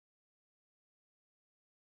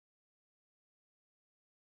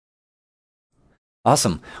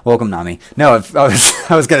Awesome. Welcome, Nami. No, I was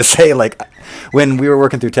I was gonna say like when we were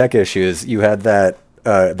working through tech issues, you had that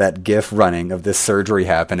GIF running of this surgery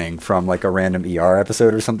happening from like a random ER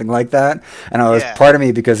episode or something like that, and I was Yeah. part of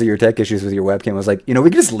me because of your tech issues with your webcam was like, we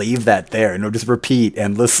could just leave that there and it'll just repeat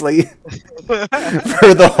endlessly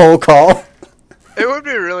for the whole call. It would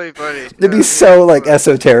be really funny. It'd be Yeah. so like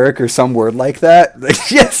esoteric or some word like that.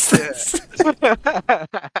 Like, yes, Yeah.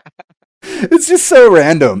 it's just so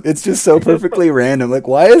random. It's just so perfectly random. Like,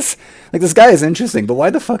 why is like this guy is interesting, but why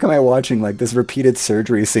the fuck am I watching like this repeated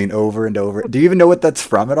surgery scene over and over? Do you even know what that's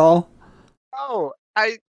from at all? Oh,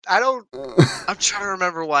 I don't. I'm trying to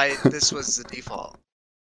remember why this was the default.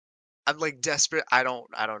 I'm like desperate. I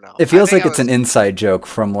don't know. It I feels think like I it's an was inside joke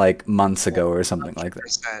from like months ago or something like that.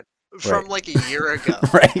 100% Right. from like a year ago.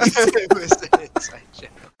 Right. It was an inside joke.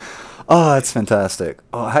 Oh, that's fantastic.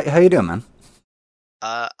 Oh, how you doing, man?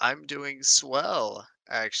 I'm doing swell,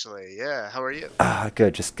 actually. Yeah. How are you? Ah,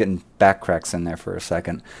 good. Just getting back cracks in there for a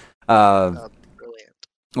second. Uh, Brilliant.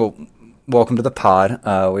 well, welcome to the pod.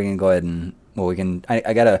 We can go ahead and we can.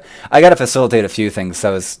 I gotta facilitate a few things.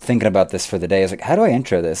 I was thinking about this for the day. I was like, how do I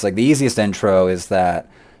intro this? Like the easiest intro is that,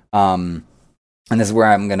 um, and this is where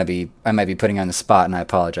I might be putting you on the spot, and I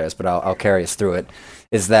apologize, but I'll carry us through it.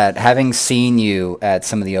 Is that having seen you at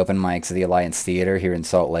some of the open mics of the Alliance Theater here in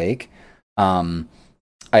Salt Lake, um,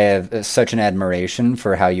 I have such an admiration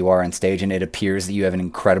for how you are on stage, and it appears that you have an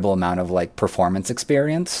incredible amount of like performance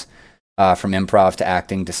experience, from improv to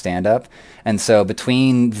acting to stand up. And so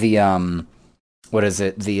between the what is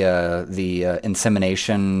it the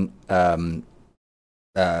insemination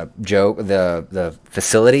joke, the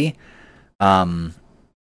facility, um,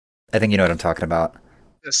 I think you know what I'm talking about.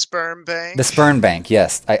 The sperm The bank. sperm bank,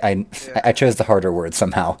 yes. I Yeah. chose the harder word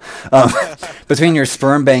somehow. Um, between your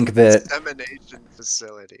sperm bank bit, Insemination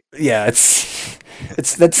facility. yeah, it's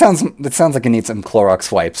that sounds like it needs some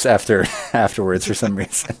Clorox wipes afterwards for some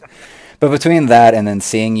reason. But between that and then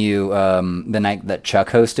seeing you the night that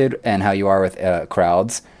Chuck hosted and how you are with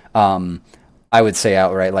crowds, um, I would say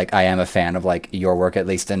outright like I am a fan of like your work, at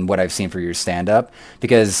least in what I've seen for your stand up,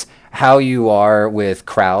 because how you are with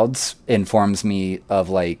crowds informs me of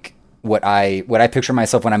like what I picture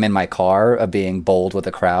myself when I'm in my car of being bold with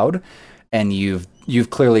a crowd, and you've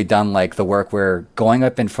clearly done like the work where going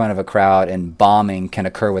up in front of a crowd and bombing can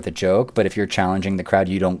occur with a joke, but if you're challenging the crowd,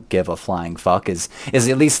 you don't give a flying fuck is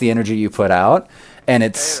at least the energy you put out, and Hey,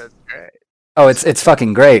 it's that's great. oh, it's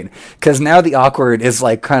fucking great because now the awkward is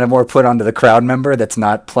like kind of more put onto the crowd member that's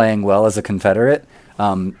not playing well as a Confederate,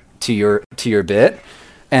 to your bit,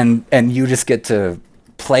 and you just get to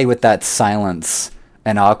play with that silence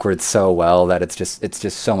and awkward so well that it's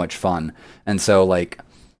just so much fun. And so like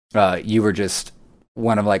you were just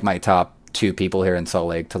one of like my top two people here in Salt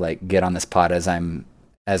Lake to like get on this pod as I'm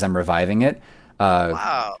reviving it. Uh,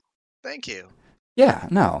 Wow. Thank you. yeah,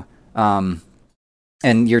 no. Um,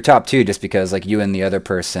 and you're top two just because like you and the other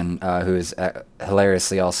person who is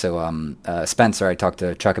hilariously also Spencer. I talked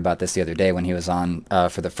to Chuck about this the other day when he was on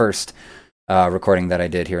for the first recording that I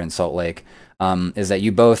did here in Salt Lake. Is that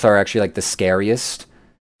you both are actually like the scariest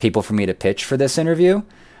people for me to pitch for this interview,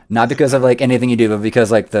 not because of like anything you do, but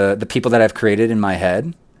because like the people that I've created in my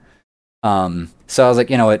head. So I was like,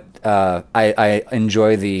 you know what? I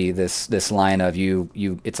enjoy this line of you.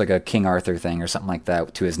 It's like a King Arthur thing or something like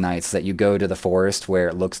that to his knights that you go to the forest where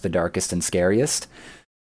it looks the darkest and scariest.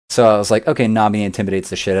 So I was like, okay, Nami intimidates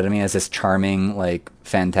the shit out of me as this charming, like,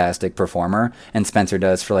 fantastic performer, and Spencer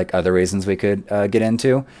does for like other reasons we could get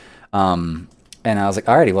into. Um, and I was like,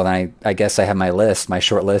 alrighty, well then I guess I have my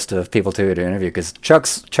short list of people to interview because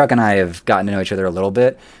Chuck and I have gotten to know each other a little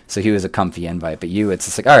bit, so he was a comfy invite. But you, it's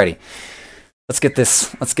just like, alrighty, let's get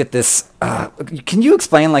this. Let's get this. Can you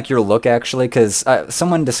explain like your look actually? Because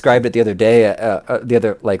someone described it the other day, the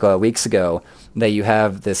other like weeks ago, that you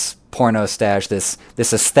have this porno stash, this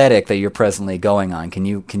aesthetic that you're presently going on. Can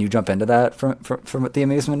you jump into that from the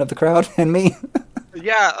amusement of the crowd and me?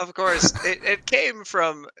 Yeah, of course. It came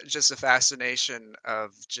from just a fascination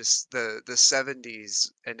of just the 70s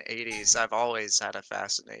and 80s. I've always had a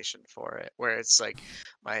fascination for it, where it's like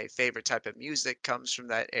my favorite type of music comes from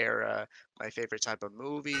that era, my favorite type of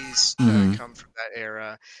movies Mm-hmm. come from that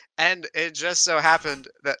era, and it just so happened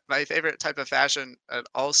that my favorite type of fashion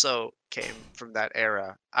also came from that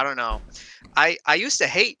era. I don't know. I used to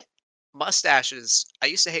hate mustaches. I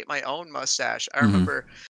used to hate my own mustache. I Mm-hmm. remember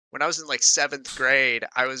when I was in like seventh grade,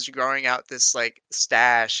 I was growing out this like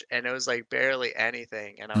stash and it was like barely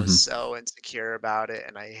anything. And I was Mm-hmm. so insecure about it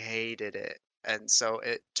and I hated it. And so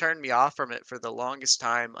it turned me off from it for the longest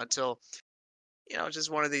time until,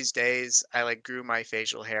 just one of these days I like grew my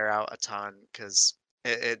facial hair out a ton because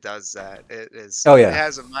It does that. Oh It yeah.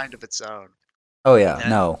 has a mind of its own. Oh yeah. And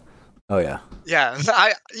No. Oh yeah. yeah,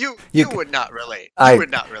 You, you would not relate. You I,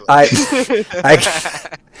 would not relate. I, I.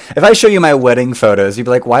 If I show you my wedding photos, you'd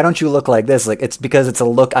be like, "Why don't you look like this?" Like, it's because it's a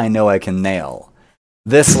look I know I can nail.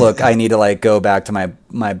 This look, I need to like go back to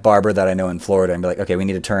my barber that I know in Florida and be like, okay, we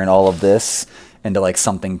need to turn all of this into like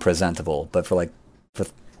something presentable. But for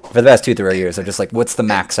the past 2 3 years, I'm just like, what's the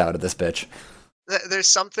It, max out of this bitch? there's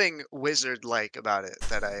something wizard-like about it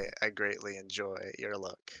that I greatly enjoy. Your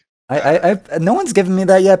look. No one's given me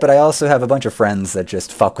that yet, but I also have a bunch of friends that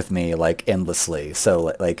just fuck with me like endlessly.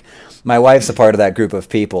 So like, my wife's a part of that group of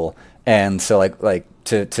people, and so like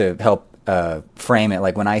to help frame it,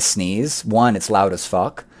 like when I sneeze, one, it's loud as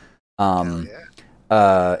fuck, Hell um, yeah.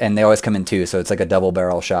 and they always come in two, so it's like a double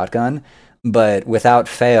barrel shotgun. But without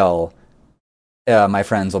fail, my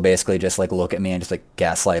friends will basically just like look at me and just like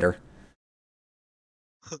gaslighter.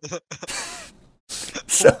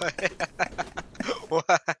 So What?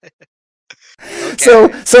 What? So,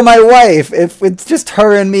 Okay. so my wife, if it's just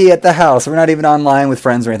her and me at the house, we're not even online with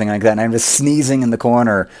friends or anything like that, and I'm just sneezing in the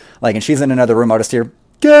corner, like, and she's in another room, I'll just hear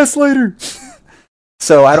gaslighter.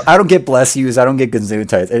 So I don't get bless yous, I don't get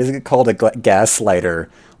gesundheit. I just get called a gaslighter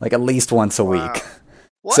like at least once a week. Wow.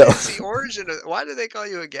 What So is the origin of? Why do they call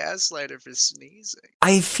you a gaslighter for sneezing?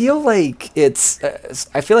 I feel like it's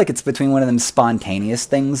between one of them spontaneous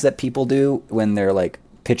things that people do when they're like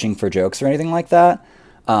pitching for jokes or anything like that.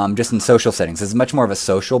 Just in Uh-huh. social settings, it's much more of a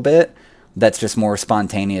social bit that's just more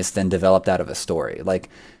spontaneous than developed out of a story. Like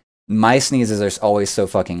my sneezes are always so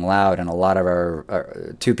fucking loud, and a lot of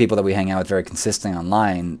our two people that we hang out with very consistently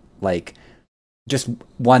online, like just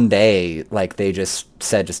one day, like they just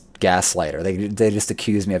said just gaslighter. They just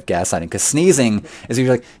accused me of gaslighting because sneezing is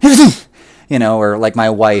usually like, or like my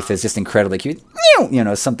wife is just incredibly cute,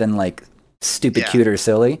 something like stupid, Yeah. cute or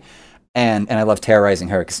silly. And I love terrorizing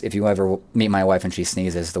her because if you ever meet my wife and she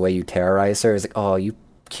sneezes, the way you terrorize her is like, oh, you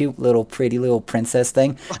cute little pretty little princess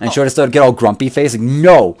thing, and she'll just start to get all grumpy face like,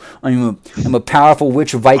 no, I'm a powerful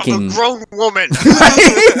witch I'm a Viking. grown woman.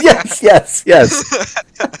 Yes, yes, yes.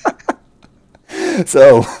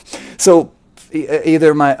 So, so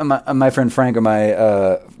either my friend Frank or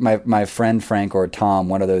my friend Frank or Tom,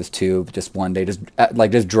 one of those two, just one day,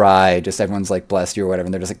 just dry, just everyone's like bless you or whatever,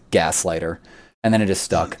 and they're just like gaslighter, and then it just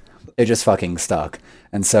stuck. It just fucking stuck,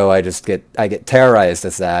 and so I get terrorized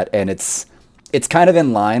as that, and it's kind of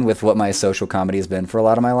in line with what my social comedy has been for a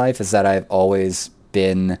lot of my life. Is that I've always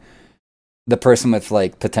been the person with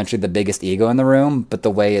like potentially the biggest ego in the room, but the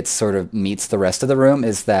way it sort of meets the rest of the room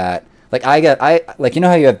is that like I like,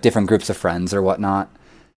 how you have different groups of friends or whatnot,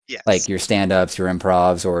 like Yes. your stand-ups, your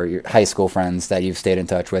improvs, or your high school friends that you've stayed in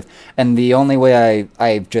touch with. And the only way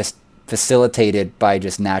I've just facilitated by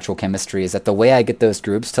just natural chemistry is that the way I get those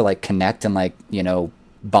groups to like connect and like,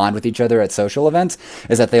 bond with each other at social events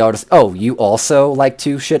is that they all just, oh, you also like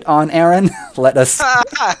to shit on Aaron? Let us.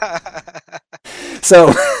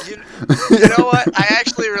 So, You you know what? I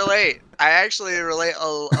actually relate. I actually relate a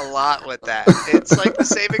lot with that. It's like the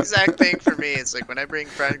same exact thing for me. It's like when I bring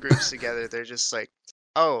friend groups together, they're just like,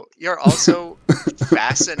 "Oh, you're also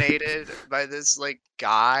fascinated by this like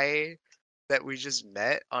guy that we just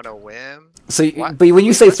met on a whim?" What? but when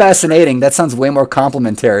you Wait, say what's your story? fascinating, that sounds way more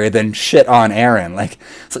complimentary than shit on Aaron. Like,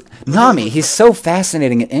 it's like Nami, he's so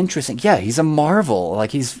fascinating and interesting. Yeah, he's a marvel.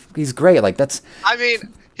 Like, he's great. Like, that's I mean,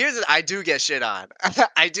 I do get shit on.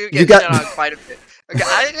 I do you get shit got. on quite a bit. Okay,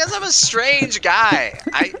 I guess I'm a strange guy.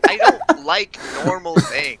 I don't like normal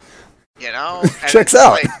things, you know? And Checks it's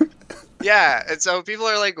out. like, yeah. And so people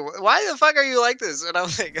are like, why the fuck are you like this? And I'm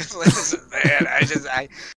like, listen, man,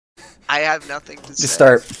 I have nothing to Just say.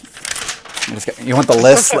 start. You want the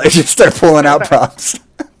list? Like, just start pulling out props.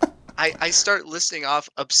 I start listing off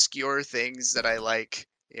obscure things that I like,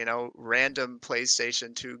 random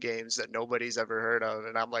PlayStation 2 games that nobody's ever heard of.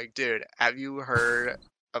 And I'm like, dude, have you heard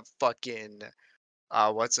of fucking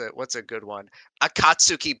what's a good one?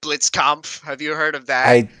 Akatsuki Blitzkampf. Have you heard of that?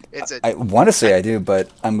 I It's a I want to say a I do, but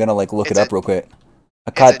I'm gonna like look it it's a up real quick.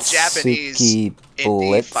 it's a Japanese Akatsuki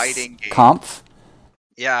indie Blitz fighting game. Kampf.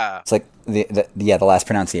 Yeah. It's like the last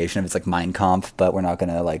pronunciation of it's like Mein Kampf, but we're not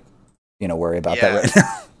gonna like worry about that Yeah. right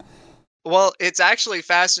now. Well, it's actually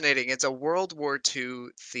fascinating. It's a World War II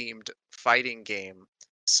themed fighting game.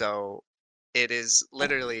 So it is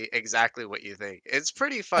literally exactly what you think. It's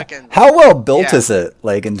pretty fucking, How well built yeah, is it,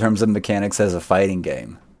 like in terms of mechanics as a fighting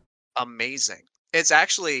game? amazing. It's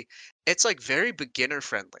like very beginner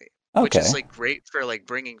friendly, which is Okay, like great for like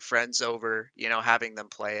bringing friends over, having them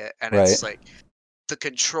play it. And right. it's like the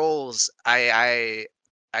controls, I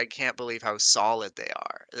I can't believe how solid they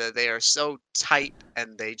are. They are so tight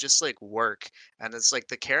and they just like work. And it's like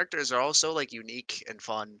the characters are also like unique and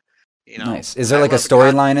fun. You know, Nice. Is there I like a love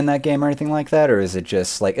Akatsuki. storyline in that game or anything like that, or is it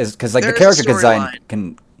just like is because like the There is a character design storyline.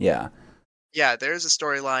 can yeah. Yeah, there is a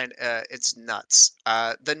storyline. It's nuts.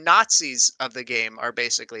 The Nazis of the game are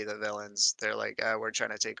basically the villains. They're like, we're trying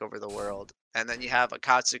to take over the world. And then you have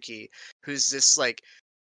Akatsuki, who's this like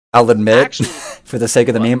I'll admit, actually for the sake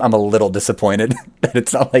of the what? meme, I'm a little disappointed that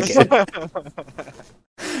it's not like it.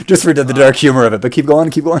 Just for the uh, dark humor of it, but keep going,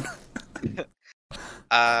 keep going.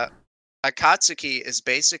 uh, Akatsuki is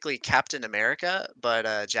basically Captain America,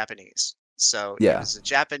 but Japanese. So he Yeah. was a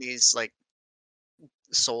Japanese like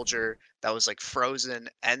soldier that was like frozen,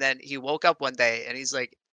 and then he woke up one day and he's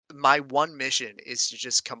like, "My one mission is to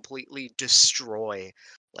just completely destroy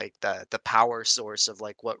like the power source of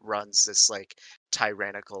like what runs this like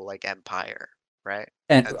tyrannical like empire, right?"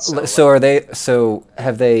 And And so so like are they? So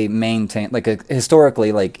have they maintained like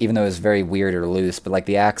historically, like even though it was very weird or loose, but like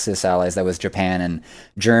the Axis allies, that was Japan and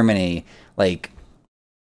Germany, like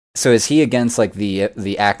so is he against like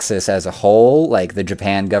the Axis as a whole, like the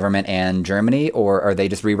Japan government and Germany, or are they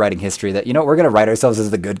just rewriting history that we're gonna write ourselves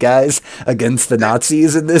as the good guys against the there,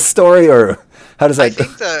 Nazis in this story, or how does I that?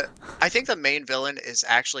 think the I think the main villain is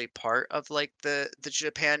actually part of like the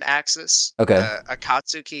Japan Axis. Okay,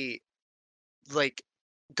 Akatsuki like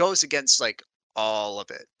goes against like all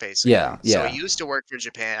of it yeah, basically. So he yeah, used to work for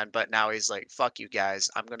Japan, but now he's like, "Fuck you guys!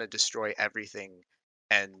 I'm gonna destroy everything."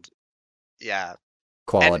 And yeah,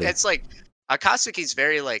 and quality. it's like Akatsuki's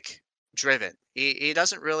very like driven. He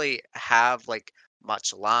doesn't really have like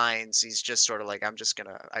much lines. He's just sort of like, "I'm just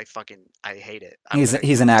gonna I hate it. I'm gonna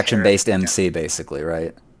He's an go action tear based everything down." MC basically,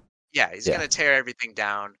 right? Yeah, he's Yeah. gonna tear everything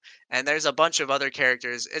down. And there's a bunch of other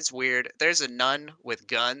characters. It's weird. There's a nun with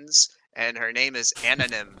guns, and her name is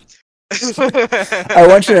Anonym. I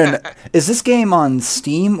want you to. Is this game on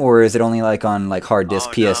Steam or is it only like on like hard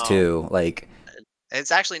disk Oh no. PS2? Like,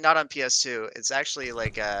 It's actually not on PS2. It's actually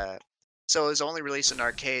like so it was only released in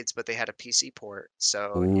arcades, but they had a PC port.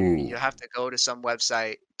 So you ooh. have to go to some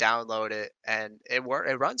website, download it, and it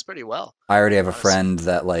runs pretty well, I already have a honestly. friend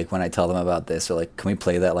that like when I tell them about this, they're like, "Can we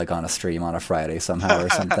play that like on a stream on a Friday somehow or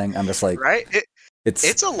something?" I'm just like, Right?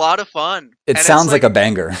 it's It's a lot of fun, it and it's sounds like like a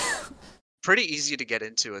banger. pretty easy to get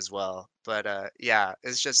into as well. But yeah,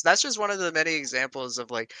 that's just one of the many examples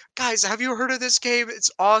of like, guys, have you heard of this game?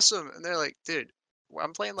 It's awesome. And they're like, dude,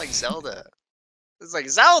 I'm playing like Zelda. It's like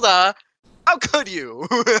Zelda? How could you?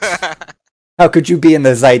 How could you be in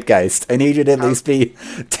the zeitgeist? I need you to at How least be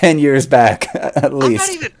 10 years back at I'm not least.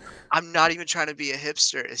 even I'm not even trying to be a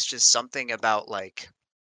hipster. It's just something about like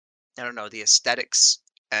I don't know, the aesthetics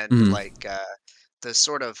and Mm, like the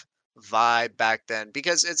sort of vibe back then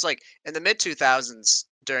because it's like in the mid 2000s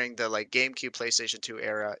during the like GameCube PlayStation 2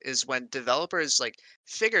 era is when developers like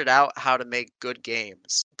figured out how to make good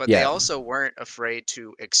games, but they yeah, also weren't afraid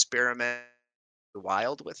to experiment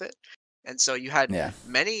wild with it. And so you had yeah.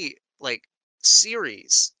 many like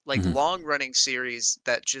series, like Hmm. long running series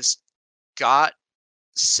that just got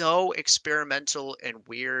so experimental and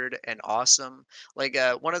weird and awesome. Like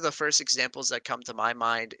one of the first examples that come to my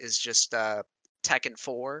mind is just Tekken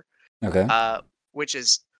 4, Okay. uh, which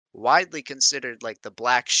is widely considered like the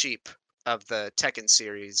black sheep of the Tekken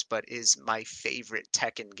series, but is my favorite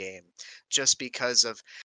Tekken game just because of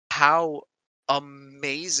how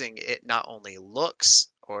amazing it not only looks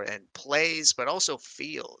or and plays, but also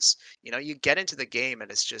feels. You know, you get into the game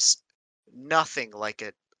and it's just nothing like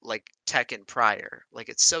it like Tekken prior. Like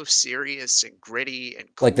it's so serious and gritty and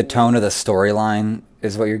Like the tone cool. of the storyline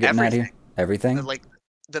is what you're getting at here. Everything. Everything. Like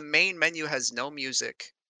the main menu has no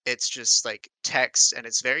music. It's just like text and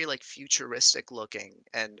it's very like futuristic looking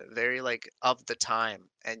and very like of the time.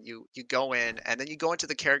 And you go in and then you go into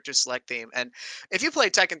the character select theme. And if you play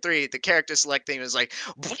Tekken 3, the character select theme is like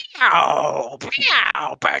 "Meow,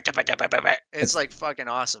 meow, ba, da, ba, da, ba, ba, ba." It's It's like fucking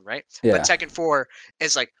awesome, right? But yeah. Tekken 4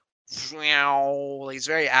 is like meow, like, it's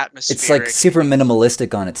very It's like atmospheric super and you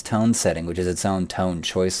minimalistic on its tone setting, which is its own tone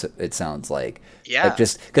choice. It sounds like yeah.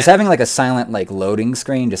 just because And having like a silent like loading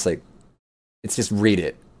screen, just like it's just read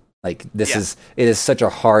it. Like this yeah. is it is such a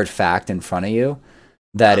hard fact in front of you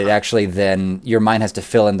that it Uh-huh. actually then your mind has to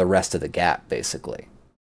fill in the rest of the gap, basically.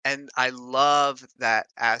 And I love that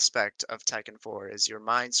aspect of Tekken 4 is your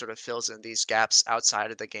mind sort of fills in these gaps outside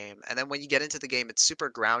of the game. And then when you get into the game, it's super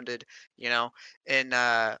grounded, you know. In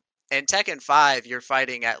in Tekken 5, you're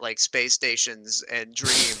fighting at like space stations and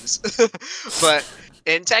dreams. But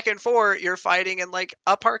in Tekken 4, you're fighting in like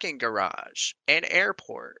a parking garage, an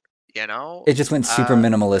airport, you know? It just went super Uh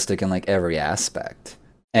minimalistic in like every aspect.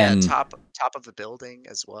 yeah, And top of a building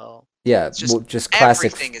as well. Yeah, It's just well, just classic.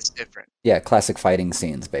 everything is different. Yeah, classic fighting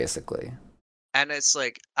scenes, basically. And it's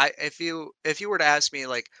like if you were to ask me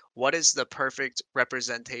like what is the perfect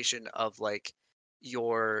representation of like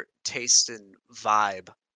your taste and vibe,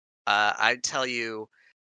 I'd tell you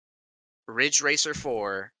Ridge Racer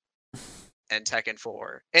 4 and Tekken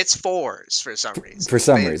 4. It's fours for some reason. For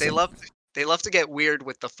some They reason. love to get weird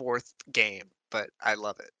with the fourth game, but I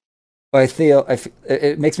love it. But I feel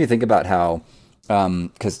it makes me think about how,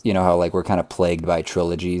 because you know how like we're kind of plagued by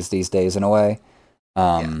trilogies these days in a way.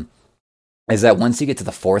 Yeah. Um, is that once you get to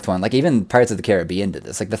the fourth one, like even Pirates of the Caribbean did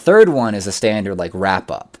this. Like the third one is a standard like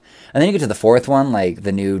wrap up, and then you get to the fourth one, like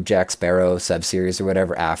the new Jack Sparrow sub series or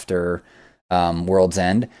whatever after World's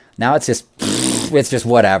End. Now it's just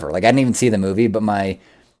whatever. Like I didn't even see the movie, but my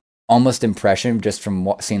almost impression just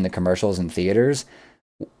from seeing the commercials in theaters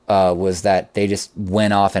was that they just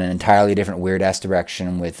went off in an entirely different weird ass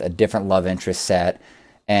direction with a different love interest set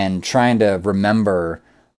and trying to remember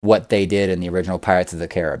what they did in the original Pirates of the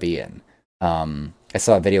Caribbean. I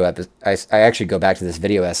saw a video. I actually go back to this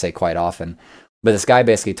video essay quite often, but this guy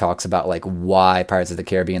basically talks about like why Pirates of the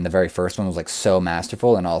Caribbean, the very first one, was like so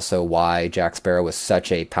masterful, and also why Jack Sparrow was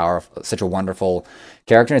such a powerful, such a wonderful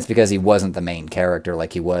character. And it's because he wasn't the main character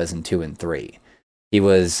like he was in 2 and 3. He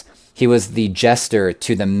was the jester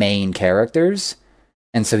to the main characters,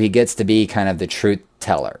 and so he gets to be kind of the truth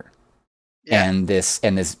teller Yeah. and this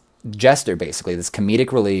jester, basically this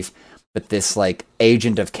comedic relief, but this like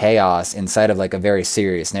agent of chaos inside of like a very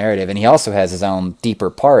serious narrative. And he also has his own deeper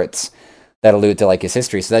parts that allude to like his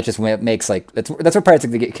history. So that just makes like that's what Pirates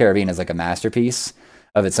of the Caribbean is, like a masterpiece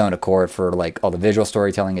of its own accord for like all the visual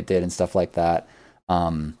storytelling it did and stuff like that,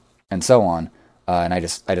 and so on. And I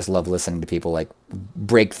just love listening to people like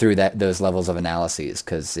break through those levels of analyses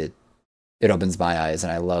because it opens my eyes,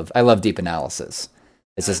 and I love deep analysis.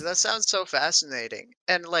 It's just That sounds so fascinating.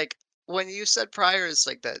 And like when you said prior is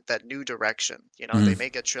like that new direction, they mhm.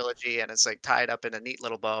 make a trilogy and it's like tied up in a neat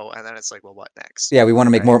little bow, and then it's like, well, what next? Yeah, we want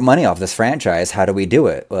to make Right? more money off this franchise. How do we do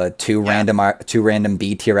it? Yeah. Two random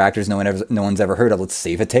B tier actors no one's ever heard of. Let's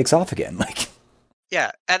see if it takes off again. Like,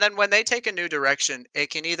 Yeah. And then when they take a new direction, it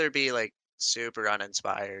can either be like super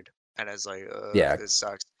uninspired and it's like, yeah, this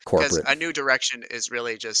sucks. Because corporate. a new direction is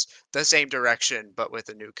really just the same direction but with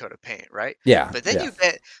a new coat of paint, right? Yeah, But then yeah, you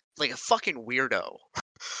get like a fucking weirdo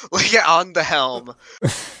like on the helm,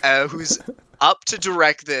 who's up to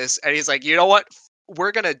direct this, and he's like, you know what?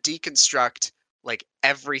 We're gonna deconstruct like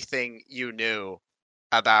everything you knew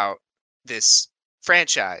about this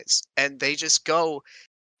franchise, and they just go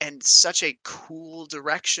in such a cool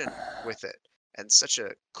direction with it, and such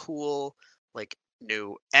a cool like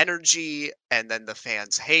new energy, and then the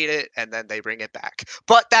fans hate it, and then they bring it back.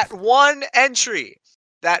 But that one entry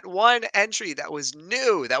that was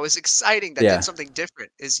new, that was exciting, that did yeah. something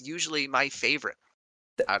different is usually my favorite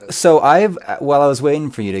out of So that. while I was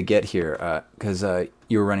waiting for you to get here, because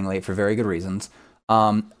you were running late for very good reasons,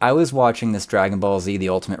 I was watching this Dragon Ball Z The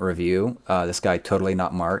Ultimate Review. This guy, Totally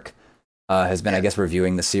Not Mark, has been, I Yeah. guess,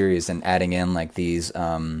 reviewing the series and adding in like these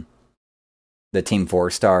the Team Four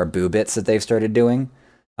Star boo bits that they've started doing.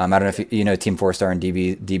 I don't know if Yeah. you know Team Four Star and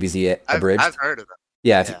DBZ I've abridged. heard of them.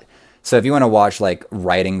 Yeah. Yeah. So if you want to watch like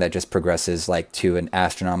writing that just progresses like to an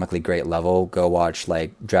astronomically great level, go watch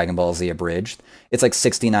like Dragon Ball Z abridged. It's like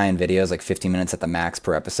 69 videos, like 15 minutes at the max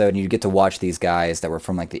per episode, and you get to watch these guys that were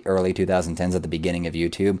from like the early 2010s at the beginning of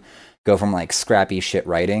YouTube go from like scrappy shit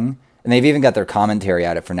writing, and they've even got their commentary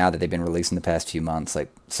at it for now that they've been releasing the past few months. Like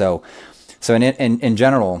so in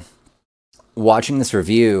general, watching this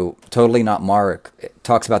review, Totally Not Mark, it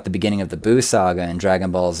talks about the beginning of the Buu saga in Dragon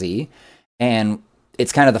Ball Z, and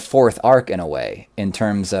it's kind of the fourth arc in a way in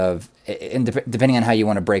terms of, depending on how you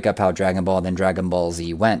want to break up how Dragon Ball then Dragon Ball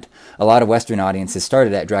Z went. A lot of Western audiences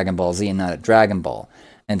started at Dragon Ball Z and not at Dragon Ball,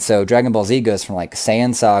 and so Dragon Ball Z goes from like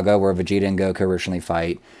Saiyan Saga, where Vegeta and Goku originally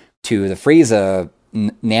fight, to the Frieza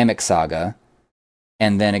Namek Saga,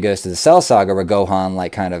 and then it goes to the Cell Saga where Gohan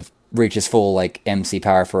like kind of reaches full like MC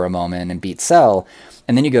power for a moment and beats Cell,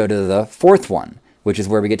 and then you go to the fourth one, which is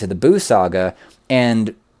where we get to the Buu Saga,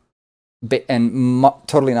 and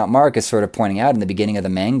Totally Not Mark is sort of pointing out in the beginning of the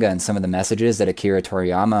manga and some of the messages that Akira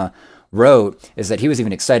Toriyama wrote is that he was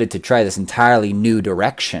even excited to try this entirely new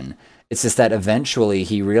direction. It's just that eventually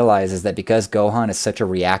he realizes that because Gohan is such a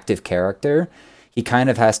reactive character, he kind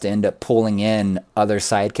of has to end up pulling in other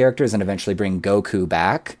side characters and eventually bring Goku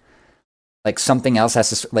back. Like something else has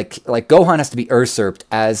to like Gohan has to be usurped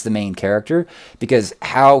as the main character because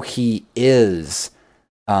how he is,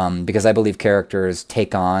 because I believe characters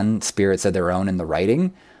take on spirits of their own in the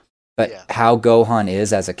writing, but Yeah. how Gohan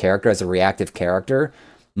is as a character, as a reactive character,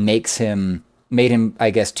 makes him made him,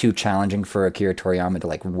 I guess, too challenging for Akira Toriyama to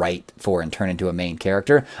like write for and turn into a main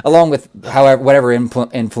character, along with however whatever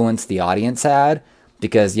influence the audience had,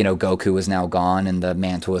 because Goku was now gone and the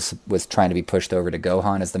mantle was trying to be pushed over to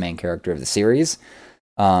Gohan as the main character of the series.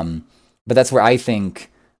 But that's where I think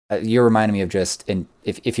you're reminding me of just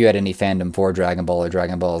if you had any fandom for Dragon Ball or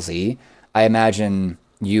Dragon Ball Z, I imagine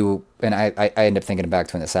you and I end up thinking back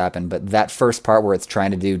to when this happened, but that first part where it's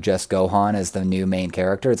trying to do just Gohan as the new main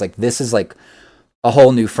character, it's like this is like a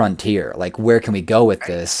whole new frontier. Like, where can we go with Right?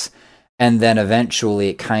 this? And then eventually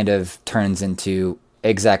it kind of turns into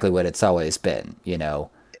exactly what it's always been, you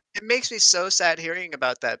know? It makes me so sad hearing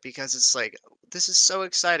about that because it's like this is so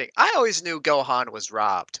exciting. I always knew Gohan was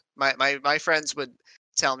robbed. My friends would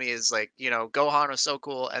tell me is like, Gohan was so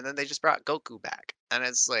cool and then they just brought Goku back. And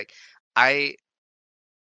it's like I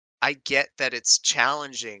I get that it's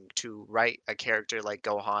challenging to write a character like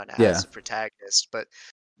Gohan Yeah. as a protagonist, but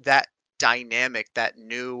that dynamic, that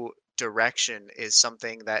new direction is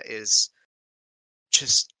something that is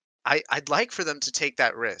just I'd like for them to take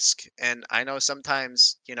that risk. And I know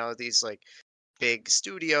sometimes, these like big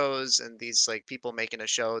studios and these like people making a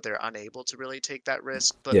show, they're unable to really take that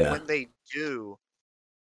risk. But Yeah. when they do,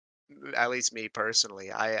 at least me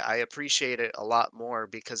personally, I appreciate it a lot more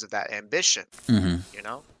because of that ambition, Hmm. you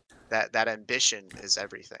know? That ambition is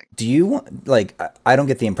everything. Do you like? I don't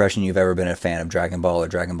get the impression you've ever been a fan of Dragon Ball or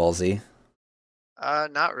Dragon Ball Z.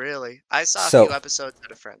 Not really. I saw a few So episodes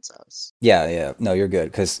at a friend's house. yeah, yeah, no, you're good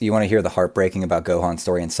because you want to hear the heartbreaking about Gohan's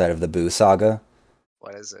story inside of the Buu saga.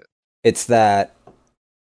 What is it? It's that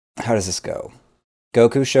how does this go?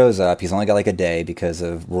 Goku shows up. He's only got like a day because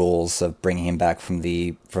of rules of bringing him back from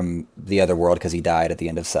the other world because he died at the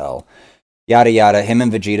end of Cell. Yada yada. Him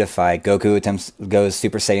and Vegeta fight. Goku goes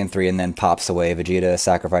Super Saiyan 3 and then pops away. Vegeta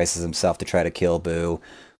sacrifices himself to try to kill Buu.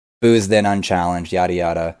 Boo's then unchallenged. Yada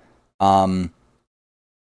yada. Um,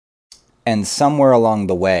 and somewhere along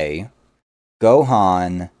the way,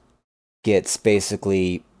 Gohan gets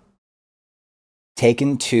basically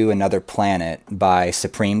taken to another planet by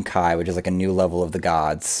Supreme Kai, which is like a new level of the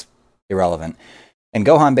gods. Irrelevant. And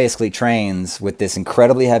Gohan basically trains with this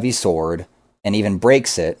incredibly heavy sword and even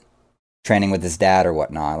breaks it, training with his dad or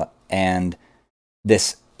whatnot. And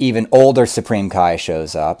this even older Supreme Kai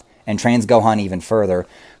shows up and trains Gohan even further.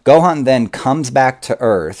 Gohan then comes back to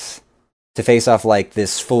Earth to face off like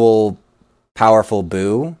this full powerful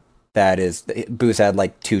Buu. Buu's had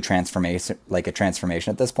like a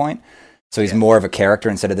transformation at this point. So he's Yeah. more of a character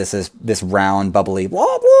instead of this round, bubbly,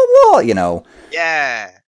 blah, blah, blah.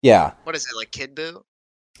 Yeah. Yeah. What is it, like Kid Buu?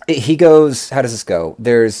 He goes, how does this go?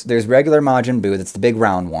 There's regular Majin Buu, that's the big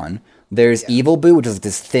round one. There's Yeah. Evil Buu, which is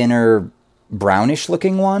this thinner, brownish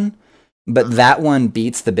looking one. But Uh-huh. that one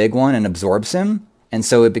beats the big one and absorbs him. And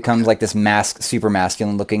so it becomes Okay. like this super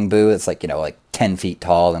masculine looking Buu. It's like, like 10 feet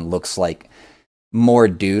tall and looks like more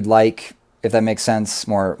dude like, if that makes sense.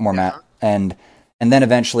 More Yeah. and then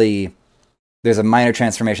eventually there's a minor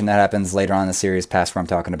transformation that happens later on in the series, past where I'm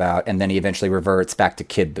talking about, and then he eventually reverts back to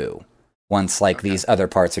Kid Buu. Once like Okay. these other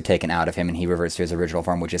parts are taken out of him and he reverts to his original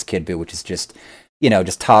form, which is Kid Buu, which is just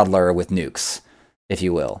toddler with nukes, if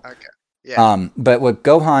you will. Okay. Yeah. But what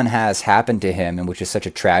Gohan has happened to him, and which is such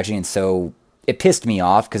a tragedy, and so it pissed me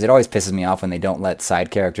off because it always pisses me off when they don't let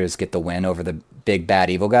side characters get the win over the big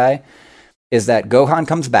bad evil guy, is that Gohan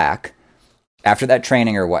comes back after that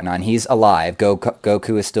training or whatnot, and he's alive.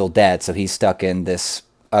 Goku is still dead, so he's stuck in this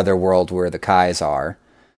other world where the Kais are,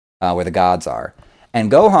 where the gods are.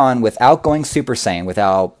 And Gohan, without going Super Saiyan,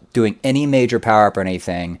 without doing any major power up or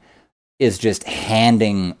anything, is just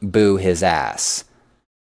handing Buu his ass.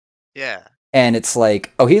 Yeah. And it's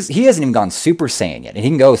like, oh, he hasn't even gone Super Saiyan yet. And he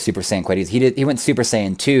can go Super Saiyan quite easy. He went Super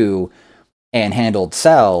Saiyan 2 and handled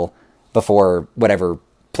Cell before whatever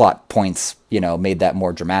plot points, made that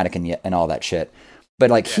more dramatic and all that shit. But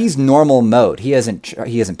like Yeah. he's normal mode. He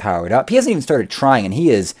hasn't powered up. He hasn't even started trying, and he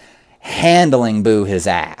is handling Buu his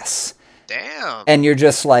ass. Damn. And you're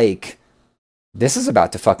just like, this is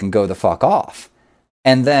about to fucking go the fuck off.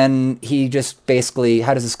 And then he just basically,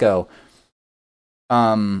 how does this go?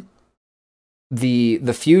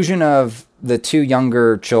 The fusion of the two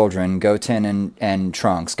younger children, Goten and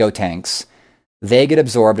Trunks, Gotenks, they get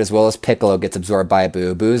absorbed as well as Piccolo gets absorbed by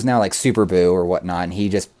Buu. Boo's now like Super Buu or whatnot, and he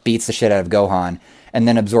just beats the shit out of Gohan and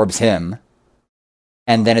then absorbs him.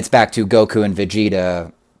 And then it's back to Goku and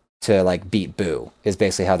Vegeta to like beat Buu, is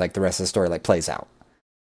basically how like the rest of the story like plays out.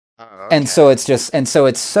 Oh, And okay. so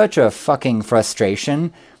it's such a fucking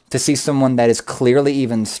frustration to see someone that is clearly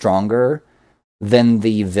even stronger than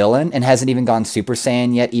the villain and hasn't even gone Super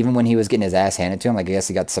Saiyan yet, even when he was getting his ass handed to him. Like, I guess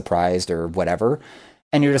he got surprised or whatever.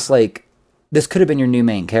 And you're just like, this could have been your new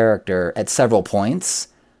main character at several points,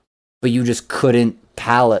 but you just couldn't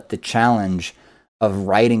palate the challenge of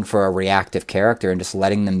writing for a reactive character and just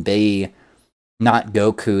letting them be not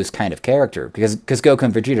Goku's kind of character, because Goku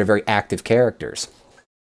and Vegeta are very active characters.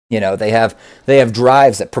 You know, they have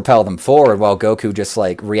drives that propel them forward, while Goku just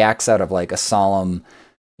like reacts out of like a solemn,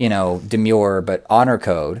 you know, demure but honor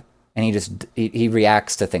code, and he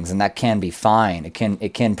reacts to things, and that can be fine.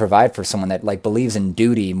 It can provide for someone that like believes in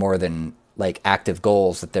duty more than like active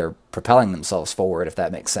goals that they're propelling themselves forward, if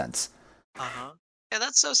that makes sense. Uh-huh. And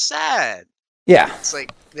that's so sad. Yeah, It's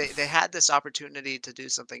like they had this opportunity to do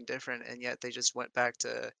something different, and yet they just went back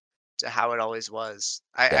to how it always was.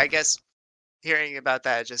 yeah. I guess hearing about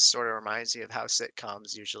that just sort of reminds me of how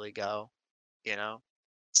sitcoms usually go, you know?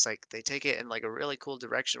 It's like they take it in like a really cool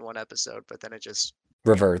direction one episode, but then it just,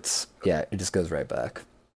 Reverts. Yeah, it just goes right back.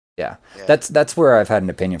 Yeah, yeah. that's where I've had an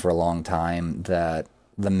opinion for a long time that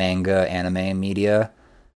the manga anime media,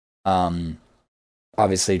 um,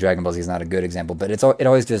 obviously Dragon Ball Z is not a good example, but it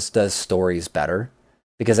always just does stories better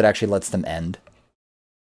because it actually lets them end.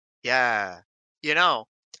 Yeah. You know,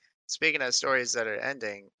 speaking of stories that are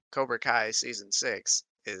ending, Cobra Kai season 6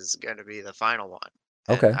 is going to be the final one.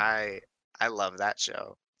 And Okay, I love that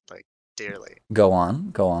show like dearly. go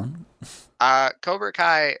on, go on. Cobra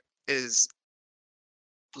Kai is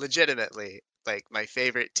legitimately like my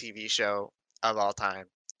favorite TV show of all time.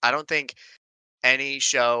 I don't think any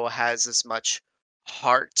show has as much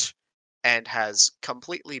heart and has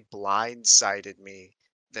completely blindsided me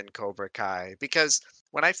than Cobra Kai, because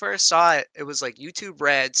when I first saw it, it was like YouTube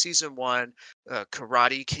Red season 1,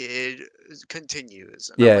 Karate Kid continues,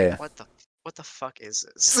 and I'm Yeah, like, yeah. what the fuck is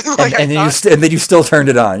this? Like I thought, And then you still turned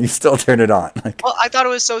it on. You still turned it on. Like, well, I thought it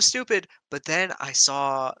was so stupid, but then I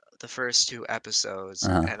saw the first 2 episodes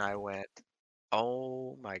uh-huh. and I went,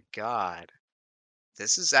 "Oh my God,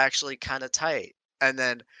 this is actually kind of tight." And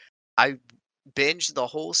then I binged the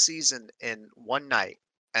whole season in one night,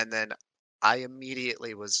 and then I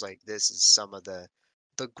immediately was like, "This is some of the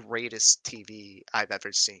greatest TV I've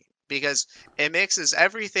ever seen," because it mixes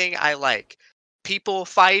everything I like: people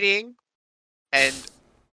fighting and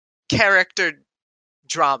character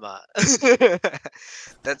drama.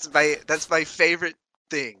 That's my favorite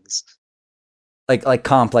things. Like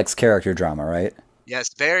complex character drama, right?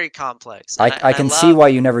 Yes, very complex, I and I I can see love. why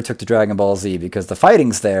you never took to Dragon Ball Z because the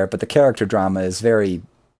fighting's there, but the character drama is very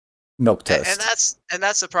milk And toast.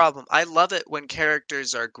 that's the problem. I love it when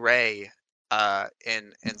characters are gray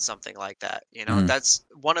in something like that. You know, Mhm. that's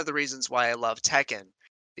one of the reasons why I love Tekken,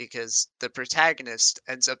 because the protagonist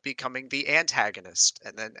ends up becoming the antagonist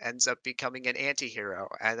and then ends up becoming an anti-hero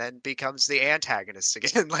and then becomes the antagonist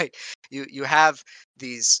again. Like you have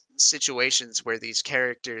these situations where these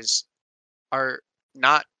characters are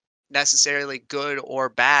not necessarily good or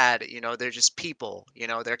bad, they're just people,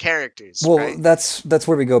 they're characters, Well, right? that's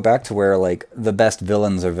where we go back to where like the best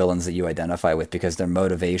villains are villains that you identify with because their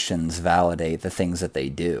motivations validate the things that they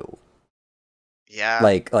do. Yeah.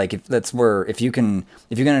 Like if that's where if you can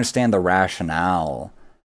understand the rationale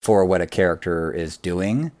for what a character is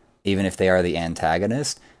doing, even if they are the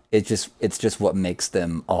antagonist, it's just what makes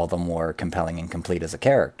them all the more compelling and complete as a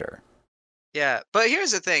character. Yeah, but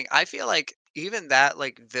here's the thing. I feel like even that,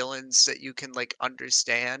 like, villains that you can like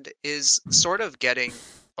understand is sort of getting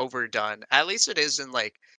overdone. At least it is in,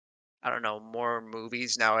 like, I don't know, more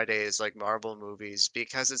movies nowadays, like Marvel movies,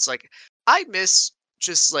 because it's like I miss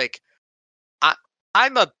just like I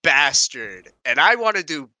I'm a bastard and I want to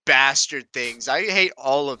do bastard things. I hate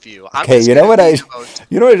all of you. I'm Okay, just gonna be the most.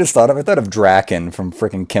 you know what I just thought of? I thought of Draken from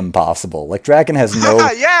freaking Kim Possible. Like Draken has no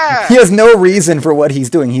he Yeah. has no reason for what he's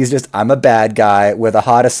doing. He's just I'm a bad guy with a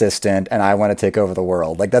hot assistant and I want to take over the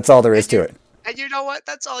world. Like that's all there is And to you it. and you know what?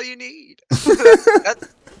 That's all you need.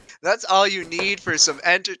 That's all you need for some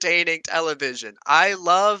entertaining television. I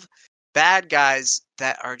love bad guys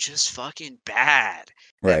that are just fucking bad.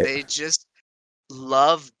 And Right. they just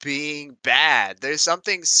love being bad. There's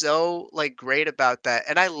something so like great about that.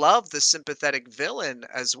 And I love the sympathetic villain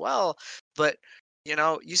as well. But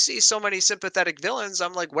you see so many sympathetic villains,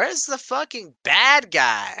 I'm like, where's the fucking bad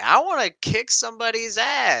guy? I want to kick somebody's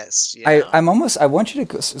ass, you know? I want you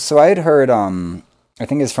to so I had heard I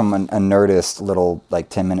think it's from a Nerdist little like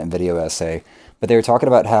 10-minute video essay, but they were talking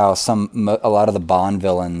about how a lot of the Bond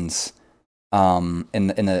villains in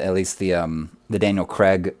the at least the Daniel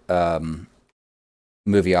Craig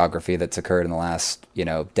movieography that's occurred in the last,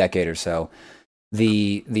 decade or so,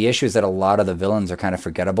 the issue is that a lot of the villains are kind of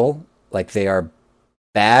forgettable. Like they are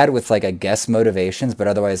bad with like I guess motivations, but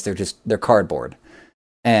otherwise they're cardboard.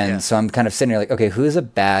 Yeah. And so I'm kind of sitting here like, okay, who's a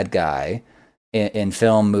bad guy in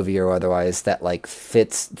film, movie, or otherwise that like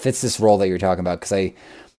fits this role that you're talking about.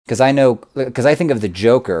 Because I think of the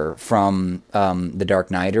Joker from The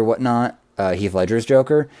Dark Knight or whatnot, Heath Ledger's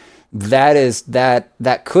Joker. Yeah.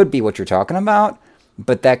 That could be what you're talking about,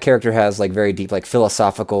 but that character has like very deep like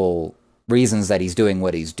philosophical reasons that he's doing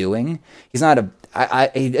what he's doing. He's not a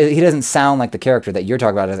he doesn't sound like the character that you're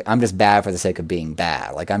talking about. Like, I'm just bad for the sake of being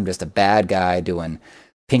bad. Like I'm just a bad guy doing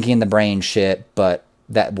pinky in the brain shit, but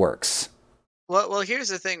that works. Well, here's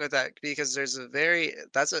the thing with that, because there's a very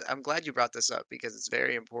that's a I'm glad you brought this up because it's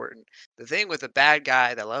very important. The thing with a bad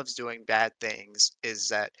guy that loves doing bad things is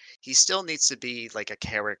that he still needs to be like a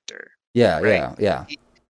character, Yeah, right? yeah, yeah. He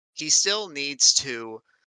he still needs to,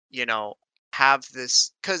 you know, have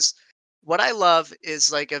this, because what I love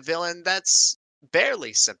is like a villain that's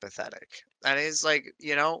barely sympathetic. And it's like,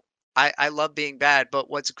 I love being bad, but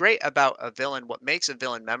what's great about a villain, what makes a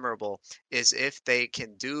villain memorable is if they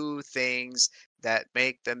can do things that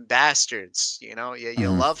make them bastards. You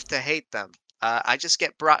Hmm. love to hate them. I just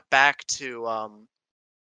get brought back to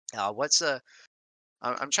what's a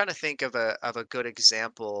I'm trying to think of a good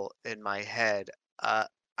example in my head. Uh,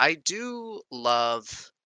 I do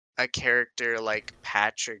love a character like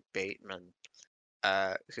Patrick Bateman,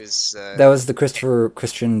 who's That was the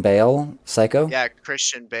Christian Bale Psycho. yeah,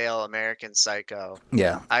 Christian Bale, American Psycho.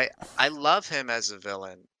 Yeah. I I love him as a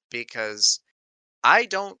villain because I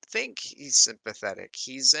don't think he's sympathetic.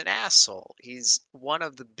 He's an asshole. He's one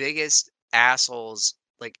of the biggest assholes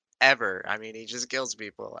like ever. I mean, he just kills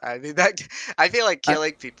people. I mean that I feel like I,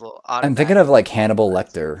 killing people I'm thinking of like automatically makes Hannibal sense.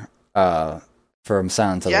 Lecter from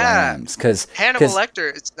Silence of the Yeah, Lambs, because Hannibal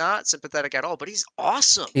Lecter is not sympathetic at all, but he's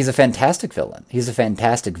awesome. he's a fantastic villain. He's a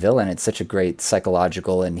fantastic villain. It's such a great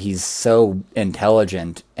psychological, and he's so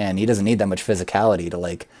intelligent, and he doesn't need that much physicality to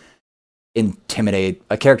like intimidate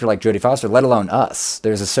a character like Jodie Foster, let alone us.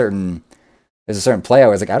 There's a certain play I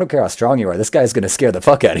was like, I don't care how strong you are, this guy's gonna scare the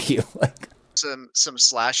fuck out of you. Like, Some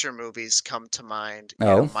slasher movies come to mind.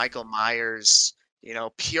 oh, Michael Myers.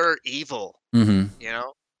 Pure evil. mm-hmm, You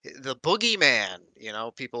know, the boogeyman.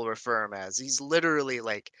 People refer him as. He's literally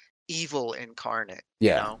like evil incarnate.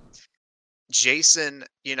 yeah. Jason.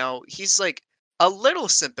 He's like a little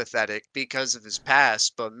sympathetic because of his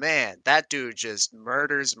past, but man, that dude just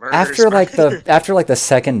murders, murders, murders. After like the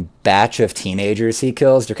second batch of teenagers he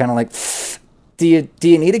kills, you're kind of like, do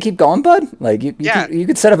you need to keep going, bud? Like Yeah, you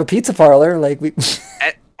could set up a pizza parlor, like we.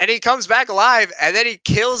 and he comes back alive, and then he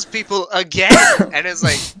kills people again, and it's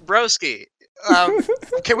like, broski,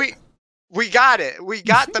 can we got it. We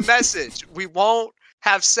got the message. We won't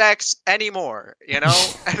have sex anymore, And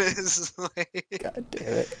it's like, God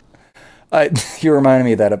damn it. You reminded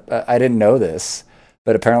me that I didn't know this,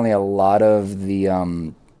 but apparently a lot of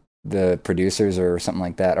the producers or something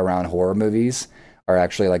like that around horror movies are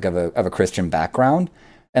actually like of a Christian background.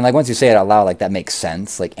 And like once you say it out loud, like that makes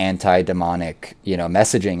sense, like anti-demonic,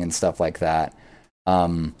 messaging and stuff like that.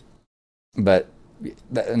 Um, but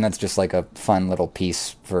and that's just like a fun little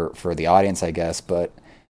piece for the audience, I guess. But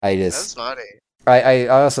I that's just funny. I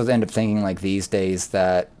also end up thinking like these days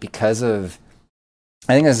that because of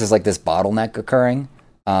I think this is like this bottleneck occurring.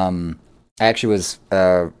 I actually was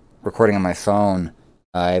recording on my phone.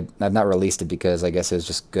 I've not released it because I guess it was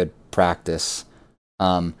just good practice.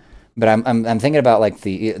 But I'm thinking about like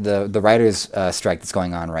the writers strike that's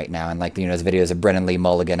going on right now, and like there's videos of Brennan Lee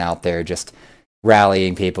Mulligan out there just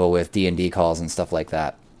rallying people with D&D calls and stuff like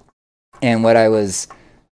that. And what I was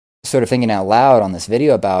sort of thinking out loud on this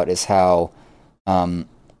video about um,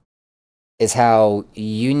 is how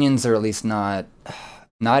unions are at least not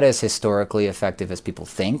as historically effective as people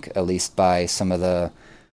think, at least by some of the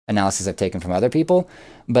analyses I've taken from other people.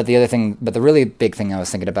 But the really big thing I was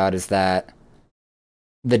thinking about is that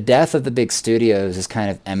the death of the big studios is kind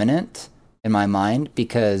of imminent in my mind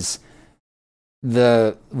because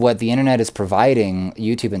what the internet is providing,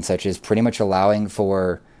 YouTube and such, is pretty much allowing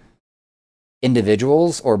for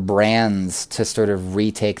individuals or brands to sort of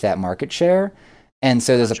retake that market share. And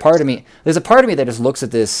so $100. there's a part of me that just looks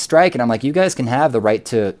at this strike and I'm like, you guys can have the right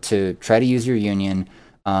to try to use your union,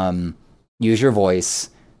 use your voice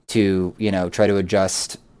to, try to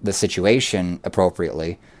adjust the situation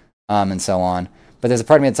appropriately, and so on. But there's a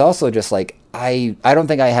part of me that's also just like, I don't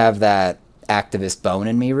think I have that activist bone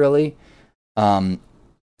in me really. Um,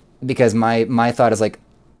 because my thought is like,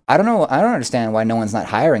 I don't know. I don't understand why no one's not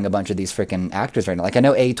hiring a bunch of these freaking actors right now. Like I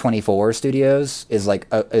know A24 Studios is like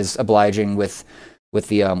is obliging with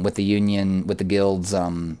the union with the guilds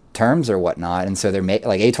terms or whatnot, and so they're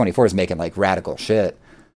like A24 is making like radical shit.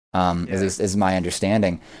 At Yeah. least is my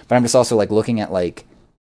understanding. But I'm just also like looking at like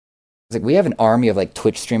it's like we have an army of like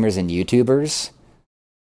Twitch streamers and YouTubers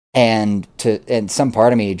And some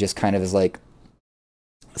part of me just kind of is like,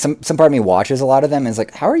 some part of me watches a lot of them and is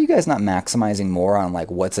like, how are you guys not maximizing more on like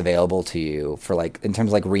what's available to you for like in terms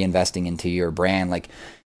of like reinvesting into your brand? Like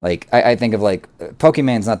I think of like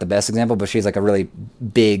Pokemon's not the best example, but she's like a really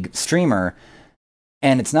big streamer,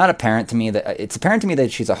 and it's apparent to me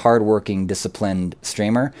that she's a hardworking, disciplined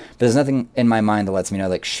streamer. But there's nothing in my mind that lets me know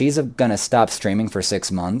like she's gonna stop streaming for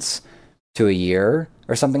 6 months to a year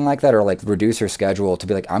or something like that, or like reduce her schedule to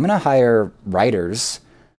be like, I'm gonna hire writers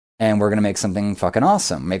and we're gonna make something fucking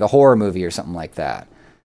awesome, make a horror movie or something like that,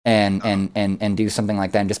 and Uh-huh. and do something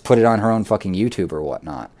like that, and just put it on her own fucking YouTube or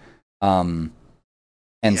whatnot. Um,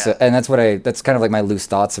 and so, Yeah. and that's kind of like my loose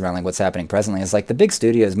thoughts around like what's happening presently. Is like the big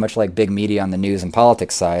studio is much like big media on the news and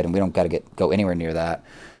politics side, and we don't got to go anywhere near that.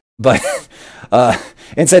 But uh,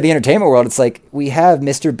 inside the entertainment world, it's like we have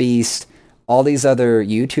Mr. Beast, all these other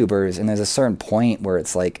YouTubers, and there's a certain point where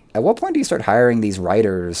it's like, at what point do you start hiring these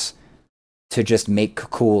writers to just make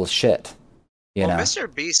cool shit? You Well, know,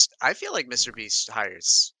 Mr. Beast, I feel like Mr. Beast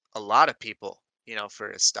hires a lot of people,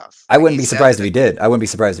 for his stuff. I Like wouldn't be he's surprised if he evidently did. I wouldn't be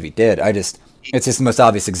surprised if he did. he, It's just the most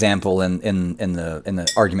obvious example in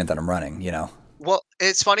the argument that I'm running. You know. well,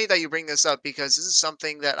 it's funny that you bring this up because this is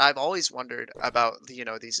something that I've always wondered about,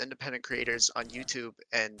 these independent creators on YouTube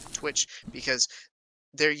and Twitch because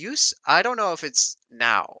I don't know if it's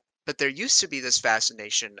now, but there used to be this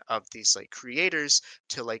fascination of these like creators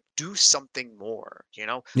to like do something more,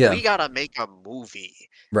 Yeah. we gotta make a movie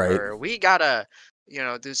Right. or we gotta,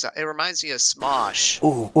 do so. It reminds me of Smosh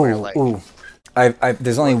Ooh, where ooh, like ooh.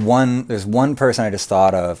 There's only what one. There's one person I just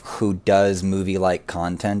thought of who does movie-like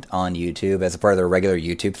content on YouTube as a part of their regular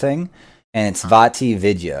YouTube thing, and it's uh, Vati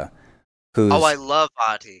Vidya, oh, I who's love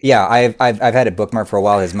Ati. yeah. I've had it bookmarked for a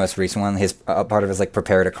while. His most recent one, his part of his like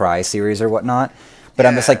Prepare to Cry series or whatnot. But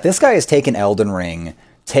I'm just like, Yeah. this guy has taken Elden Ring,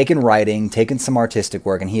 taken writing, taken some artistic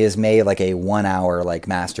work, and he has made like a 1 hour like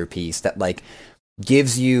masterpiece that like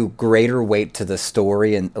gives you greater weight to the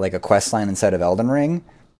story and like a quest line inside of Elden Ring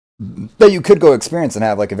that you could go experience and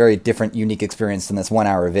have like a very different, unique experience than this 1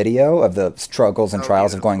 hour video of the struggles and So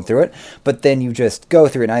trials of going beautiful. through it. But then you just go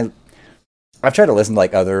through it. And I've tried to listen to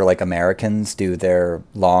like other like Americans do their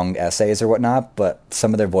long essays or whatnot, but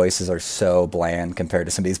some of their voices are so bland compared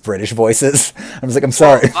to some of these British voices. I'm just like, I'm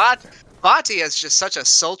Well, sorry. Vati has just such a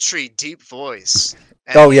sultry, deep voice,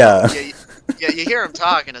 and Oh yeah. you hear him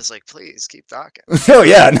talk, and it's like, please keep talking, Oh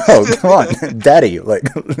yeah, no, come on, daddy, like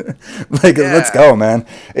let's Yeah, go, man.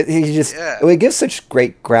 He just yeah. he gives such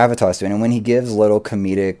great gravitas to it, and when he gives little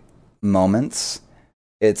comedic moments,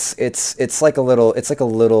 it's like a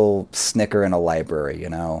little snicker in a library, you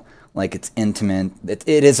know. Like it's intimate.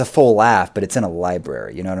 It is a full laugh, but it's in a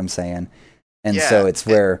library. You know what I'm saying? And Yeah, so it's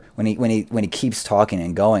where when he keeps talking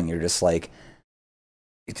and going, you're just like,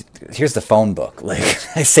 here's the phone book. Like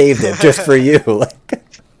I saved it just for you. Like,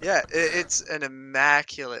 yeah, it's an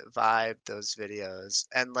immaculate vibe, those videos.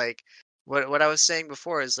 And like what I was saying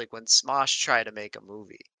before is like when Smosh tried to make a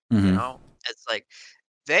movie, hmm it's like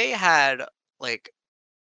they had like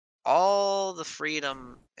all the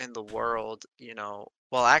freedom in the world,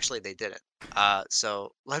 well, actually they didn't.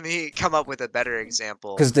 So let me come up with a better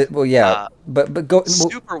example. because well, yeah, Uh, but go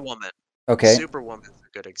well, Superwoman. okay. Superwoman's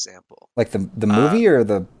a good example. Like the Uh, movie or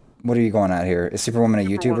the what are you going at here? Is Superwoman a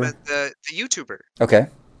YouTuber? Superwoman, the YouTuber. Okay.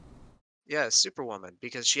 Yeah, Superwoman,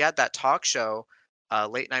 because she had that talk show,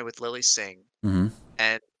 Late Night with Lily Singh, hmm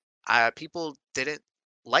and people didn't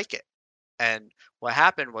like it. And what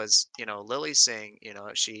happened was, Lily Singh,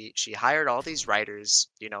 she hired all these writers,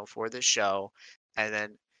 for this show, and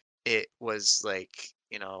then it was like,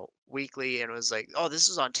 weekly, and it was like, oh, this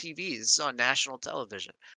is on TV, this is on national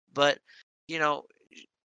television. But, you know,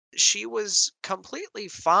 she was completely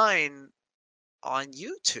fine on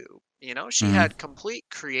YouTube. She hmm had complete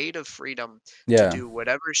creative freedom to Yeah. do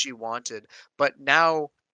whatever she wanted. But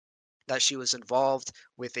now that she was involved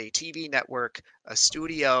with a TV network, a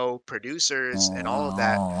studio, producers, and all of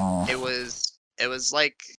that, Oh. it was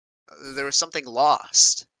like there was something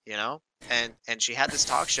lost, And she had this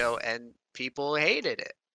talk show, and people hated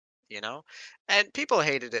it, you know, and people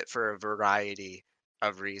hated it for a variety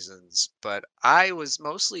of reasons. But I was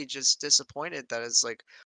mostly just disappointed that it's like,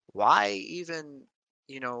 why even,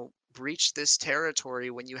 breach this territory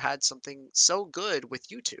when you had something so good with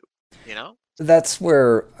YouTube, you know? That's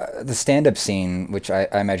where the stand-up scene, which I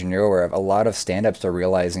imagine you're aware of, a lot of stand-ups are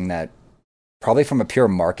realizing that probably from a pure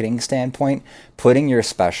marketing standpoint, putting your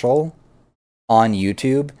special on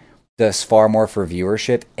YouTube does far more for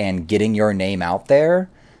viewership and getting your name out there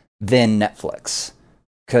than Netflix.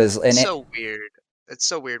 Because It's and it, so weird. It's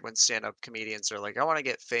so weird when stand-up comedians are like, "I want to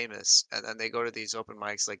get famous," and then they go to these open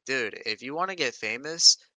mics. Like, dude, if you want to get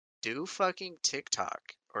famous, do fucking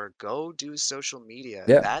TikTok or go do social media.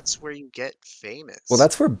 Yeah. That's where you get Well, famous.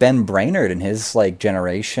 that's where Ben Brainerd and his like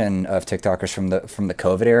generation of TikTokers from the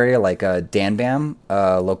COVID area, like Dan Bam,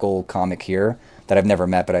 local comic here that I've never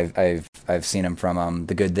met, but I've seen him from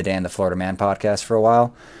the Good, the Dan, the Florida Man podcast for a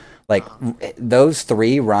while. Like Uh-huh. those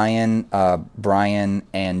three, Ryan, Brian,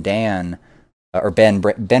 and Dan, or Ben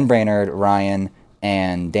Brainerd, Ryan,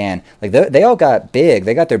 and Dan, like they all got big.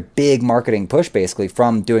 They got their big marketing push basically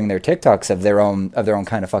from doing their TikToks of their own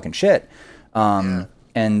kind of fucking shit, Yeah.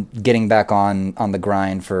 and getting back on the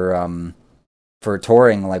grind for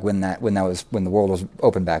touring like when the world was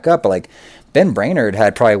open back up. But like Ben Brainerd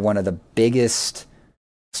had probably one of the biggest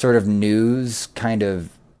sort of news kind of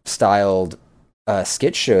styled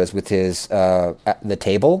skit shows with his the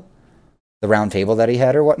table, the round table that he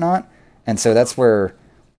had or whatnot. And so Uh-huh.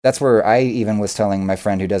 that's where I even was telling my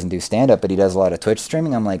friend who doesn't do stand up, but he does a lot of Twitch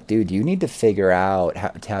streaming. I'm like, dude, you need to figure out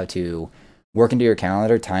how to work into your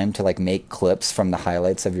calendar time to like make clips from the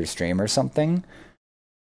highlights of your stream or something.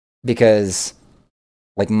 Because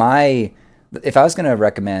like my, if I was going to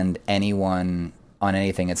recommend anyone on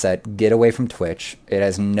anything, it's that get away from Twitch. It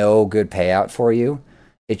has no good payout for you.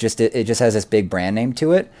 It just has this big brand name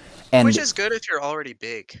to it. Which And is good if you're already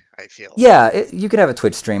big, I feel. yeah, you could have a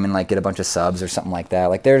Twitch stream and like get a bunch of subs or something like that.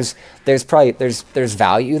 Like there's probably there's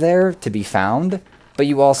value there to be found, but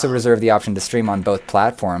you also Uh-huh. reserve the option to stream on both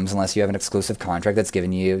platforms unless you have an exclusive contract that's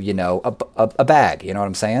giving you, you know, a bag. You know what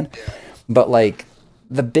I'm saying? Yeah. But like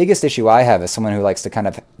the biggest issue I have as someone who likes to kind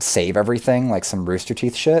of save everything, like some Rooster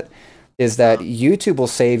Teeth shit, is that Uh-huh. YouTube will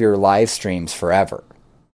save your live streams forever.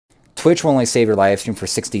 Twitch will only save your live stream for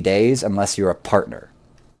 60 days unless you're a partner.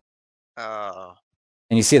 Oh,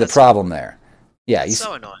 And you see the that's so problem annoying. there. Yeah, It's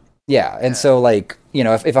so annoying. yeah, and Yeah. so like, you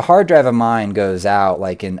know, if a hard drive of mine goes out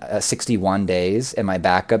like in 61 days and my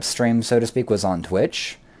backup stream, so to speak, was on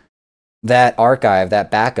Twitch, that archive,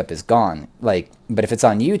 that backup is gone. Like, but if it's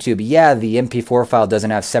on YouTube, yeah, the MP4 file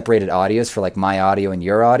doesn't have separated audios for like my audio and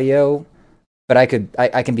your audio, but I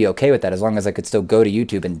can be okay with that as long as I could still go to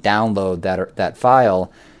YouTube and download that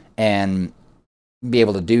file and be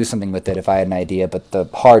able to do something with it if I had an idea. But the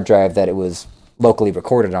hard drive that it was locally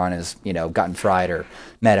recorded on is, you know, gotten fried or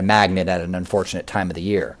met a magnet at an unfortunate time of the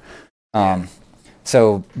year. Yeah. Um,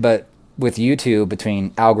 so, but with YouTube,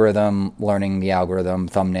 between algorithm, learning the algorithm,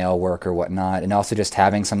 thumbnail work or whatnot, and also just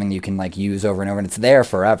having something you can like use over and over, and it's there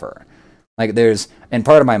forever. Like there's, and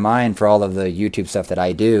part of my mind for all of the YouTube stuff that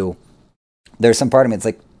I do, there's some part of me it's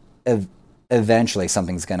like, eventually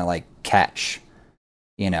something's gonna like catch.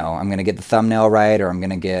 You know, I'm gonna get the thumbnail right, or I'm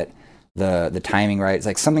gonna get the timing right. It's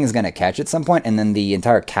like something's gonna catch at some point, and then the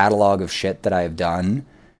entire catalog of shit that I've done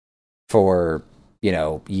for, you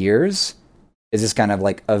know, years is just kind of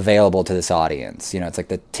like available to this audience. You know, it's like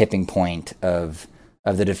the tipping point of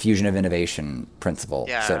the diffusion of innovation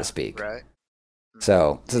principle, so to Yeah, speak. right. Mhm.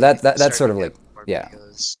 So You can that's start sort to of get like, more yeah,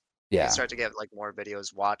 videos. You can yeah, start to get like more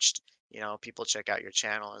videos watched. People check out your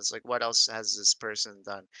channel. It's like, what else has this person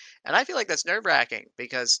done? And I feel like that's nerve-wracking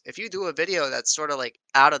because if you do a video that's sort of like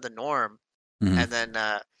out of the norm, hmm, and then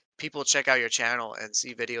people check out your channel and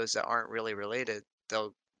see videos that aren't really related,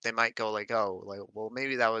 they might go like, oh, like, well,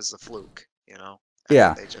 maybe that was a fluke, and then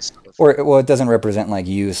yeah. they just sort of, Or well, it doesn't represent like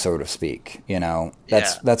you, so to speak. You know,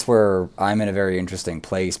 yeah. that's where I'm in a very interesting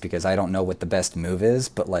place because I don't know what the best move is,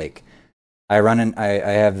 but like I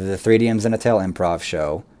have the 3DMs in a Tale improv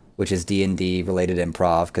show, which is D&D related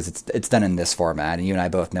improv because it's done in this format, and you and I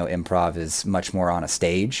both know improv is much more on a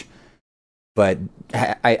stage. But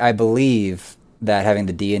I believe that having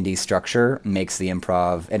the D&D structure makes the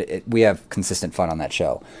improv, and we have consistent fun on that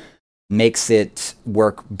show, makes it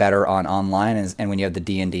work better on online, and when you have the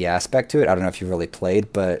D&D aspect to it. I don't know if you've really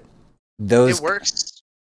played, but It those, works.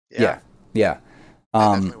 yeah, Yeah, yeah, it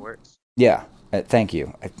um, definitely works. yeah. Thank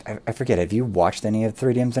you. I forget. Have you watched any of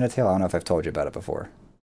 3DMs in a Tale? I don't know if I've told you about it before.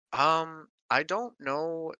 I don't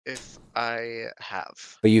know if I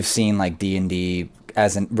have. But you've seen like D&D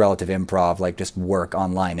as a relative improv, like just work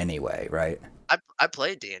online anyway, right? I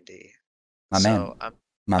play D&D, My so man,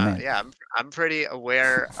 my man. yeah, I'm pretty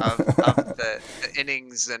aware of the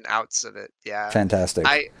innings and outs of it. Yeah, Fantastic.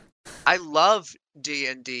 I I love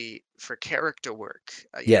D&D for character work.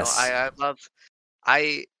 Yes. I love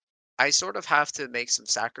I I sort of have to make some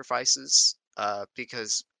sacrifices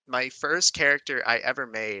because my first character I ever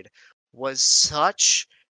made was such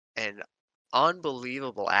an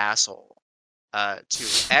unbelievable asshole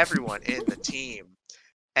to everyone in the team.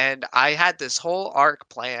 And I had this whole arc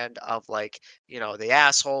planned of like, the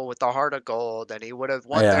asshole with the heart of gold, and he would have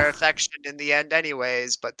won Yeah. their affection in the end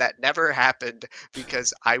anyways, but that never happened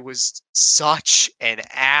because I was such an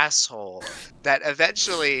asshole that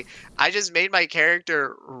eventually I just made my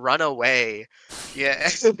character run away. Yeah,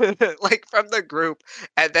 like from the group,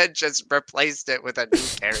 and then just replaced it with a new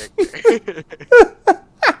character.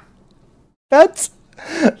 That's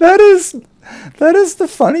that is that is the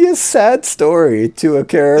funniest sad story to a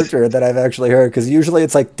character that I've actually heard. Because usually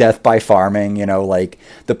it's like death by farming. Like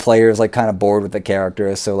the player's like kind of bored with the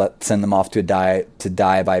character, so let's send them off to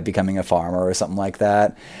die by becoming a farmer or something like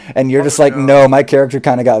that. And you're Oh just like, no, no. my character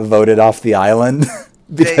kind of got voted off the island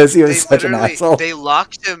They because he was they such an literally asshole. they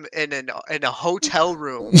locked him in a hotel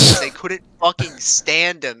room because they couldn't fucking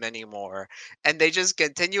stand him anymore, and they just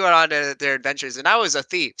continued on their adventures. And I was a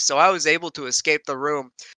thief, so I was able to escape the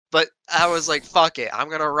room. But I was like, "Fuck it, I'm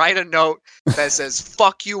gonna write a note that says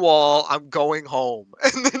fuck you all, I'm going home,"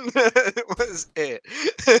 and then that was it.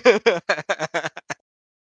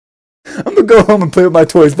 I'm gonna go home and play with my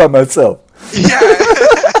toys by myself. Yeah.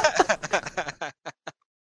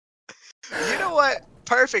 You know what?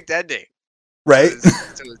 Perfect ending to Right?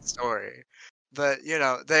 his story. But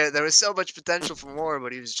there was so much potential for more,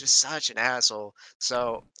 but he was just such an asshole.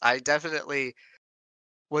 So I definitely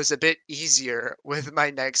was a bit easier with my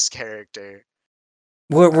next character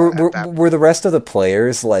Were, were, at were, that were the rest of the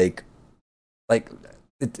players like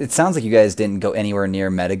it sounds like you guys didn't go anywhere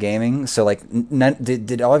near metagaming. So like,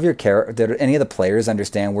 did all of your did any of the players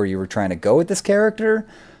understand where you were trying to go with this character,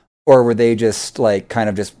 or were they just like kind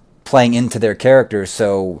of just playing into their character?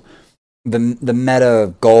 So the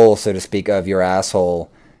meta goal, so to speak, of your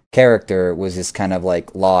asshole character was just kind of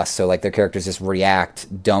like lost. So like their characters just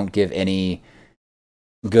react, don't give any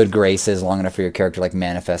good graces long enough for your character to, like,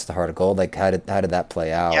 manifest the heart of gold. Like how did that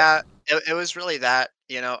play out? Yeah, it was really that,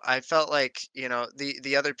 I felt like,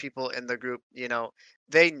 the other people in the group,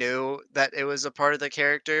 they knew that it was a part of the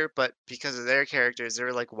character, but because of their characters, they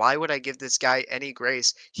were like, why would I give this guy any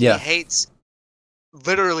grace? He Yeah. hates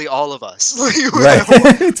literally all of us. Right.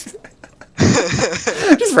 Like,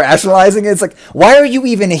 Just rationalizing it. It's like, why are you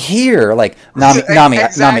even here? Like,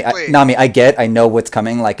 exactly. Nami, I know what's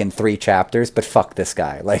coming, like, in 3 chapters, but fuck this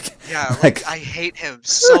guy. Like, Yeah, like like, I hate him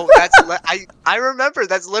so. I remember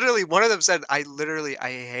that's literally one of them said. I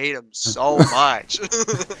hate him so much.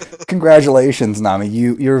 congratulations, Nami.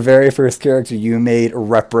 Your very first character you made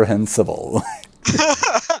reprehensible.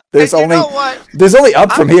 there's And you only know what? there's only up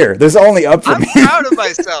I'm from here. There's only up from I'm here. proud of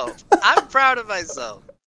myself. I'm proud of myself.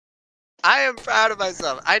 I am proud of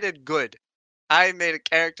myself. I did good. I made a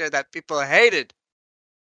character that people hated.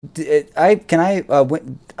 I can I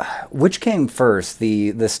which came first,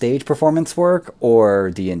 the stage performance work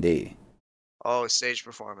or D&D? Oh, stage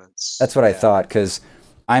performance. That's what I Yeah. thought, because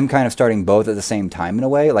I'm kind of starting both at the same time in a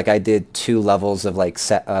way. Like I did 2 levels of like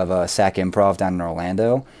SAC improv down in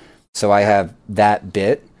Orlando, so I Yeah. have that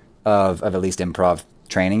bit of at least improv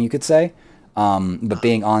training, you could say. But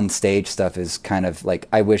being on stage stuff is kind of like,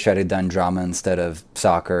 I wish I'd have done drama instead of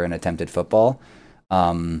soccer and attempted football.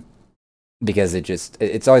 Um, because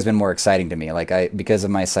it's always been more exciting to me. Like because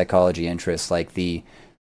of my psychology interests, like the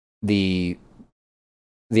the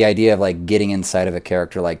idea of like getting inside of a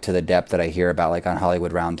character like to the depth that I hear about like on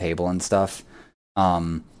Hollywood Roundtable and stuff,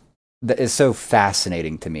 um, that is so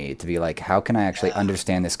fascinating to me, to be like, how can I actually Yeah.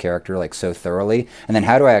 understand this character like so thoroughly, and then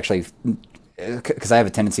how do I actually, because I have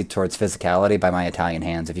a tendency towards physicality by my Italian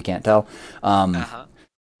hands, if you can't tell, Uh-huh.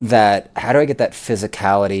 that how do I get that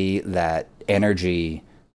physicality, that energy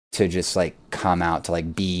to just like come out to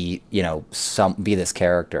like be, be this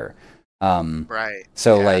character. Um, Right.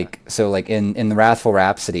 so Yeah. like in the Wrathful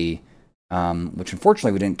Rhapsody, which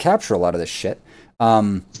unfortunately we didn't capture a lot of this shit.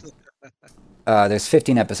 Um, there's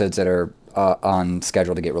 15 episodes that are on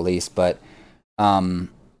schedule to get released, but um,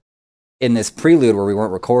 in this prelude where we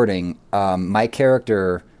weren't recording, my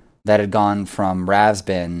character that had gone from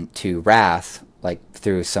Ravsbin to Wrath, like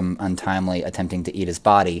through some untimely attempting to eat his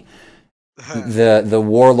body, the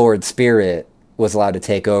warlord spirit was allowed to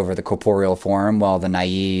take over the corporeal form, while the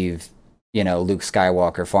naive, Luke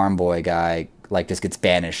Skywalker farm boy guy like just gets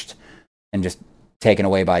banished and just taken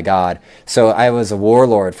away by God. So I was a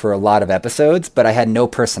warlord for a lot of episodes, but I had no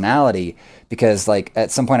personality, because like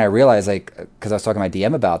at some point I realized, like, because I was talking to my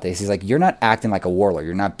DM about this, he's like, you're not acting like a warlord.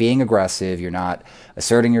 You're not being aggressive. You're not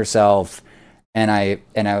asserting yourself. And I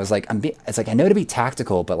was like, it's like, I know to be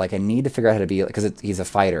tactical, but like I need to figure out how to be, because he's a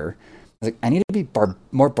fighter. I was like, I need to be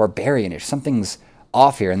more barbarianish. Something's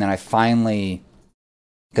off here. And then I finally,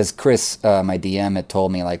 because Chris, my DM, had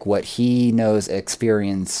told me like what he knows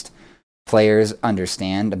experienced players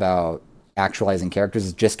understand about actualizing characters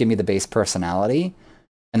is just give me the base personality,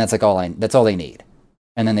 and that's all they need,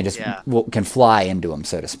 and then they just Yeah. can fly into them,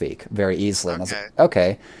 so to speak, very easily. And I was Okay. like,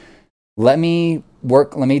 okay, let me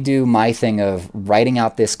do my thing of writing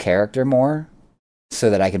out this character more so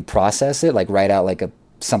that I can process it, like write out like a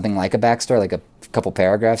something like a backstory, like a couple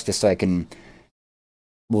paragraphs, just so I can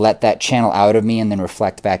let that channel out of me and then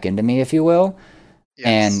reflect back into me, if you will,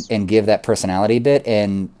 Yes. and give that personality bit.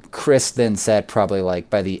 And Chris then said, probably like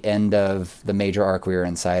by the end of the major arc we were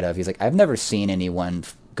inside of, he's like, I've never seen anyone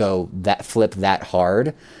go that flip that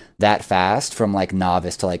hard, that fast from like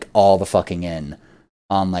novice to like all the fucking in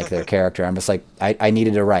on like their character. I'm just like, I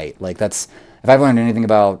needed to write. Like that's, if I've learned anything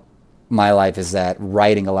about my life, is that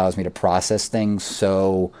writing allows me to process things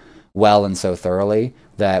so well and so thoroughly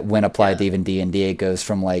that when applied Yeah. to even D&D, it goes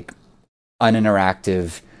from like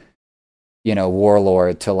uninteractive,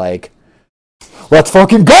 warlord to like, let's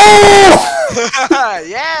fucking go!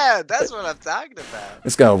 Yeah, that's what I'm talking about.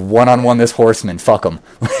 Let's go one-on-one this horseman. Fuck him.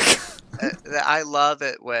 I love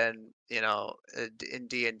it when, in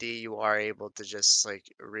D&D you are able to just like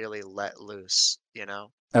really let loose, you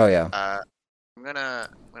know? Oh yeah. Uh, I'm gonna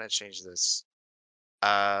change this.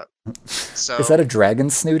 Uh, Is that so a dragon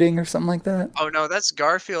snooting or something like that? oh no, that's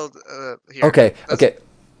Garfield. Here, Okay, that's okay,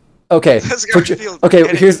 okay. that's Put your Garfield okay.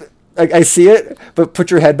 getting. Here's I see it, but put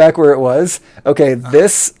your head back where it was. Okay, Uh,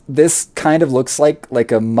 this kind of looks like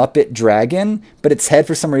a Muppet dragon, but its head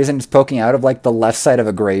for some reason is poking out of like the left side of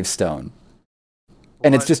a gravestone,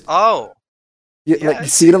 and it's what? just Oh, yeah, like I you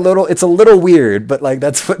see it see a that. little. It's a little weird, but like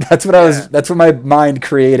Yeah, that's what my mind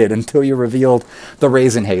created until you revealed the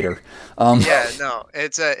raisin hater. Um, yeah, no,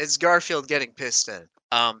 it's Garfield getting pissed in.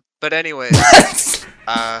 But anyways,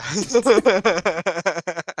 uh,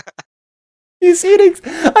 he's eating.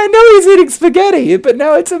 I know he's eating spaghetti, but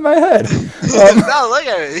now it's in my head. no, look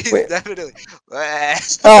at it. He's Wait. definitely.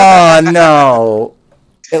 Oh no!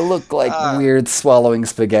 It looked like uh, weird swallowing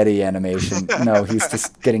spaghetti animation. No, he's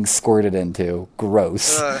just getting squirted into.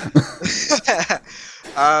 Gross.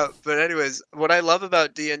 uh, but anyways, what I love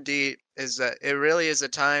about D&D is that it really is a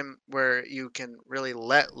time where you can really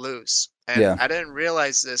let loose. And Yeah, I didn't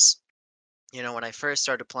realize this, when I first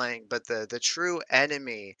started playing, but the true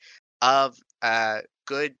enemy of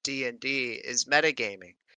good D&D is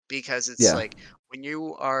metagaming, because it's yeah, like when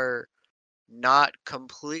you are not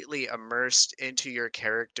completely immersed into your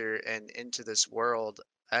character and into this world.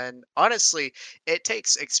 And honestly, it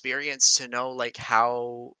takes experience to know like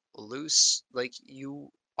how loose like you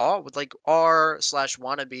all would like are slash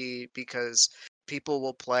wanna be, because people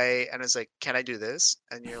will play and it's like, can I do this?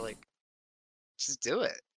 And you're like, just do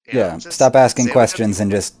it. yeah. Just Stop asking say whatever questions you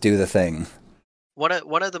and want. just do the thing. One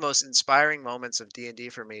of the most inspiring moments of D&D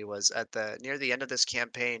for me was at the near the end of this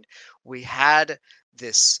campaign. We had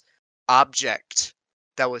this object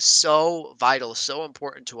that was so vital, so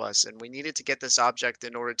important to us, and we needed to get this object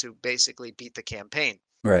in order to basically beat the campaign.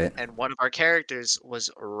 Right. And one of our characters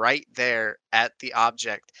was right there at the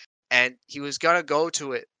object, and he was gonna go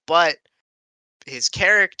to it, but his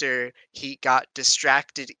character, he got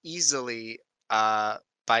distracted easily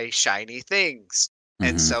by shiny things.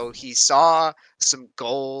 And Mm-hmm. so he saw some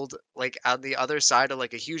gold like on the other side of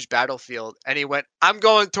like a huge battlefield, and he went, I'm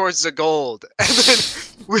going towards the gold. And then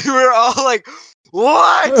we were all like,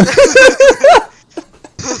 what?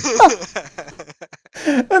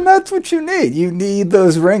 And that's what you need. You need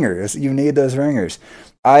those ringers. You need those ringers.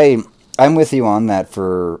 I I'm with you on that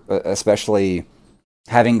for especially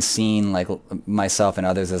having seen like myself and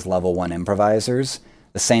others as level 1 improvisers.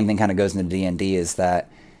 The same thing kind of goes into D&D, is that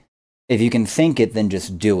if you can think it, then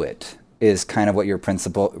just do it, is kind of what your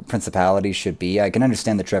principality should be. I can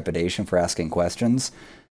understand the trepidation for asking questions,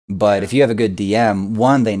 but Yeah. if you have a good DM,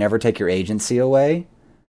 one, they never take your agency away,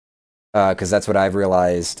 because that's what I've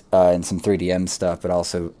realized in some 3DM stuff, but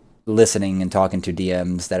also listening and talking to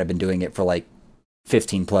DMs that have been doing it for like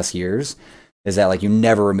 15 plus years, is that like you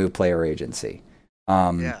never remove player agency.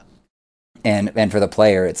 Um, Yeah. and for the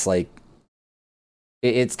player, it's like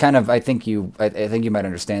it's kind of, I think you might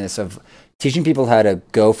understand this, of teaching people how to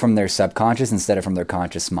go from their subconscious instead of from their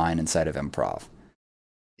conscious mind inside of improv.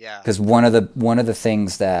 Yeah. Because one of the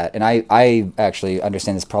things that, and I actually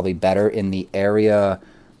understand this probably better in the area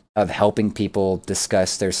of helping people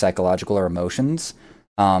discuss their psychological or emotions.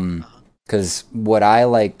 Uh-huh. Because what I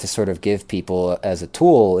like to sort of give people as a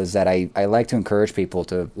tool is that I like to encourage people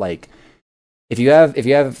to like, if you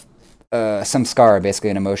have some scar, basically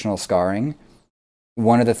an emotional scarring,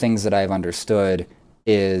 one of the things that I've understood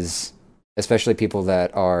is, especially people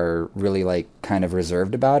that are really like kind of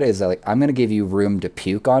reserved about it, is that like, I'm gonna give you room to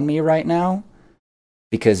puke on me right now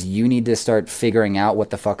because you need to start figuring out what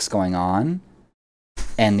the fuck's going on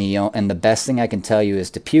and the best thing I can tell you is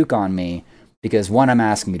to puke on me because one, I'm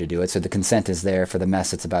asking you to do it, so the consent is there for the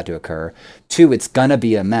mess that's about to occur. Two, it's gonna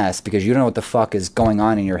be a mess because you don't know what the fuck is going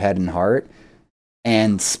on in your head and heart,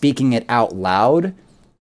 and speaking it out loud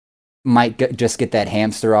might just get that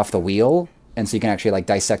hamster off the wheel, and so you can actually like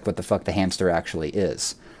dissect what the fuck the hamster actually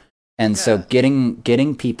is. And so Yeah.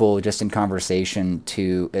 getting people just in conversation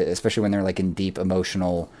to, especially when they're like in deep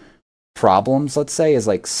emotional problems, let's say, is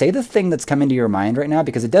like say the thing that's coming to your mind right now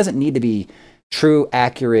because it doesn't need to be true,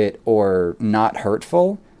 accurate, or not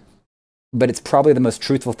hurtful, but it's probably the most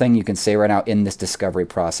truthful thing you can say right now in this discovery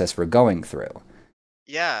process we're going through.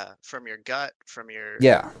 Yeah, from your gut, from your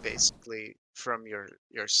Yeah. basically from your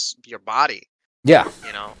body, Yeah.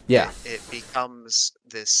 you know, Yeah. it becomes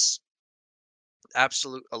this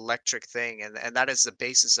absolute electric thing, and that is the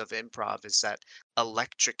basis of improv, is that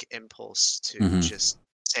electric impulse to Mm-hmm. just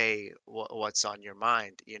say what's on your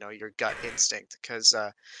mind, you know, your gut instinct. Because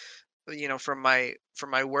you know, from my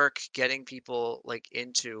work getting people like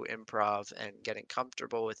into improv and getting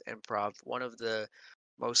comfortable with improv, one of the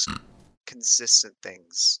most consistent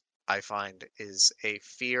things I find is a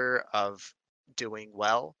fear of doing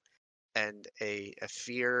well and a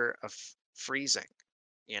fear of freezing,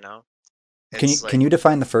 you know? It's Can like you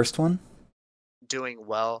define the first one? doing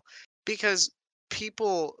well, because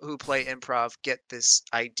people who play improv get this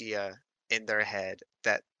idea in their head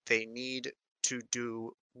that they need to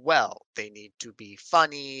do well. They need to be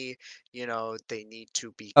funny, you know, they need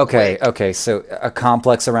to be Okay, quick. okay. So a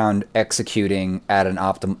complex around executing at an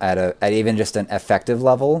at even just an effective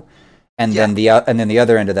level, Yeah. and then the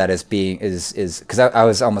other end of that is being is because I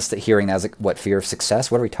was almost hearing that as like what fear of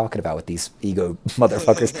success. What are we talking about with these ego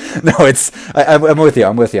motherfuckers? No, it's I'm with you.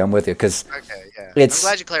 I'm with you. I'm with you because Okay, yeah. I'm it's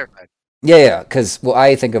glad you clarified. yeah. Because well,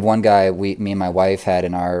 I think of one guy me and my wife had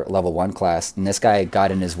in our level one class, and this guy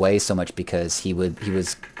got in his way so much because he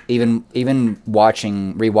was even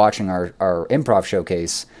watching rewatching our improv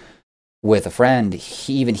showcase with a friend,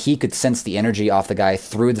 he could sense the energy off the guy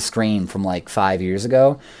through the screen from like 5 years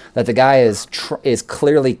ago. That the guy Uh-huh. is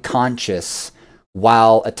clearly conscious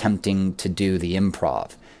while attempting to do the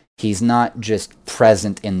improv. He's not just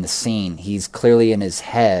present in the scene. He's clearly in his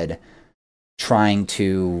head trying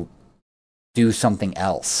to do something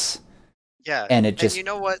else. Yeah. And it And just you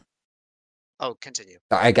know what? Oh, continue.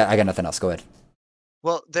 I got nothing else. Go ahead.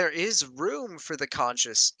 Well, there is room for the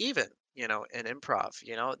conscious even, you know, in improv,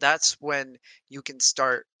 you know. That's when you can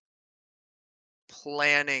start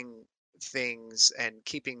planning things and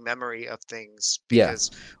keeping memory of things, Yeah.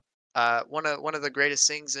 because one of the greatest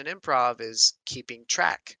things in improv is keeping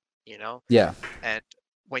track, you know. Yeah. And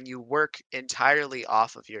when you work entirely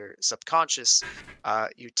off of your subconscious,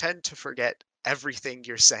 you tend to forget everything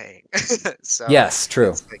you're saying. So Yes, true.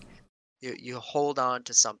 it's like you hold on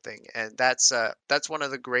to something, and that's one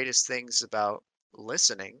of the greatest things about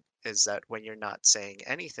listening, is that when you're not saying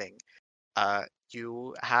anything,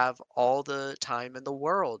 you have all the time in the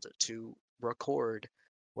world to record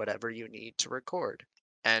whatever you need to record.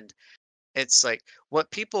 And it's like what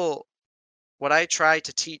I try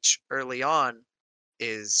to teach early on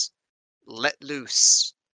is let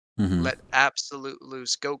loose, Mhm. let absolute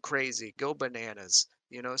loose, go crazy, go bananas,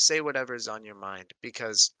 you know, say whatever's on your mind.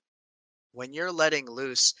 Because when you're letting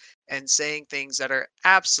loose and saying things that are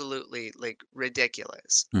absolutely like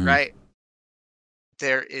ridiculous, Mhm. right?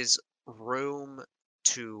 There is room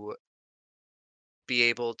to be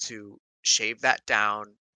able to shave that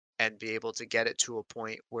down and be able to get it to a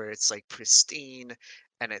point where it's like pristine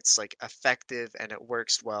and it's like effective and it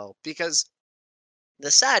works well. Because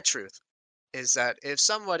the sad truth is that if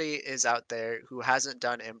somebody is out there who hasn't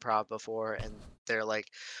done improv before and they're like,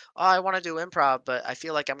 "Oh, I want to do improv, but I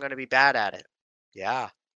feel like I'm going to be bad at it." Yeah.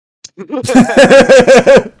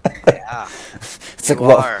 Yeah, It's like, you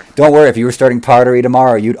well, are. don't worry. If you were starting pottery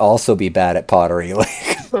tomorrow, you'd also be bad at pottery. Like,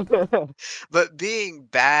 But being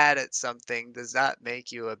bad at something does not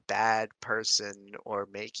make you a bad person or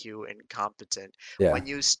make you incompetent. yeah. When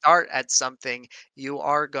you start at something, you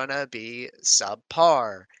are gonna be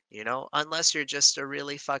subpar, you know, unless you're just a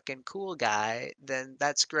really fucking cool guy, then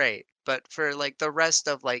that's great. But for like the rest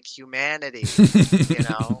of like humanity, you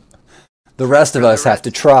know, The rest of for the us have to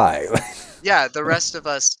rest try. yeah, the rest of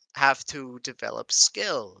us have to develop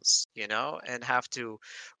skills, you know, and have to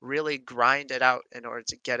really grind it out in order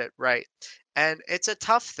to get it right. And it's a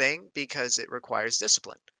tough thing because it requires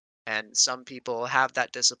discipline. And some people have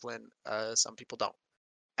that discipline, some people don't.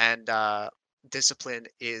 And discipline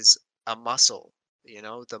is a muscle. You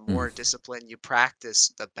know, the Mm. more discipline you practice,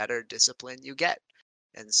 the better discipline you get.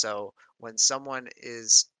 And so when someone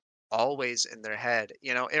is always in their head,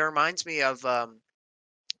 you know, it reminds me of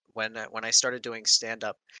when I started doing stand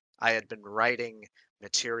up, I had been writing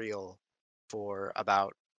material for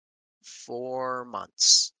about 4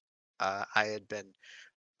 months. I had been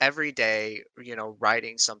every day,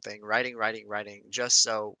 writing something, writing, just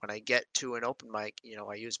so when I get to an open mic,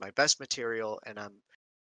 I use my best material and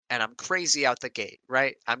I'm crazy out the gate,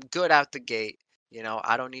 right? I'm good out the gate.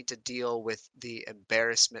 I don't need to deal with the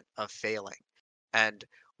embarrassment of failing. And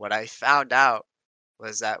what I found out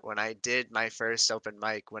was that when I did my first open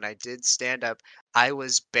mic, when I did stand up, I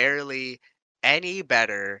was barely any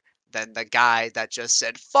better than the guy that just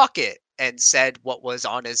said fuck it and said what was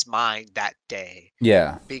on his mind that day.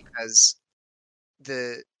 Yeah. Because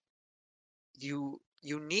the you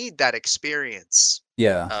need that experience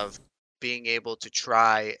Yeah. of being able to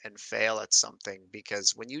try and fail at something,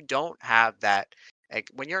 because when you don't have that, like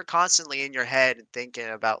when you're constantly in your head and thinking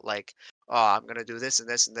about like, oh, I'm going to do this and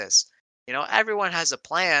this and this, everyone has a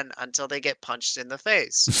plan until they get punched in the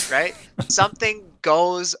face, right? Something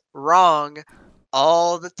goes wrong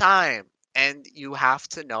all the time, and you have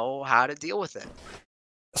to know how to deal with it.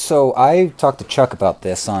 So I talked to Chuck about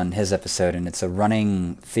this on his episode, and it's a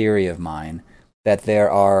running theory of mine that there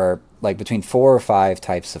are like between 4 or 5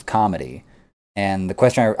 types of comedy. And the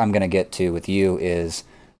question I'm going to get to with you is,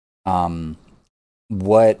 um,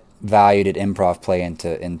 what value did improv play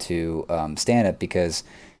into stand up? Because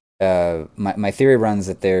my theory runs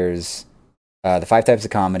that there's the 5 types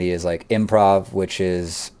of comedy is like improv, which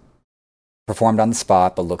is performed on the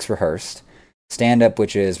spot but looks rehearsed. Stand up,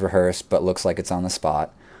 which is rehearsed but looks like it's on the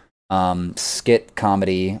spot. Skit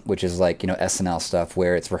comedy, which is like SNL stuff,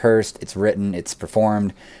 where it's rehearsed, it's written, it's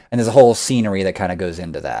performed, and there's a whole scenery that kind of goes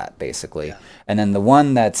into that, basically. Yeah. And then the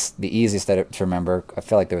one that's the easiest to remember, I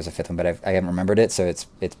feel like there was a fifth one, but I haven't remembered it, so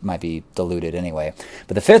it might be diluted anyway.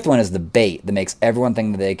 But the fifth one is the bait that makes everyone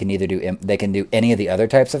think that they can do any of the other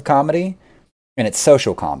types of comedy, and it's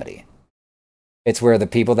social comedy. It's where the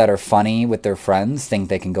people that are funny with their friends think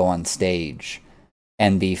they can go on stage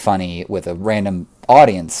and be funny with a random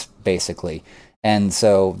audience, basically. And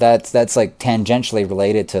so that's like tangentially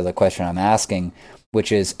related to the question I'm asking,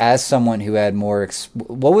 which is, as someone who had more,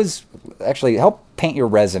 what was actually, help paint your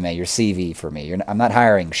resume, your CV for me. I'm not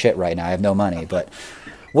hiring shit right now. I have no money, but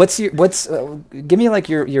give me like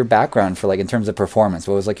your background for like in terms of performance.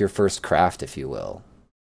 What was like your first craft, if you will?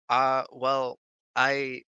 Well,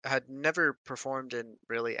 I had never performed in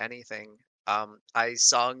really anything. I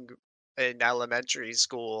sung in elementary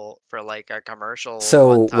school for like a commercial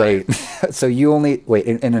one So time. wait, so you only wait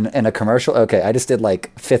in a commercial? Okay, I just did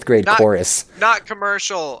like fifth grade Not chorus, not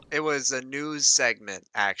commercial. It was a news segment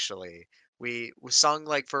actually. We sung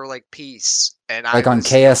like for like Peace, and I like on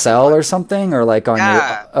was the only KSL one. or something, or like on your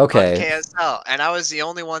Yeah, on okay. KSL, and I was the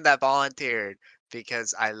only one that volunteered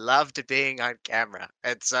because I loved being on camera,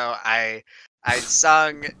 and so I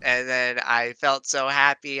sung, and then I felt so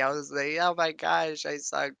happy. I was like, "Oh my gosh, I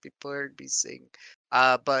sung! People heard me sing."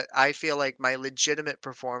 But I feel like my legitimate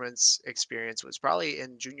performance experience was probably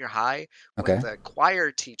in junior high when Okay. the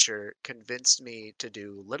choir teacher convinced me to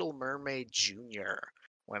do Little Mermaid Junior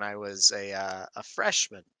when I was a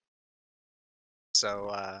freshman.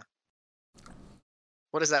 So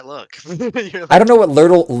what does that look? You're I don't like, know what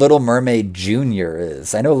Little Mermaid Junior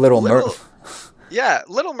is. I know Little Mer. Little yeah,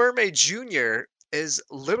 Little Mermaid Junior is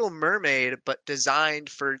Little Mermaid but designed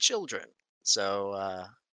for children. So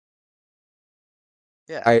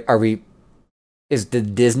yeah. Are we? Is the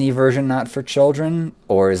Disney version not for children,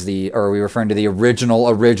 or are we referring to the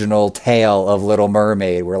original tale of Little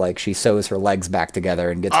Mermaid, where like she sews her legs back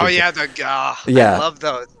together and gets Oh her? yeah, I Yeah. love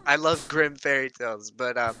those. I love grim fairy tales,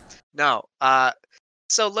 but no.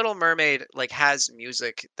 So Little Mermaid like has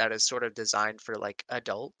music that is sort of designed for like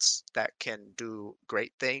adults that can do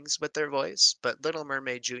great things with their voice, but Little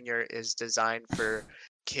Mermaid Junior is designed for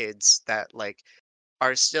kids that like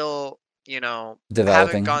are still, haven't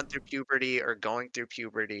Developing. gone through puberty or going through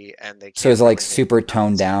puberty, and they So can't is it like really make super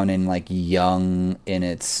toned notes. down and like young in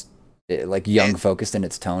its like young It focused in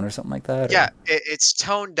its tone or something like that, Yeah, or? it's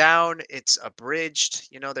toned down, it's abridged,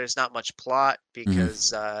 there's not much plot Hmm.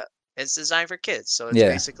 because it's designed for kids. So it's Yeah.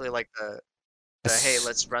 basically like A the hey, s-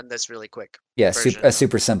 let's run this really quick yeah, a version of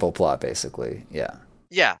super simple plot, basically. Yeah.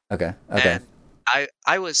 yeah. Okay. Okay. And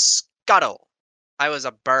I was Scuttle. I was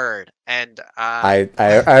a bird, and I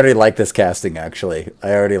already like this casting actually.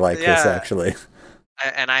 I already like this yeah, actually.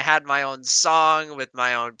 and I had my own song with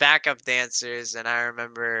my own backup dancers, and I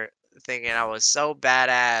remember thinking I was so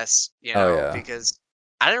badass, Oh yeah. because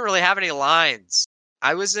I didn't really have any lines.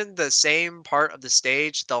 I was in the same part of the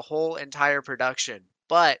stage the whole entire production,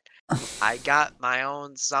 but I got my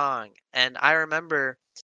own song, and I remember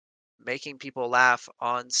making people laugh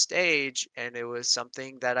on stage, and it was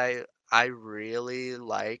something that I really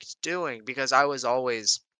liked doing because I was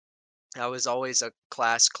always a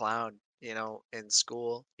class clown, in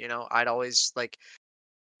school. I'd always like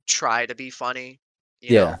try to be funny.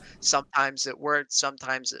 Yeah. Sometimes it worked,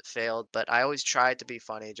 sometimes it failed, but I always tried to be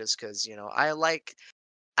funny just because,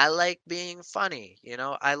 I like being funny,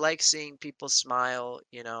 I like seeing people smile.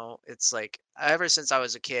 It's like ever since I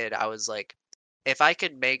was a kid, I was like, if I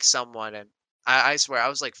could make someone, and I swear I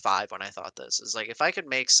was like 5 when I thought this. It's like if I could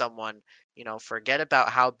make someone, forget about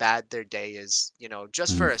how bad their day is,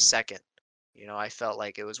 just Mhm. for a second, I felt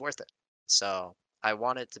like it was worth it. So I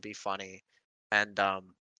wanted to be funny. And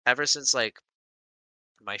ever since like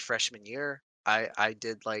my freshman year, I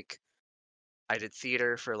did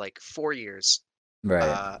theater for like 4 years.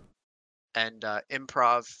 Right. Uh and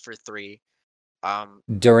improv for 3.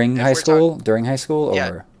 During If high we're talking, school? During high school yeah,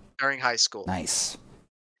 or during high school. nice.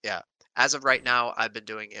 Yeah. As of right now, I've been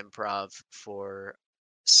doing improv for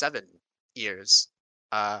 7 years.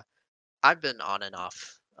 Uh, I've been on and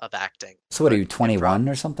off of acting, So what are but you, improv, 21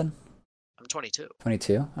 or something? I'm 22.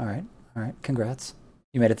 22. All right. All right. Congrats.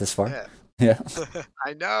 You made it this far. Yeah, Yeah.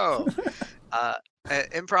 I know. Uh,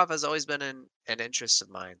 Improv has always been an interest of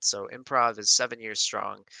mine. So improv is 7 years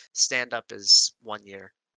strong. Stand up is 1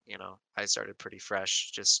 year. I started pretty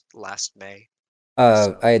fresh, just last May. I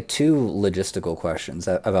So had two logistical questions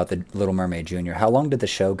about the Little Mermaid Junior. How long did the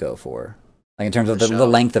show go for? Like in terms of the the show,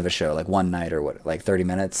 length of a show, like one night or what, like 30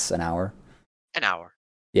 minutes, an hour? an hour.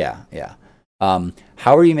 Yeah, yeah.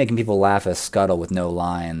 How are you making people laugh as Scuttle with no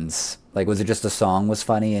lines? Like, was it just the song was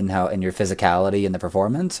funny and how and your physicality in the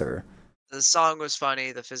performance, or The song was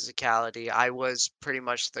funny, the physicality. I was pretty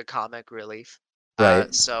much the comic relief.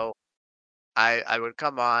 right? So I would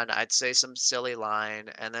come on, I'd say some silly line,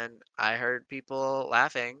 and then I heard people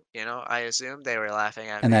laughing. I assumed they were laughing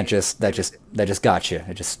at And that me. just that just that just got you.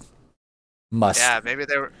 It just must. Yeah, maybe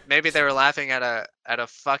they were laughing at a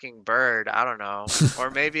fucking bird. I don't know, or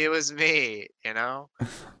maybe it was me.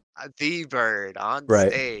 The bird on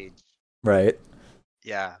Right, stage. right.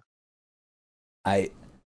 Yeah. I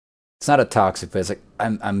it's not a toxic, but it's like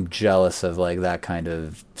I'm jealous of like that kind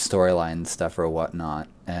of storyline stuff or whatnot,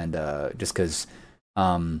 and just because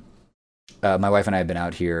um, my wife and I have been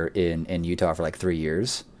out here in Utah for like 3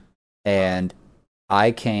 years, Uh-huh. and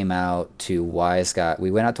I came out to Wise Guy.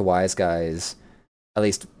 We went out to Wise Guys at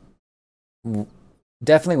least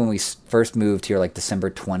definitely when we first moved here, like December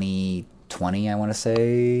 2020, I want to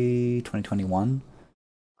say 2021.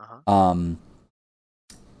 Uh-huh. Um,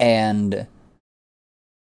 and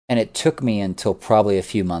and it took me until probably a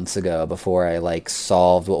few months ago before I like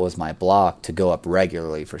solved what was my block to go up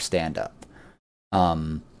regularly for stand up.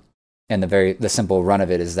 Um, and the simple run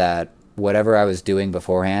of it is that whatever I was doing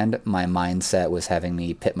beforehand, my mindset was having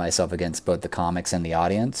me pit myself against both the comics and the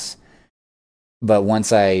audience. But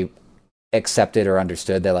once I accepted or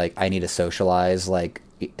understood that like I need to socialize like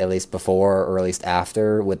at least before or at least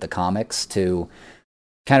after with the comics to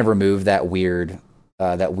kind of remove that weird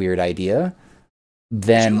idea,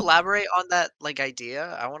 Could you then elaborate on that like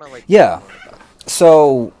idea? I want to like learn yeah. more about it.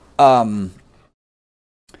 So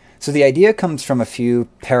so the idea comes from a few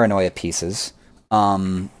paranoia pieces,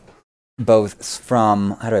 um, both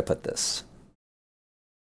from how do I put this?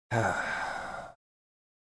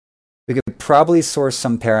 We could probably source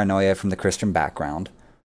some paranoia from the Christian background,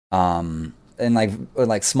 and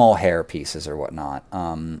like small hair pieces or whatnot.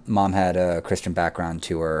 Mom had a Christian background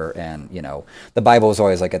to her, and the Bible was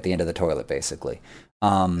always like at the end of the toilet, basically.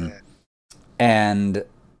 Um, Yeah. and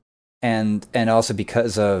and also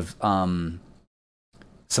because of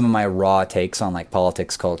some of my raw takes on like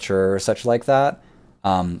politics, culture, or such like that.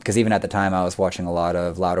 Because even at the time, I was watching a lot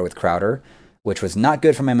of Louder with Crowder, which was not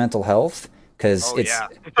good for my mental health. Because Oh yeah.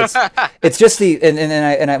 it's it's just the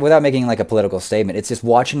and I without making like a political statement, it's just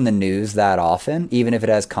watching the news that often, even if it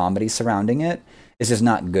has comedy surrounding it, is just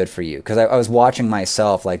not good for you. Because I was watching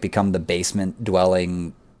myself like become the basement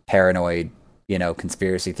dwelling, paranoid,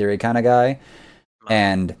 conspiracy theory kind of guy,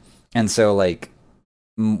 Uh-huh. and so like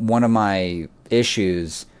one of my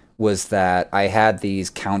issues was that I had these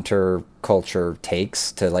counter culture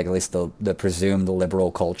takes to like at least the presumed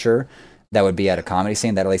liberal culture that would be at a Yeah. comedy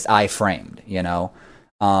scene that at least I framed. Yeah.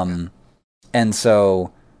 Um, and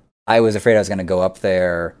so I was afraid I was going to go up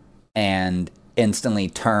there and instantly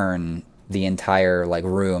turn the entire like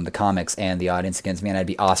room, the comics and the audience against me, and I'd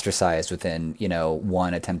be ostracized within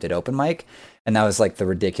one attempted open mic, and that was like the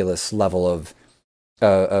ridiculous level of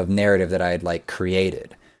narrative that I had like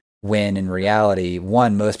created. When in reality,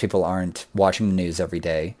 one, most people aren't watching the news every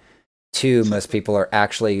day. Two, most people are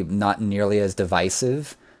actually not nearly as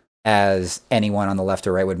divisive as anyone on the left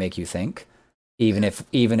or right would make you think, Yeah.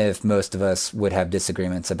 even if most of us would have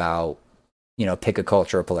disagreements about, pick a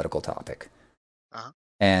culture or political topic. Uh-huh.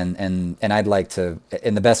 And I'd like to,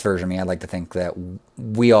 in the best version of me, I'd like to think that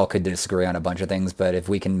we all could disagree on a bunch of things, but if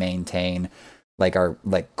we can maintain like our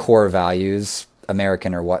like core values,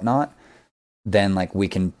 American or whatnot, then like we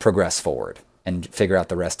can progress forward and figure out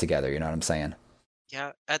the rest together. You know what I'm saying?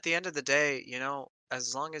 Yeah, at the end of the day,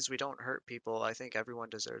 as long as we don't hurt people, I think everyone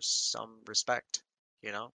deserves some respect,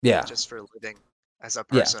 Yeah, just for living as a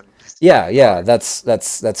yeah, person. It's yeah, fucking yeah. hard.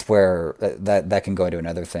 That's where that can go into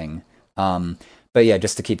another thing. But yeah,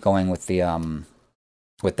 just to keep going with the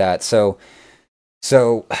with that. So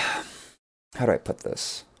how do I put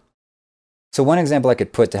this? So one example I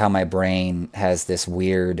could put to how my brain has this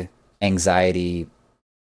weird anxiety,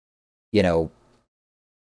 you know,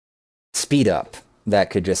 speed up that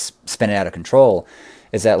could just spin it out of control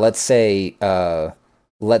is that Uh-huh. let's say,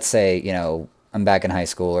 I'm back in high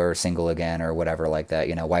school or single again or whatever like that.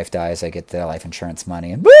 Wife dies, I get the life insurance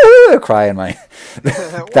money and woo, cry in my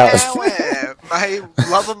that Wah, was wah, my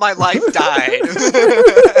love of my life died.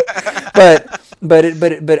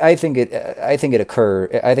 but I think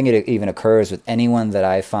it even occurs with anyone that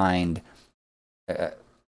I find uh,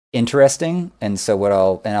 interesting. And so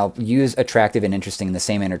I'll use attractive and interesting in the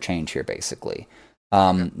same interchange here, basically,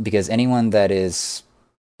 Okay. because anyone that is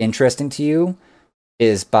interesting to you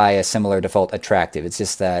is by a similar default attractive. It's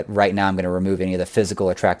just that right now I'm going to remove any of the physical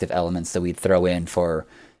attractive elements that we'd throw in for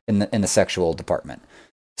in the sexual department.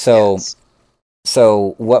 So Yes.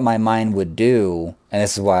 so what my mind would do, and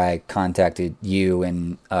this is why I contacted you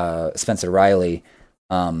and Spencer Riley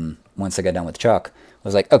once I got done with Chuck,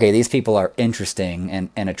 was like, okay, these people are interesting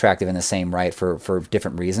and attractive in the same right for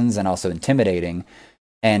different reasons and also intimidating.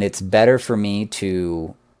 And it's better for me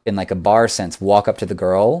to, in like a bar sense, walk up to the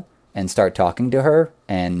girl and start talking to her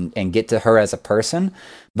and get to her as a person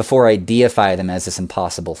before I deify them as this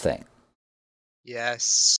impossible thing.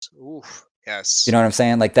 Yes. Oof. You Yes. know what I'm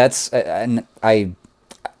saying? Like that's and I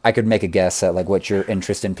could make a guess at like what your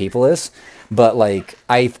interest in people is, but like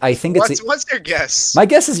I think What's your guess? my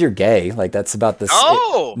guess is you're gay. Like that's about this.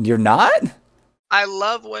 Oh, You're not. I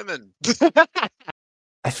love women.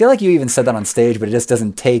 I feel like you even said that on stage, but it just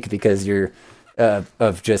doesn't take because you're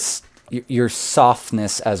of just your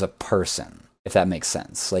softness as a person, if that makes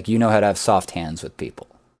sense. Like you know how to have soft hands with people.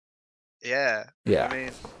 Yeah. I Yeah,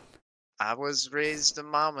 mean, I was raised a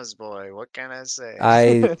mama's boy. What can I say?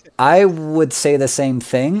 I would say the same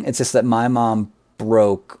thing. It's just that my mom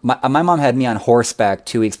broke. My mom had me on horseback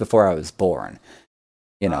 2 weeks before I was born.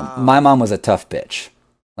 My Oh, mom was a tough bitch.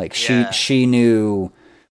 Like yeah. she knew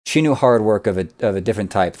hard work of a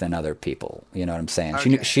different type than other people. You know what I'm saying?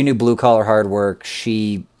 Okay. She knew blue collar hard work.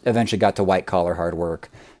 She eventually got to white collar hard work,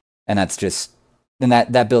 and that's just then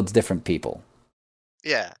that builds different people.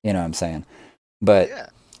 Yeah. You know what I'm saying? But Yeah.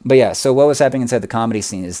 but yeah. So what was happening inside the comedy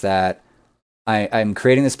scene is that I'm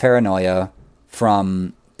creating this paranoia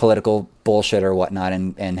from political bullshit or whatnot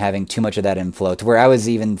and having too much of that inflow to where I was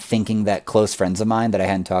even thinking that close friends of mine that I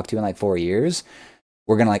hadn't talked to in like 4 years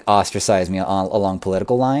were gonna like ostracize me along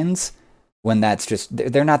political lines when that's just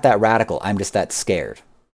they're not that radical. I'm just that scared.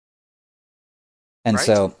 And Right?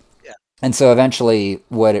 so Yeah. eventually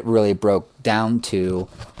what it really broke down to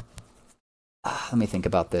let me think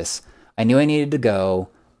about this. I knew I needed to go.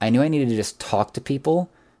 I knew I needed to just talk to people.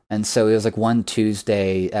 And so it was like one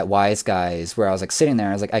Tuesday at Wise Guys where I was like sitting there.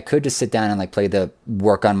 I was like, I could just sit down and like play the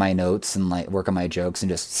work on my notes and like work on my jokes and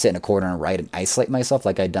just sit in a corner and write and isolate myself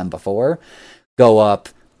like I'd done before. Go up,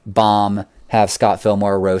 bomb, have Scott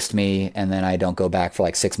Fillmore roast me, and then I don't go back for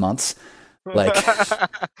like 6 months. Like,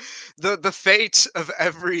 The fate of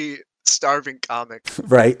every starving comic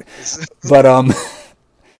right. is But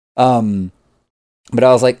um but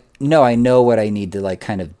I was like, no, I know what I need to like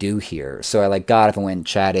kind of do here. So I like got up and went and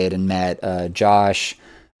chatted and met Josh.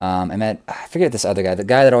 I met I forget this other guy, the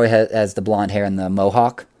guy that always has the blonde hair and the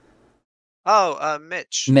mohawk. Oh,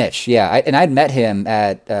 Mitch. Mitch, yeah, and I'd met him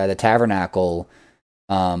at the Tabernacle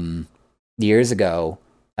um, years ago,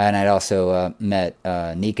 and I'd also met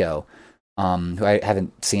Nico, who I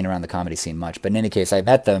haven't seen around the comedy scene much. But in any case, I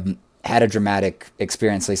met them, had a dramatic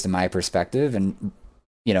experience, at least in my perspective, and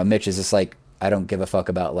Mitch is just like, I don't give a fuck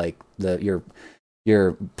about like your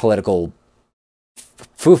political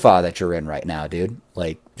fufa that you're in right now, dude.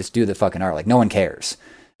 Like, just do the fucking art. Like, no one cares.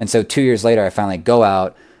 And so 2 years later, I finally go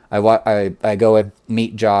out. I go and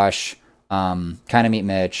meet Josh, kind of meet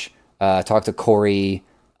Mitch, talk to Corey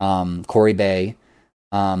Bay,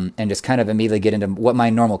 and just kind of immediately get into what my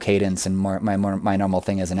normal cadence and my normal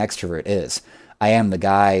thing as an extrovert is. I am the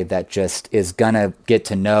guy that just is gonna get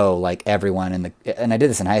to know like everyone in the, and I did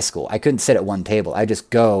this in high school. I couldn't sit at one table. I just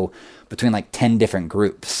go between like 10 different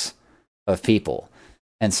groups of people.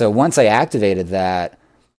 And so once I activated that,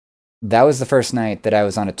 that was the first night that I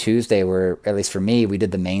was on a Tuesday where, at least for me, we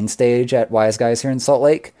did the main stage at Wise Guys here in Salt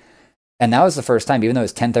Lake. And that was the first time, even though it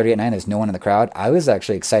was 10:30 at night, there's no one in the crowd. I was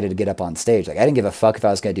actually excited to get up on stage. Like I didn't give a fuck if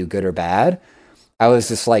I was gonna do good or bad. I was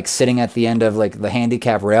just like sitting at the end of like the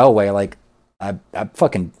handicap railway, like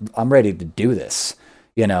I'm ready to do this,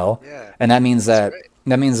 you know. Yeah, And that means that's that great.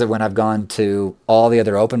 when I've gone to all the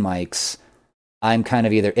other open mics, I'm kind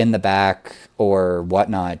of either in the back or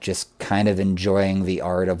whatnot, just kind of enjoying the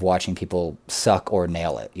art of watching people suck or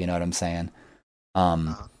nail it. You know what I'm saying?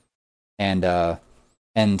 Um, Uh,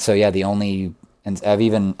 and so yeah, the only, and I've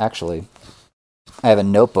even actually, I have a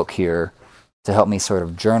notebook here to help me sort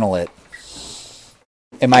of journal it.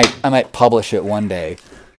 I might publish it one day,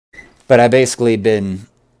 but I basically been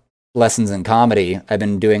lessons in comedy. I've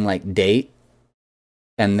been doing like date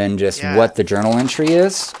and then just yeah, what the journal entry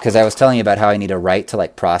is, because I was telling you about how I need to write to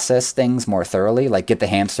like process things more thoroughly, like get the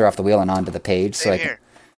hamster off the wheel and onto the page so same I can, here.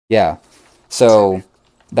 yeah. Same So here.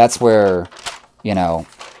 that's where, you know,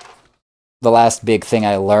 the last big thing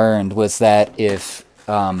I learned was that if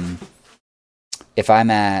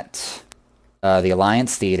I'm at the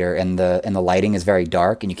Alliance Theater and the lighting is very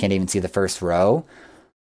dark and you can't even see the first row,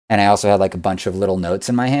 and I also had like a bunch of little notes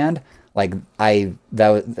in my hand, like and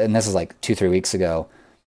this is like 2-3 weeks ago,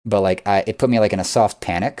 but like it put me like in a soft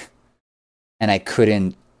panic, and I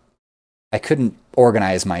couldn't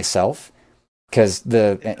organize myself because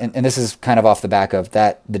and this is kind of off the back of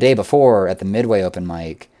that the day before at the Midway open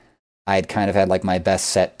mic, I'd kind of had like my best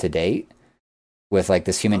set to date with like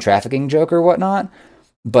this human Okay. trafficking joke or whatnot.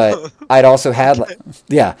 But I'd also had like, Okay.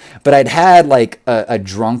 yeah, but I'd had like a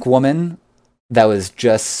drunk woman that was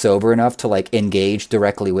just sober enough to like engage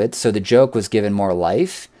directly with. So the joke was given more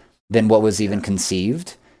life than what was even Yeah.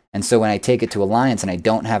 conceived. And so when I take it to Alliance and I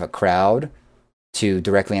don't have a crowd to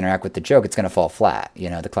directly interact with the joke, it's going to fall flat. You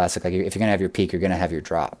know, the classic, like if you're going to have your peak, you're going to have your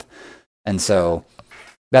drop. And Yeah. so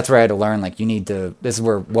that's where I had to learn, like, you need to, this is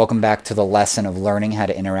where, welcome back to the lesson of learning how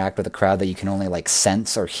to interact with a crowd that you can only like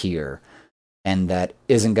sense or hear and that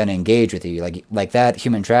isn't going to engage with you. Like that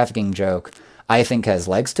human trafficking joke, I think has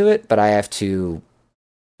legs to it, but I have to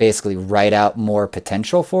basically write out more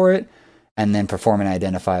potential for it and then perform and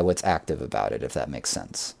identify what's active about it, if that makes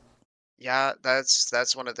sense. Yeah,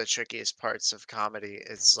 that's one of the trickiest parts of comedy.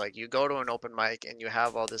 It's like you go to an open mic and you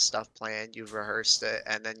have all this stuff planned, you've rehearsed it,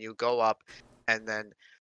 and then you go up and then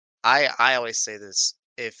I always say this,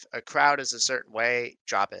 if a crowd is a certain way,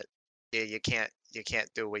 drop it. You can't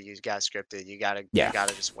do what you got scripted. You Yeah.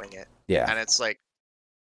 gotta just wing it. Yeah. And it's like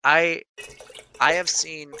I I have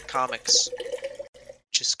seen comics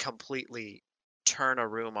just completely turn a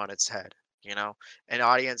room on its head, you know? An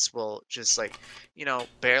audience will just like,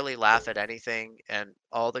 barely laugh at anything, and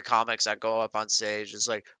all the comics that go up on stage is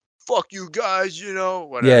like, "Fuck you guys,"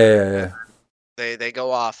 Yeah. whatever. Yeah. And Yeah. they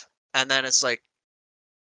go off. And then it's like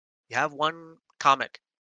you have one comic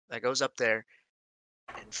that goes up there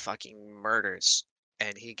and fucking murders,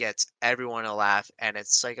 and he gets everyone to laugh, and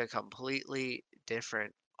it's like a completely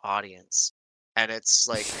different audience. And it's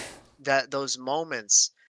like that those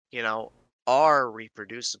moments, you know, are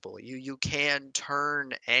reproducible. You can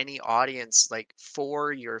turn any audience like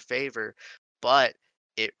for your favor, but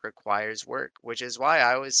it requires work, which is why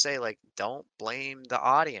I always say like don't blame the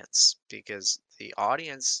audience, because the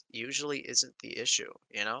audience usually isn't the issue.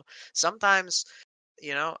 Sometimes,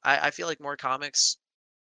 I feel like more comics,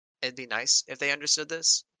 it'd be nice if they understood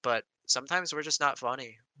this, but sometimes we're just not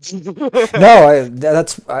funny. No,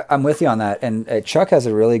 I'm with you on that. And Chuck has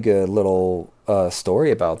a really good little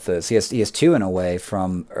story about this. He has two in a way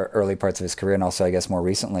from early parts of his career, and also I guess more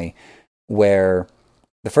recently, where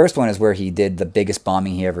the first one is where he did the biggest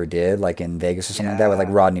bombing he ever did, like in Vegas or something like that, with like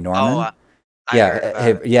Yeah. Rodney Oh, Norman. I Yeah, heard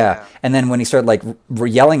about it. yeah. Yeah. And then when he started like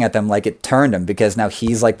yelling at them, like it turned him because now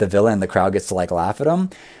he's like the villain, and the crowd gets to like laugh at him.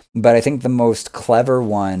 But I think the most clever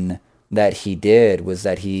one that he did was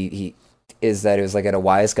that he is that it was like at a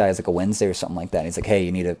Wise Guys like a Wednesday or something like that. And he's like,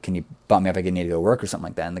 "Hey, can you bump me up? I need to go to work or something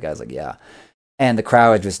like that." And the guy's like, "Yeah." And the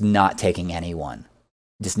crowd was just not taking anyone.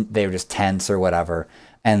 Just they were just tense or whatever.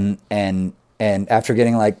 And after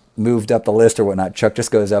getting like moved up the list or whatnot, Chuck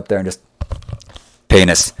just goes up there and just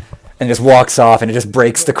penis and just walks off, and it just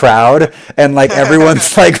breaks the crowd, and like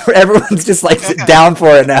everyone's just like down for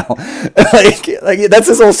it now. like that's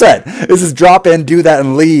his whole set. This is drop in, do that,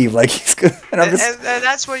 and leave. Like he's good, and I'm And, just and, and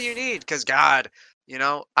that's what you need, because God,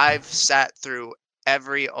 I've sat through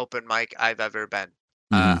every open mic I've ever been.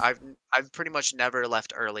 Hmm. I've pretty much never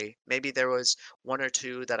left early. Maybe there was one or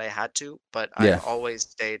two that I had to, but I've Yeah. always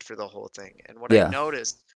stayed for the whole thing. And what I Yeah.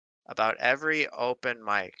 noticed about every open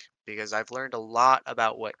mic, because I've learned a lot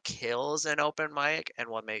about what kills an open mic and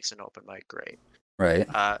what makes an open mic great. Right.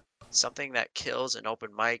 Uh, Something that kills an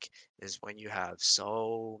open mic is when you have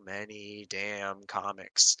so many damn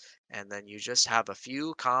comics, and then you just have a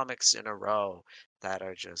few comics in a row that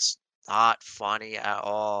are just not funny at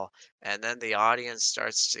all. And then the audience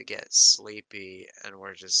starts to get sleepy, and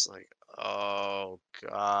we're just like, oh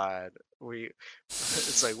God, we,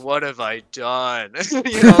 it's like, what have I done?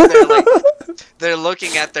 They're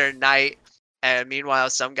looking at their night. And meanwhile,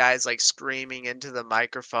 some guy's like screaming into the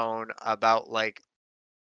microphone about like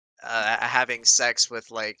having sex with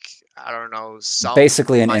like I don't know some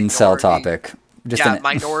Basically an incel minority, topic. Just yeah, an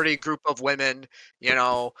minority group of women, you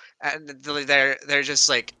know, and they're just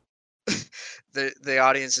like the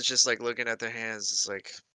audience is just like looking at their hands. It's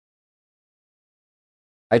like,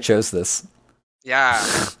 I chose this. yeah,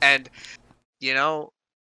 and you know,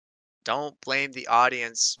 don't blame the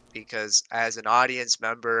audience because as an audience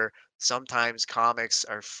member, sometimes comics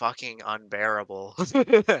are fucking unbearable.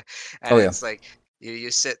 Oh And yeah. it's like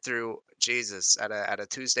you sit through Jesus at a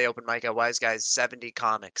Tuesday open mic at Wise Guys 70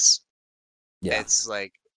 comics. Yeah. It's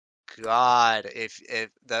like God, if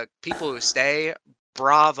the people who stay,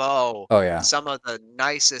 bravo. Oh yeah. Some of the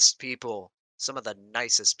nicest people. Some of the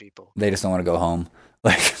nicest people. They just don't want to go home.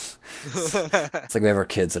 Like it's like we have our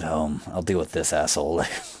kids at home. I'll deal with this asshole. Like,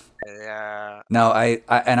 Yeah. no, I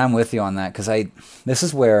and I'm with you on that because I this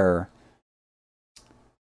is where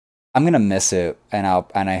I'm gonna miss it, and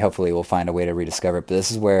I hopefully will find a way to rediscover it. But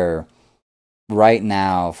this is where right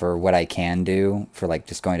now for what I can do for like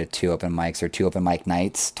just going to two open mics or two open mic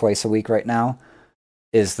nights twice a week right now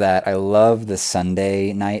is that I love the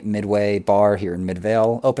Sunday night Midway bar here in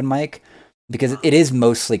Midvale open mic because it is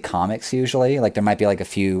mostly comics usually. Like there might be like a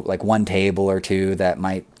few, like one table or two that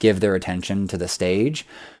might give their attention to the stage.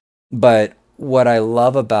 But what I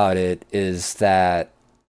love about it is that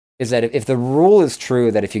if the rule is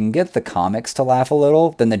true that if you can get the comics to laugh a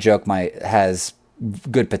little, then the joke might has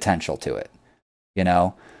good potential to it, you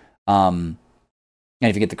know? Um, and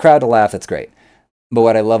if you get the crowd to laugh, that's great. But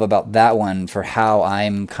what I love about that one for how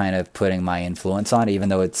I'm kind of putting my influence on, even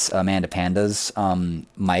though it's Amanda Panda's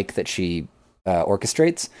mic that she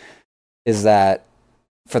orchestrates, is that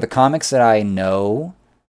for the comics that I know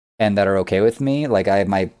and that are okay with me, like I have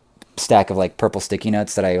my stack of like purple sticky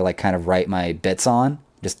notes that I like kind of write my bits on,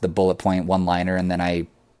 just the bullet point one liner, and then I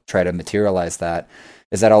try to materialize that.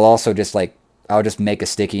 Is that I'll also just like I'll just make a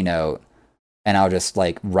sticky note and I'll just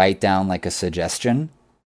like write down like a suggestion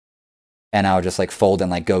and I'll just like fold and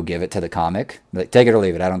like go give it to the comic. Like take it or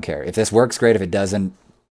leave it. I don't care. If this works, great. If it doesn't,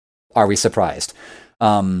 are we surprised?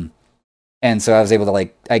 Um, and so I was able to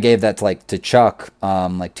like I gave that to like to Chuck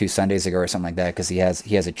like 2 Sundays ago or something like that because he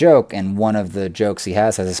has a joke and one of the jokes he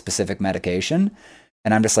has a specific medication,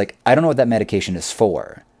 and I'm just like I don't know what that medication is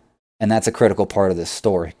for, and that's a critical part of this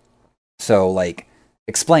story. So like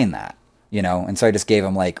explain that, you know. And so I just gave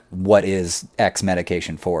him like what is X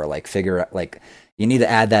medication for? Like figure out like you need to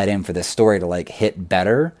add that in for this story to like hit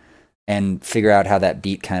better and figure out how that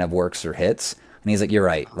beat kind of works or hits. And he's like, "You're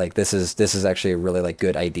right. Like this is actually a really like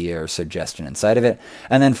good idea or suggestion inside of it."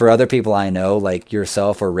 And then for other people I know, like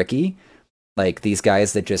yourself or Ricky, like these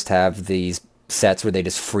guys that just have these sets where they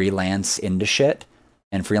just freelance into shit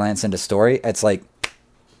and freelance into story, it's like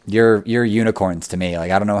you're unicorns to me.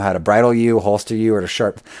 Like I don't know how to bridle you, holster you, or to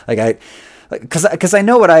sharp. Like I because I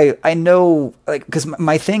know what I know like because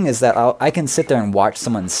my thing is that I can sit there and watch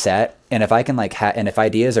someone's set and if I can like and if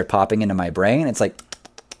ideas are popping into my brain it's like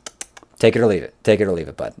take it or leave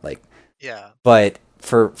it bud like Yeah. but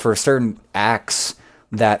for certain acts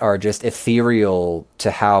that are just ethereal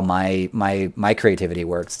to how my creativity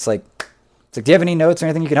works it's like, do you have any notes or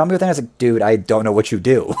anything you can help me with? And I was like, dude, I don't know what you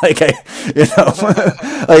do. Like, you know,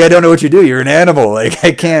 like I don't know what you do. You're an animal. Like,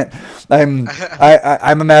 I can't. I'm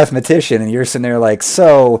a mathematician, and you're sitting there like,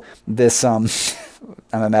 so this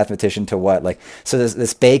I'm a mathematician to what? Like, so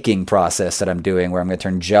this baking process that I'm doing, where I'm going to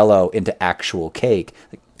turn Jello into actual cake.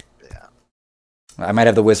 Like, Yeah. I might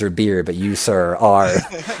have the wizard beard, but you, sir,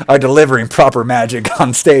 are delivering proper magic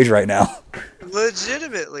on stage right now.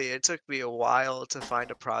 Legitimately, it took me a while to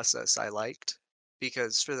find a process I liked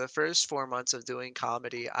because for the first 4 months of doing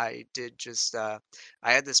comedy, I did just I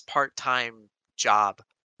had this part-time job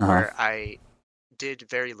Uh huh. where I did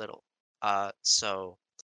very little. So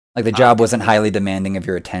Like the job it wasn't was, highly demanding of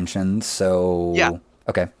your attention, yeah, so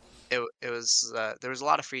okay. it was there was a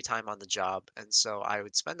lot of free time on the job, and so I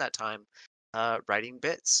would spend that time writing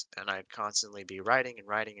bits, and I'd constantly be writing and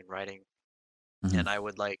writing and writing, Mhm. and I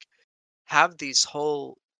would like have these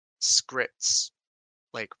whole scripts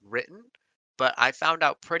like written, but I found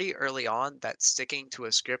out pretty early on that sticking to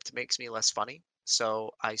a script makes me less funny.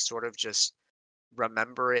 So I sort of just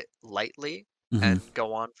remember it lightly Mhm. and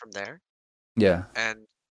go on from there. Yeah. And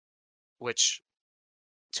which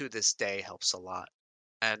to this day helps a lot.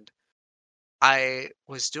 And I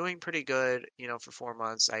was doing pretty good, for 4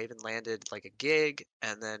 months. I even landed like a gig,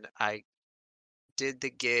 and then I did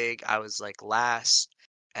the gig. I was like last,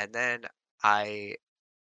 and then I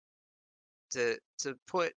to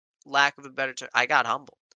put lack of a better term, I got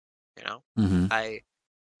humbled. You know, Mhm. I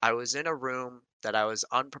I was in a room that I was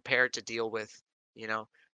unprepared to deal with. You know,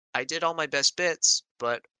 I did all my best bits,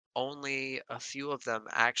 but only a few of them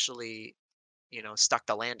actually, stuck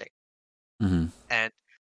the landing. Mhm. And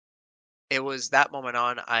it was that moment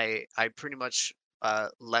on, I pretty much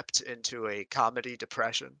leapt into a comedy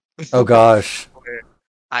depression Oh gosh. where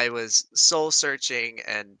I was soul searching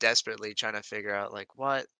and desperately trying to figure out like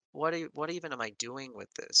what even am I doing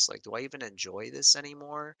with this? Like, do I even enjoy this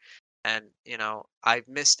anymore? And I've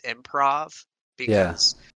missed improv Yeah.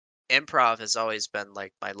 because improv has always been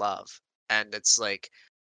like my love. And it's like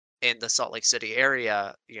in the Salt Lake City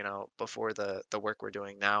area, before the work we're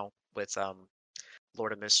doing now with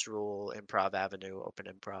Lord of Misrule, Improv Avenue, Open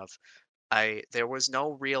Improv. I There was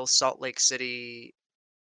no real Salt Lake City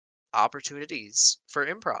opportunities for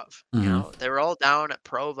improv. Mhm. They were all down at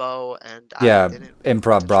Provo, and I Yeah. didn't want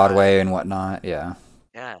Improv to drive. Broadway and whatnot. Yeah.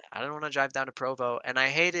 Yeah, I didn't want to drive down to Provo, and I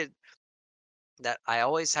hated that I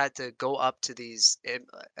always had to go up to these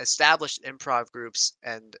established improv groups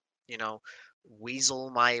and you know weasel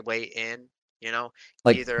my way in. You know,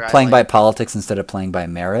 Like Either I playing like by politics instead of playing by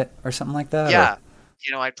merit or something like that, or Yeah,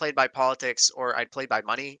 I played by politics or I'd play by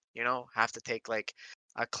money, have to take like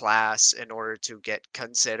a class in order to get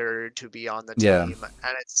considered to be on the yeah. team.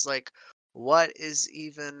 And it's like, what is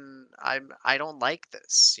even I don't like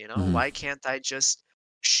this, Mhm. Why can't I just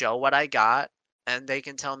show what I got and they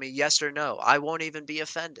can tell me yes or no? I won't even be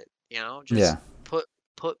offended, Yeah. just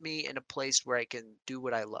put me in a place where I can do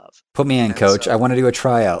what I love. Put me in, And coach. I so want to do a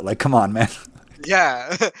tryout. Like, come on, man.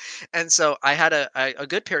 yeah. And so I had a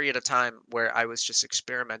good period of time where I was just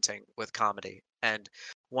experimenting with comedy. And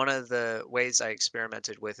one of the ways I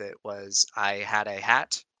experimented with it was I had a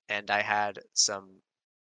hat and I had some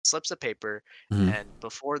slips of paper. Mhm. And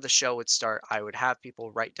before the show would start, I would have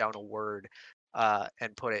people write down a word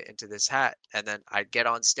and put it into this hat. And then I'd get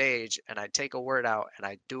on stage and I'd take a word out and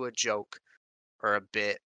I'd do a joke or a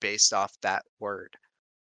bit based off that word.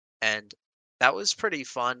 And that was pretty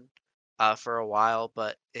fun for a while,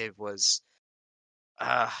 but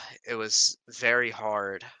uh, it was very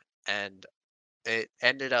hard, and it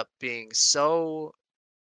ended up being so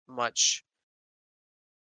much,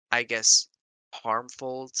 I guess,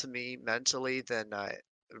 harmful to me mentally than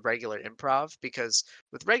regular improv. Because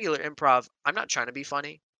with regular improv, I'm not trying to be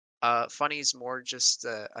funny. Funny is more just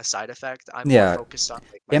a side effect. I'm more Yeah. focused on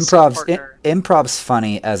like my scene partner. Improv's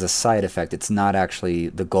funny as a side effect. It's not actually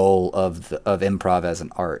the goal of improv as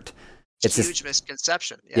an art. It's just Huge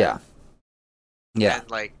misconception, yeah. yeah. Yeah.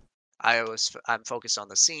 And like I'm focused on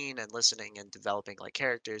the scene and listening and developing like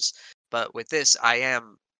characters, but with this I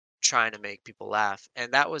am trying to make people laugh,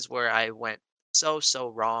 and that was where I went so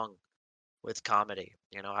wrong with comedy.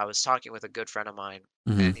 I was talking with a good friend of mine,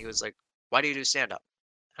 Mhm. and he was like, why do you do stand up?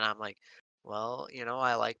 And I'm like, well,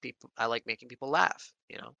 I like making people laugh.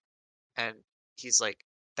 And he's like,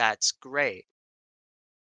 that's great,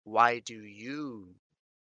 why do you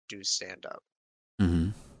do stand up?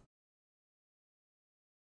 Mhm.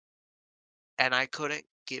 And I couldn't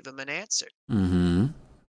give him an answer. Mhm.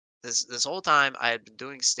 This whole time I had been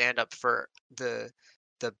doing stand up for the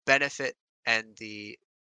benefit and the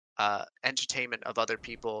entertainment of other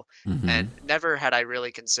people, Mhm. and never had I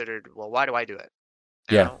really considered, well, why do I do it?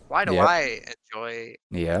 Yeah. Why do Yep. I enjoy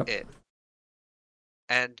Yep. it?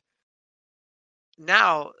 And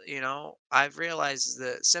now, I've realized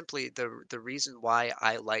that simply the reason why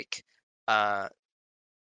I like uh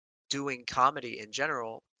doing comedy in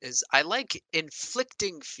general is I like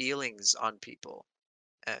inflicting feelings on people.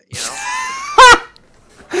 You know,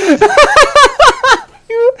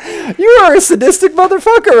 you you are a sadistic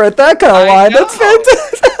motherfucker at that kind of I line. That's know.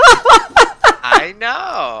 fantastic. I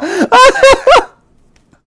know.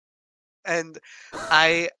 And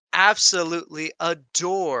I absolutely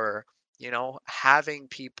adore, having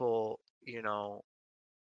people,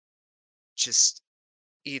 just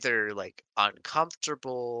either like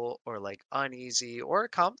uncomfortable or like uneasy or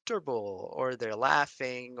comfortable, or they're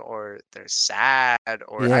laughing or they're sad,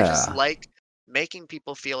 or I just Yeah. like making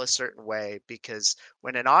people feel a certain way, because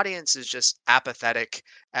when an audience is just apathetic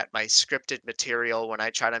at my scripted material, when I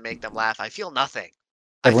try to make them laugh, I feel nothing.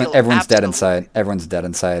 I feel Everyone's dead inside. absolutely Everyone's dead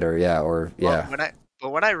inside, or well, yeah.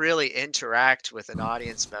 when I really interact with an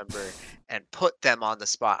audience member and put them on the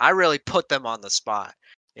spot, I really put them on the spot,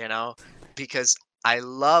 you know, because I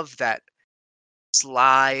love that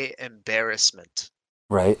sly embarrassment,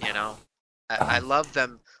 Right. you know. I Um, love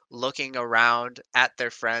them looking around at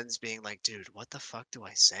their friends being like, "Dude, what the fuck do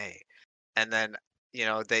I say?" And then,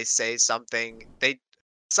 they say something,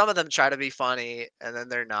 some of them try to be funny and then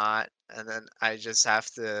they're not, and then I just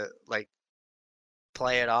have to like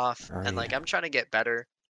play it off, and right. like I'm trying to get better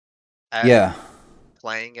at Yeah.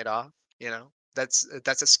 playing it off,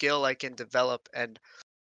 That's a skill I can develop, and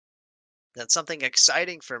that's something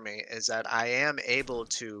exciting for me, is that I am able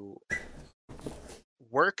to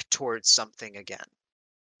work towards something again.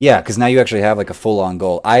 Yeah, because now you actually have like a full on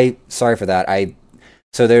goal. Sorry for that.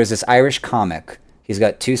 So there's this Irish comic. He's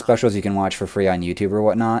got two Uh, specials you can watch for free on YouTube or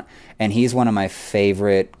whatnot, and he's one of my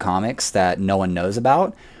favorite comics that no one knows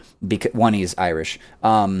about. Because one, he's Irish.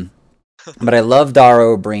 But I love Dara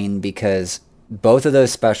O'Brien because both of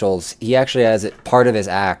those specials, he actually has it part of his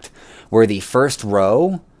act where the first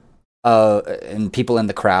row and people in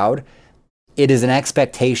the crowd, it is an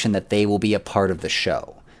expectation that they will be a part of the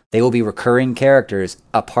show. They will be recurring characters,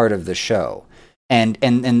 a part of the show. And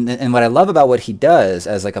what I love about what he does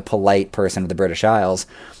as like a polite person of the British Isles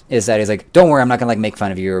is that he's like, don't worry, I'm not gonna like make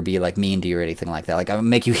fun of you or be like mean to you or anything like that. Like I'm gonna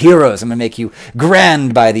make you heroes. I'm gonna make you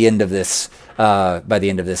grand by the end of this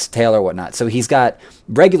tale or whatnot. So he's got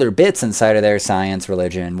regular bits inside of there, science,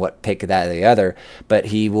 religion, what pick that or the other, but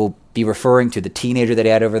he will be referring to the teenager that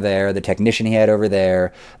he had over there, the technician he had over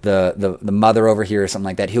there, the mother over here or something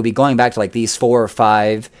like that. He'll be going back to like these 4 or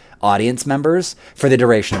 5 audience members for the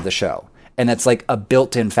duration of the show. And that's like a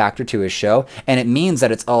built-in factor to his show. And it means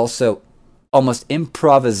that it's also almost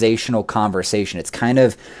improvisational conversation. It's kind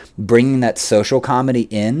of bringing that social comedy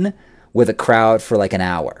in with a crowd for like an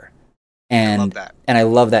hour. I love And that. I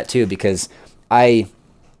love that too because I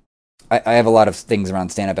I have a lot of things around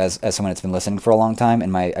stand up as someone that's been listening for a long time,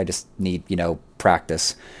 and I just need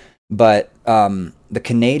practice. But the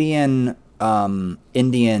Canadian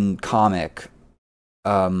Indian comic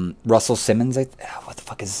Russell Simmons, what the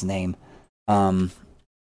fuck is his name?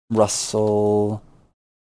 Russell,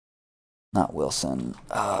 not Wilson.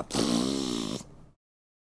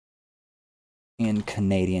 In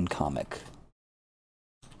Canadian comic,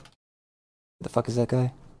 the fuck is that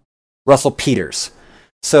guy? Russell Peters.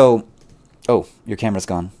 So, oh, your camera's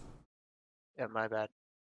gone. Yeah, my bad.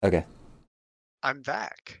 Okay. I'm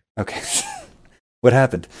back. Okay. What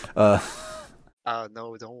happened? Oh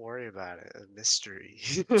no, don't worry about it. A mystery.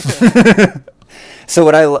 So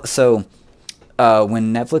when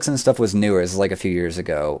Netflix and stuff was newer, it was like a few years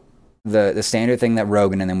ago. The standard thing that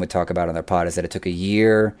Rogan and them would talk about on their pod is that it took a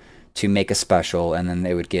year to make a special, and then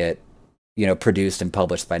they would get produced and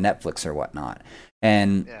published by Netflix or whatnot.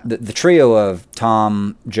 And Yeah. the trio of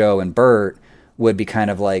Tom, Joe, and Bert would be kind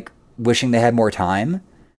of like wishing they had more time.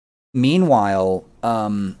 Meanwhile,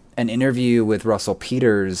 an interview with Russell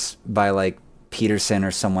Peters by like Peterson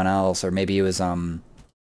or someone else, or maybe it was from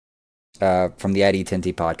the Eddie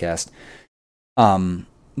Tinty podcast.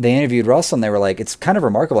 They interviewed Russell and they were like, it's kind of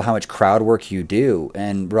remarkable how much crowd work you do.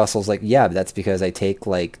 And Russell's like, yeah, but that's because I take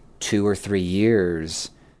like 2 or 3 years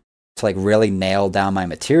to like really nail down my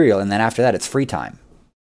material, and then after that it's free time.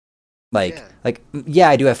 Yeah. Yeah,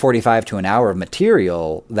 I do have 45 to an hour of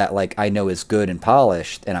material that like I know is good and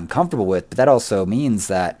polished and I'm comfortable with, but that also means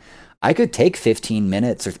that I could take 15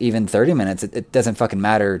 minutes or even 30 minutes. It doesn't fucking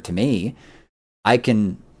matter to me. I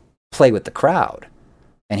can play with the crowd.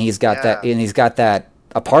 And he's got Yeah. that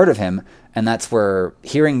a part of him, and that's where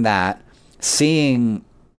hearing that, seeing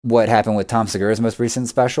what happened with Tom Segura's most recent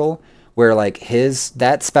special, where like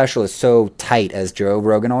that special is so tight, as Joe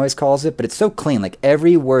Rogan always calls it, but it's so clean. Like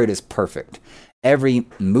every word is perfect. Every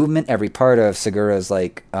movement, every part of Segura's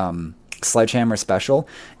like Sledgehammer special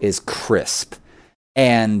is crisp.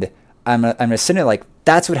 And I'm just sitting there like,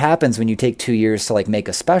 that's what happens when you take 2 years to like make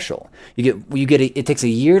a special. It takes a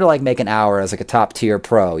year to like make an hour as like a top tier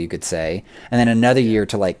pro, you could say, and then another year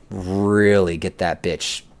to like really get that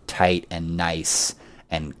bitch tight and nice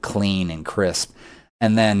and clean and crisp.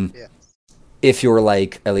 And then Yeah. if you're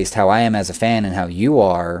like, at least how I am as a fan and how you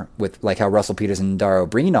are with like how Russell Peters and Dara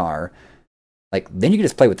O'Brien are, like then you can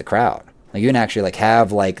just play with the crowd. Like you can actually like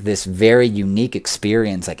have like this very unique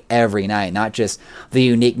experience like every night, not just the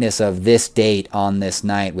uniqueness of this date on this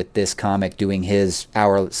night with this comic doing his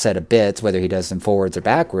hour set of bits, whether he does them forwards or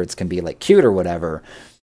backwards can be like cute or whatever.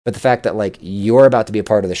 But the fact that like you're about to be a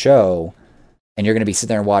part of the show and you're going to be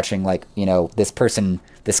sitting there watching like, you know, this person,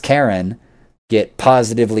 this Karen, get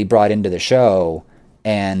positively brought into the show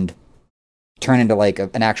and turn into like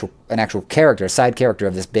an actual character, a side character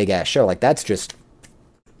of this big ass show. Like that's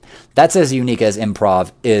as unique as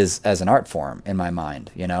improv is as an art form in my mind,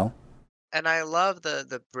 you know? And I love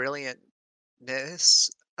the brilliantness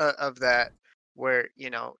of that, where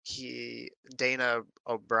he Dana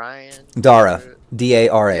O'Brien, Dara, whatever. Yeah,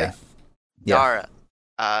 Dara. Yeah.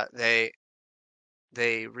 Dara.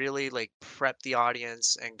 They really like prep the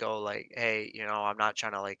audience and go like, hey, I'm not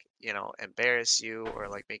trying to like embarrass you or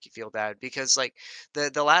like make you feel bad, because like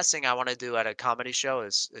the last thing I want to do at a comedy show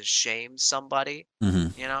is shame somebody.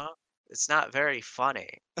 Mhm. you know it's not very funny.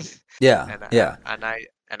 Yeah. and Yeah.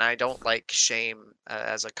 I don't like shame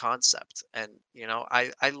as a concept. And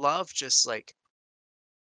I love just like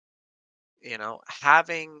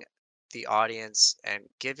having the audience and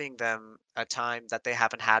giving them a time that they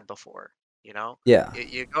haven't had before. Yeah.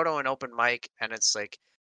 You go to an open mic and it's like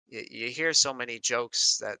you hear so many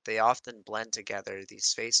jokes that they often blend together,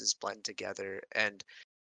 these faces blend together. And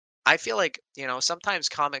I feel like, sometimes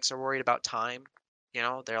comics are worried about time.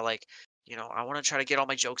 They're like, I want to try to get all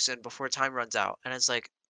my jokes in before time runs out. And it's like,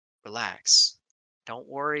 relax. Don't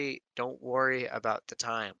worry about the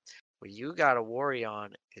time. What you got to worry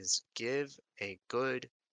on is give a good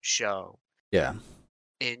show. Yeah.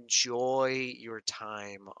 Enjoy your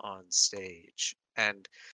time on stage. And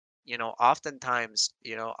oftentimes,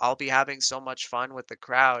 I'll be having so much fun with the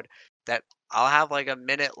crowd that I'll have like a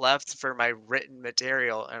minute left for my written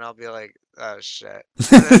material, and I'll be like, oh shit.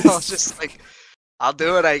 And then I'll just like, I'll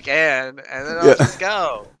do what I can, and then I'll Yeah. just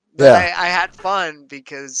go. But Yeah. I had fun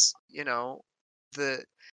because, the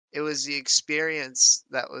it was the experience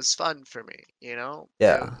that was fun for me,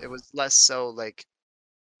 Yeah. it was less so like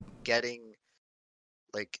getting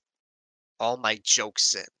like all my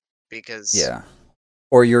jokes in, because Yeah.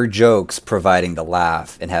 Or your jokes providing the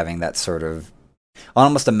laugh and having that sort of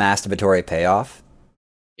almost a masturbatory payoff.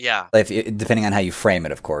 yeah. Like depending on how you frame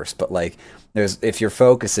it, of course. But like, there's if your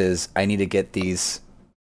focus is, I need to get these.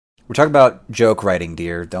 We're talking about joke writing,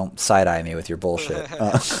 dear. Don't side eye me with your bullshit.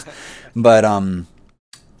 But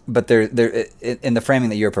but there in the framing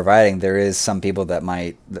that you're providing, there is some people that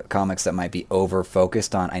might comics that might be over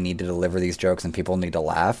focused on, I need to deliver these jokes and people need to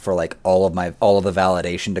laugh for like all of the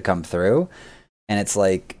validation to come through, and it's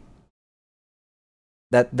like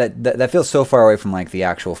that feels so far away from like the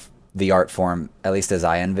art form, at least as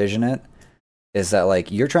I envision it. Is that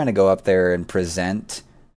like you're trying to go up there and present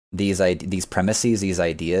these premises, these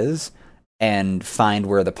ideas, and find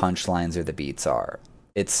where the punchlines or the beats are.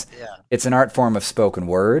 It's Yeah. it's an art form of spoken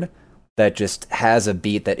word that just has a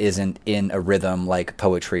beat that isn't in a rhythm like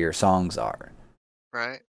poetry or songs are.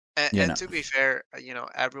 Right. And, You and know? to be fair,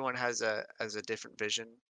 everyone has a different vision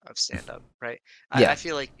of stand up, right? I Yeah.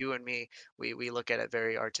 feel like you and me, we look at it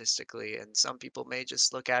very artistically, and some people may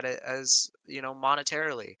just look at it as,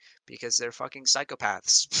 monetarily, because they're fucking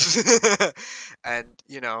psychopaths. And,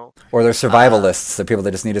 Or they're uh survivalists. They're people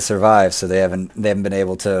that just need to survive, so they haven't been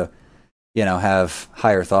able to, have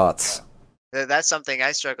higher thoughts. that's something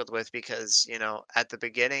I struggled with, because, at the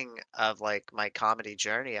beginning of like my comedy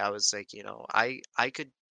journey, I was like,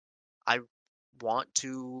 I want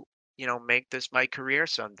to, make this my career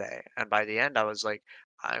someday. And by the end, I was like,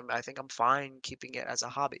 I think I'm fine keeping it as a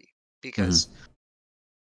hobby, because Hmm.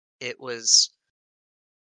 it was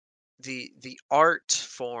the art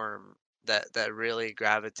form that really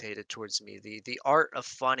gravitated towards me. The art of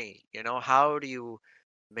funny. How do you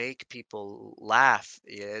make people laugh?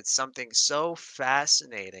 Yeah, it's something so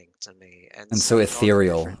fascinating to me, and And so seeing all the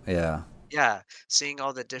ethereal. different, Yeah. yeah, seeing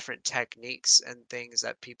all the different techniques and things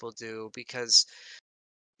that people do, because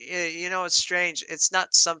it's strange. It's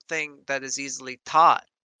not something that is easily taught.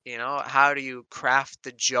 How do you craft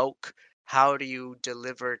the joke? How do you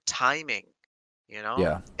deliver timing?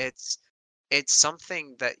 Yeah. It's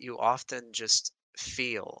something that you often just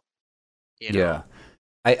feel, you Yeah. know?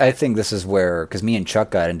 I And think this is where, because me and Chuck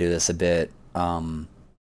got into this a bit, on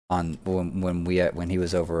when he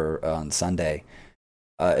was over on Sunday,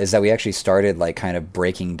 is that we actually started like kind of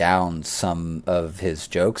breaking down some of his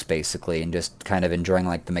jokes basically, and just kind of enjoying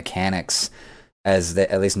like the mechanics,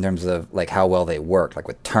 at least in terms of like how well they work, like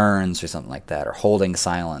with turns or something like that, or holding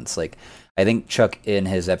silence. Like I think Chuck in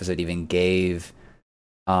his episode even gave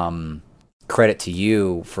um, credit to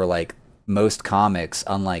you for like most comics,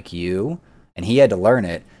 unlike you, and he had to learn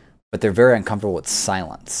it, but they're very uncomfortable with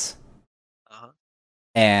silence. uh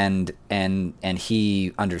And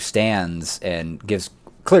he understands and gives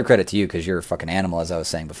clear credit to you because you're a fucking animal, as I was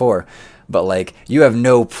saying before. But like, you have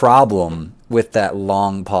no problem with that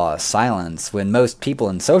long pause silence when most people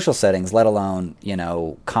in social settings, let alone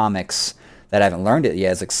comics that haven't learned it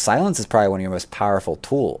yet, is like silence is probably one of your most powerful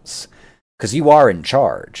tools because you are in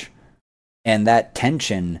charge, and that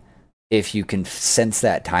tension, if you can sense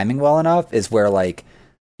that timing well enough, is where like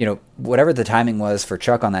whatever the timing was for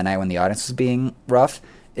Chuck on that night when the audience was being rough,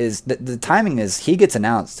 is the timing is he gets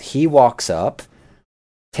announced, he walks up,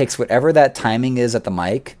 takes whatever that timing is at the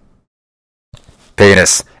mic,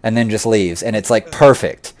 penis, and then just leaves, and it's like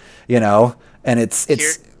perfect, and it's Here,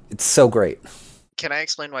 it's it's so great. can I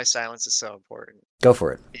explain why silence is so important? Go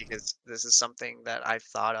for it. Because this is something that I've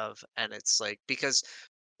thought of, and it's like because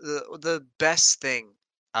the best thing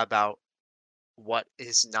about what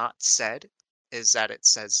is not said is that it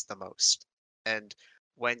says the most. And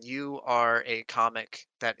when you are a comic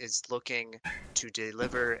that is looking to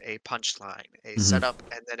deliver a punchline, a Mm-hmm. setup,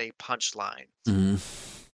 and then a punchline, Mm-hmm.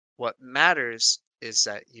 what matters is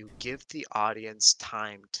that you give the audience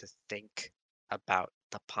time to think about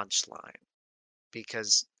the punchline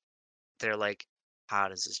because they're like, how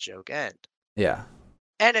does this joke end? Yeah.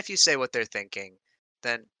 And if you say what they're thinking,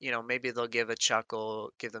 then, maybe they'll give a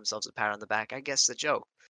chuckle, give themselves a pat on the back. I guess the joke.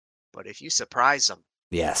 But if you surprise them,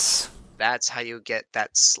 Yes. that's how you get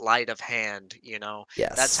that sleight of hand.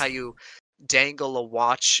 That's how Yes. you dangle a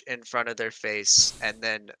watch in front of their face and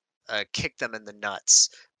then kick them in the nuts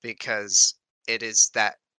because it is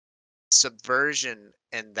that subversion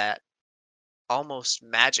and that almost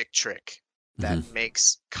magic trick Mm-hmm. that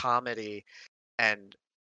makes comedy and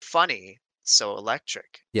funny so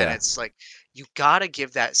electric. And Yeah. it's like you gotta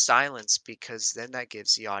give that silence because then that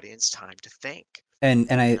gives the audience time to think, And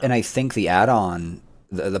you I and know? I think the add-on,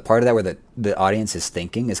 the part of that where the audience is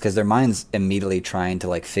thinking is because their mind's immediately trying to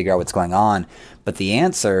like figure out what's going on, but the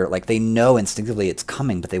answer, like they know instinctively it's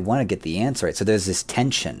coming, but they want to get the answer right. So there's this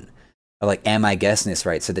tension of like, am I guessing this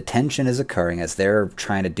right? So the tension is occurring as they're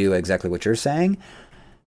trying to do exactly what you're saying,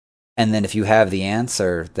 and then if you have the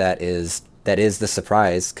answer that is the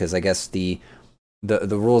surprise, because I guess the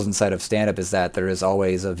rules inside of stand-up is that there is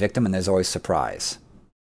always a victim and there's always surprise.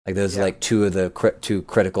 Like those are Yeah. like two of the two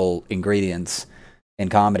critical ingredients in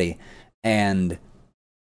comedy, and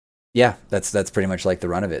yeah, that's pretty much like the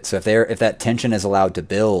run of it. So if that tension is allowed to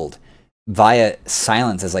build via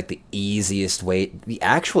silence is like the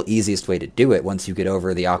actual easiest way to do it. Once you get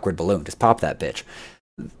over the awkward balloon, just pop that bitch.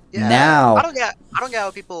 Yeah. I Now, don't get I don't get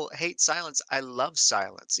how people hate silence. I love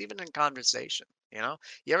silence, even in conversation, you know?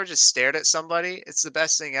 You ever just stared at somebody? It's the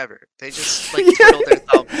best thing ever. They just like twiddle their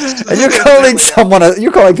thumbs. and you're They calling literally don't. someone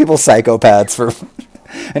you're calling people psychopaths for,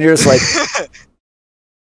 and you're just like,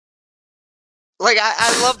 Like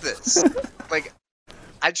I love this. Like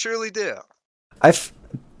I truly do. I.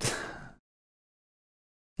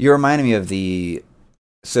 You reminded me of the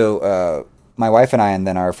my wife and I, and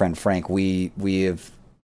then our friend Frank, we have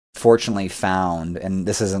fortunately found, and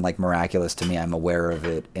this isn't like miraculous to me, I'm aware of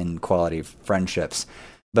it in quality friendships,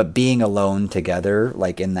 but being alone together,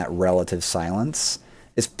 like in that relative silence,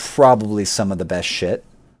 is probably some of the best shit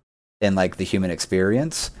in like the human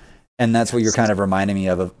experience. And that's what you're kind Yes. of reminding me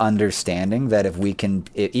of understanding that if we can,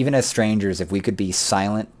 even as strangers, if we could be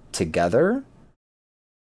silent together,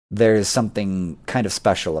 there's something kind of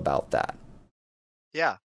special about that,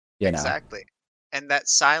 Yeah, you know? exactly. And that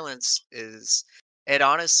silence is it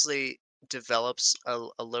honestly develops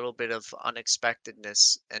a little bit of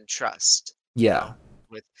unexpectedness and trust, Yeah.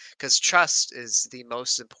 with because trust is the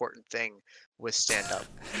most important thing with stand up.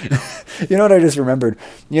 You know what I just remembered?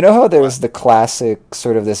 You know how What? there's the classic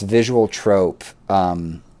sort of this visual trope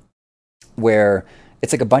where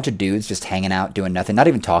it's like a bunch of dudes just hanging out doing nothing, not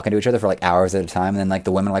even talking to each other for like hours at a time, and then like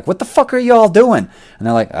the women are like, "What the fuck are you all doing?" And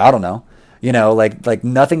they're like, "I don't know." Like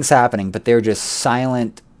nothing's happening, but they're just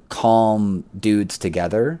silent, calm dudes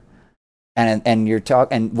together. And and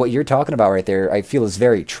what you're talking about right there, I feel is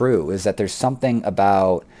very true. Is that there's something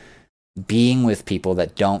about being with people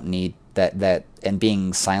that don't need that and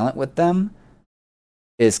being silent with them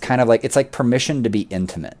is kind of like it's like permission to be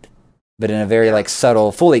intimate, but in a very Yeah. like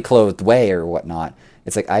subtle, fully clothed way or whatnot.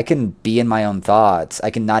 It's like I can be in my own thoughts. I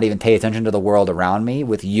can not even pay attention to the world around me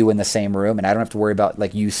with you in the same room, and I don't have to worry about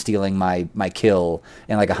like you stealing my kill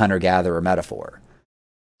in like a hunter gatherer metaphor.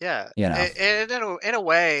 Yeah. You know? And in a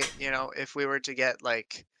way, if we were to get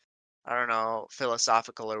like I don't know,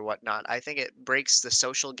 philosophical or whatnot. I think it breaks the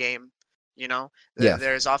social game. Yeah,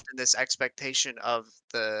 There's often this expectation of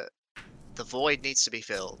the void needs to be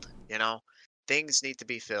filled. Things need to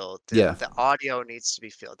be filled. The yeah, the audio needs to be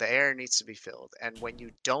filled. The air needs to be filled. And when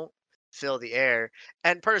you don't fill the air.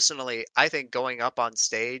 And personally, I think going up on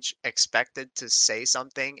stage expected to say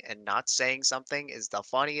something and not saying something is the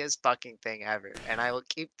funniest fucking thing ever. And I will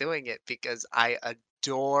keep doing it because I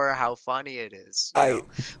adore how funny it is, you I know?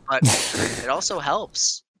 But it also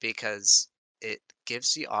helps because it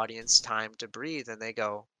gives the audience time to breathe and they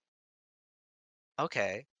go,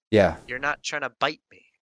 okay, yeah. you're not trying to bite me,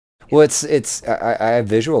 you Well, know? I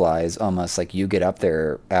visualize almost like you get up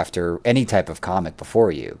there after any type of comic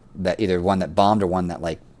before you, that either one that bombed or one that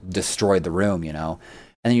like destroyed the room, you know,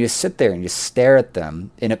 and then you just sit there and you just stare at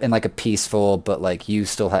them in like a peaceful, but like you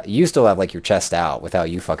still have like your chest out without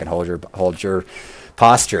you fucking hold your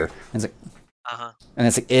posture. Uh-huh. And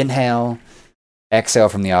it's like inhale, exhale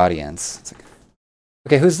from the audience. It's like,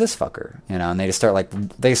 okay, who's this fucker? You know, and they start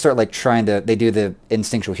like trying to they do the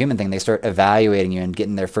instinctual human thing. They start evaluating you and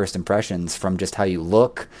getting their first impressions from just how you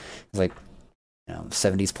look. It's like, you know,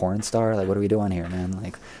 70s porn star. Like, what are we doing here, man?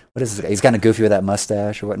 Like, what is this? He's kind of goofy with that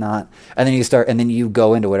mustache or whatnot. And then you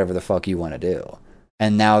go into whatever the fuck you want to do.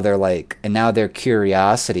 And now their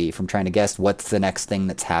curiosity from trying to guess what's the next thing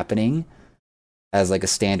that's happening as like a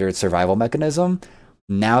standard survival mechanism.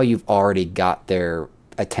 Now you've already got their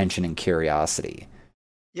attention and curiosity.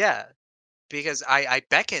 Yeah, because I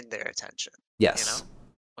beckon their attention, you Yes.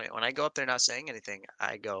 know? When I go up there not saying anything,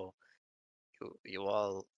 I go, you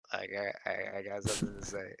all, I got something to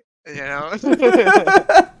say, you know?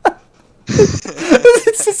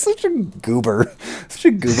 It's just such a goober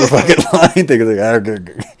fucking line. Thing.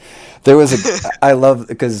 Like, there was I love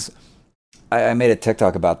because I made a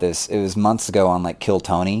TikTok about this. It was months ago on like Kill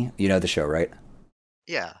Tony. You know the show, right?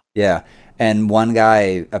 Yeah. Yeah. And one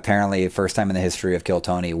guy, apparently, first time in the history of Kill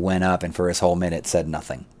Tony, went up and for his whole minute said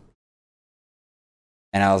nothing.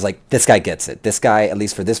 And I was like, this guy gets it. This guy, at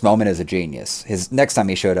least for this moment, is a genius. His next time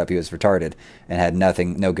he showed up, he was retarded and had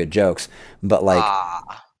nothing, no good jokes. But like,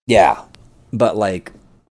 Ah. yeah. But like,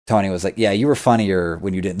 Tony was like, yeah, you were funnier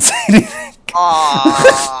when you didn't say anything.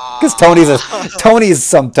 Because Ah. Tony's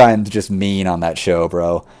sometimes just mean on that show,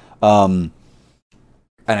 bro.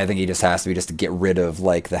 And I think he just has to be just to get rid of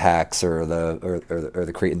like the hacks or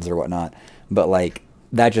the cretins or whatnot. But like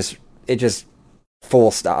that just it just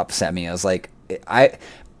full stop sent me. I was like I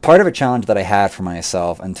part of a challenge that I had for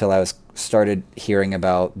myself until I was started hearing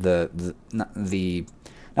about the not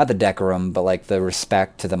the decorum but like the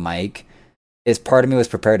respect to the mic is part of me was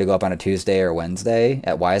prepared to go up on a Tuesday or Wednesday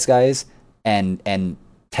at Wise Guys and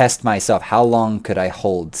test myself how long could I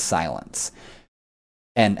hold silence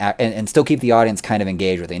and still keep the audience kind of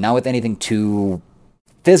engaged with me, not with anything too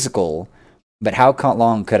physical, but how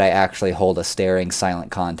long could I actually hold a staring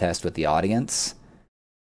silent contest with the audience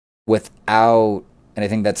without, and I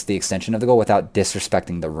think that's the extension of the goal, without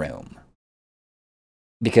disrespecting the room,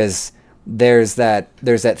 because there's that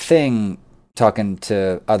thing talking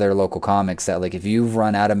to other local comics that like if you've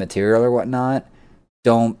run out of material or whatnot,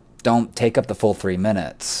 don't take up the full 3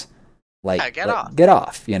 minutes. Yeah, get Like off. get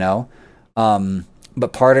off, you know.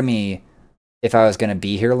 But part of me, if I was gonna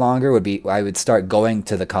be here longer, would be I would start going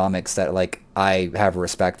to the comics that like I have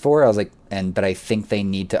respect for. I was like, but I think they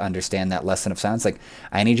need to understand that lesson of silence. Like,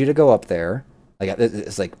 I need you to go up there. Like,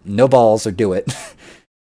 it's like no balls or do it.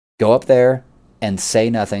 Go up there and say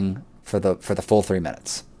nothing for the full 3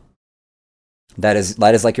 minutes. That is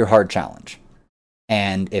like your hard challenge.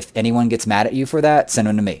 And if anyone gets mad at you for that, send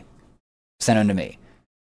them to me. Send them to me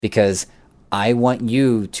because I want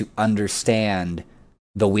you to understand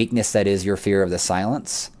the weakness that is your fear of the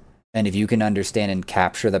silence. And if you can understand and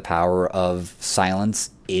capture the power of silence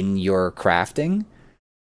in your crafting,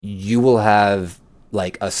 you will have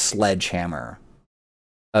like a sledgehammer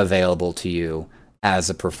available to you as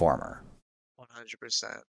a performer.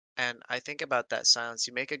 100%. And I think about that silence.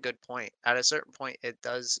 You make a good point. At a certain point, it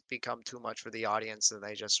does become too much for the audience, and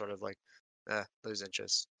they just sort of like lose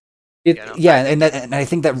interest. You know, Yeah, I think and I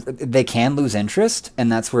think that they can lose interest,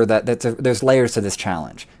 and that's where there's layers to this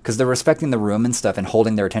challenge because they're respecting the room and stuff and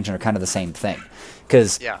holding their attention are kind of the same thing.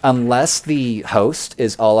 Because yeah, unless the host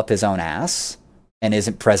is all up his own ass and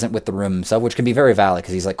isn't present with the room himself, which can be very valid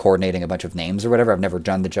because he's like coordinating a bunch of names or whatever. I've never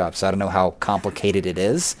done the job, so I don't know how complicated it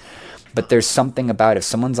is. But there's something about if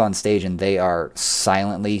someone's on stage and they are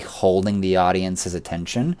silently holding the audience's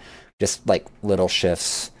attention, just like little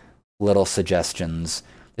shifts, little suggestions,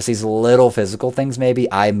 just these little physical things,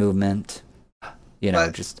 maybe eye movement,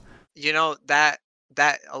 but just you know that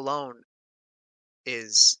alone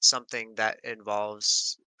is something that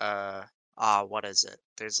involves what is it?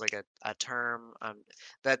 There's like a term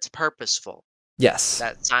that's purposeful. yes,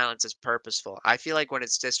 That silence is purposeful. I feel like when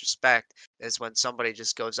it's disrespect is when somebody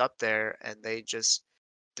just goes up there and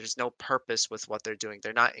there's no purpose with what they're doing.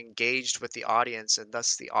 They're not engaged with the audience, and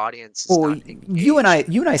thus the audience is Well, not engaged. you and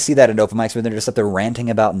I see that at open mics where they're just up there ranting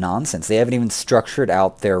about nonsense. They haven't even structured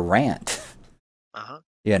out their rant. Uh-huh.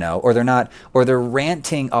 Or they're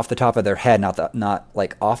ranting off the top of their head, not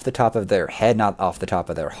like off the top of their head, not off the top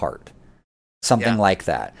of their heart. Something Yeah. like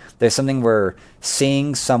that. There's something where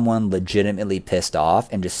seeing someone legitimately pissed off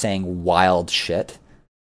and just saying wild shit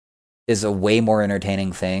is a way more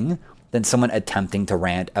entertaining thing than someone attempting to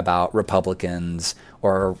rant about Republicans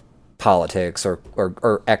or politics or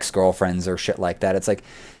ex-girlfriends or shit like that. It's like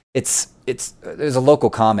it's there's a local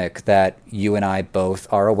comic that you and I both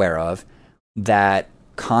are aware of that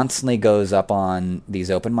constantly goes up on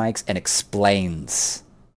these open mics and explains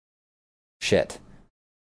shit.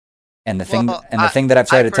 Well, The thing that I've I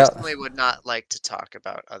tried to tell, personally would not like to talk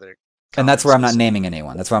about other and that's where comics I'm not naming specifically.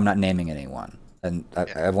 anyone. That's why I'm not naming anyone. And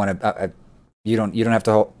Yeah. I want to. You don't have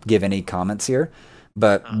to give any comments here.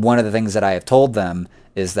 But Uh, one of the things that I have told them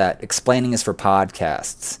is that explaining is for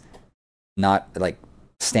podcasts, not like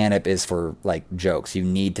stand up is for like jokes. You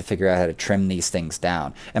need to figure out how to trim these things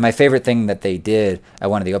down. And my favorite thing that they did at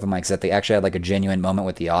one of the open mics is that they actually had like a genuine moment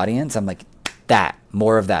with the audience. I'm like, that,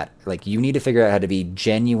 more of that. Like you need to figure out how to be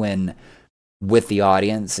genuine with the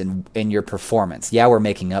audience and in your performance. Yeah, we're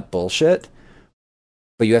making up bullshit,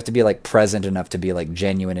 but you have to be like present enough to be like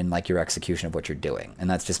genuine in like your execution of what you're doing. And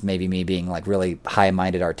that's just maybe me being like really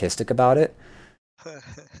high-minded artistic about it.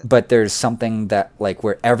 But there's something that like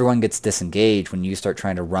where everyone gets disengaged when you start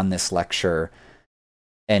trying to run this lecture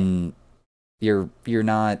and you're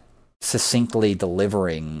not succinctly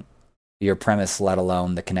delivering your premise, let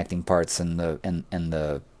alone the connecting parts and the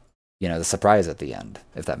the surprise at the end,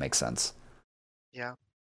 if that makes sense. yeah,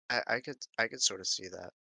 I could sort of see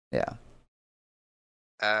that. Yeah.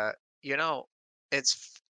 Uh, you know,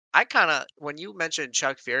 I kind of when you mentioned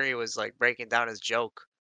Chuck Fury was like breaking down his joke,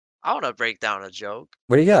 I want to break down a joke.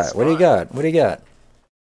 What do you It's got? What do you fun. got? What do you got?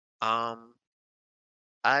 Um,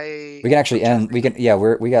 We can I'm actually trying to end. think. We can. Yeah,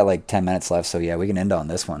 we got like 10 minutes left, so yeah, we can end on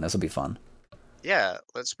this one. This will be fun. Yeah,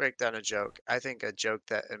 let's break down a joke. I think a joke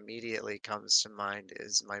that immediately comes to mind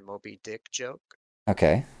is my Moby Dick joke.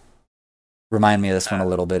 Okay. Remind me of this one a Uh,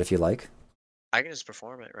 little bit if you like. I can just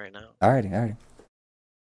perform it right now. Alrighty, alrighty.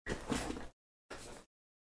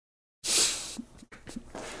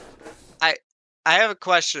 I I have a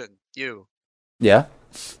question. You, Yeah.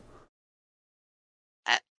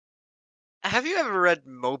 uh, have you ever read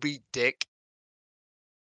Moby Dick?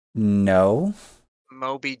 No.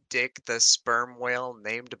 Moby Dick, the sperm whale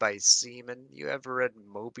named by seamen. You ever read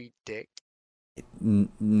Moby Dick?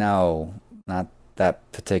 No. Not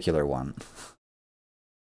that particular one.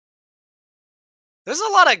 There's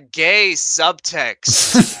a lot of gay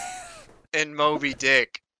subtext in Moby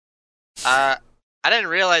Dick. Uh, I didn't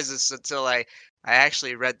realize this until I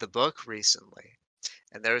actually read the book recently.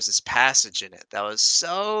 And there was this passage in it that was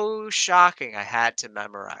so shocking I had to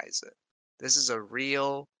memorize it. This is a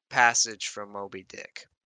real passage from Moby Dick.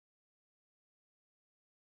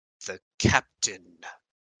 The captain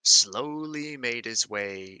slowly made his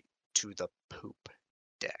way to the poop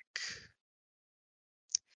deck.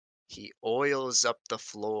 He oils up the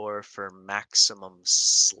floor for maximum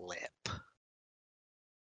slip.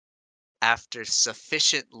 After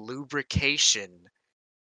sufficient lubrication,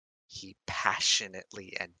 he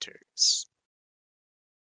passionately enters.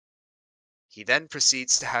 He then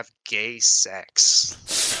proceeds to have gay sex.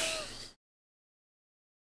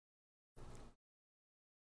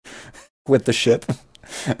 With the ship.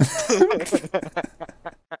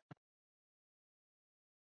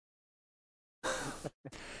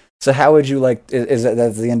 So how would you like? Is that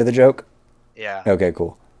that's the end of the joke? Yeah. Okay,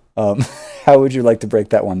 cool. Um, how would you like to break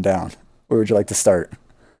that one down? Where would you like to start?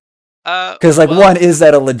 Because like one, Well, is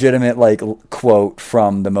that a legitimate like quote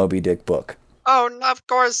from the Moby Dick book? oh, of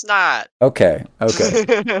course not. Okay, okay,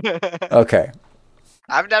 okay.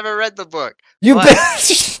 I've never read the book, You but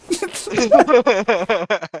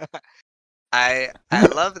I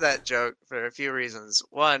love that joke for a few reasons.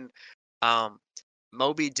 One, um,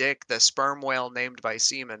 Moby Dick, the sperm whale named by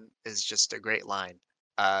seamen, is just a great line.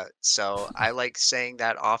 So I like saying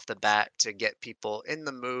that off the bat to get people in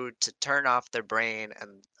the mood to turn off their brain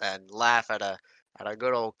and laugh at a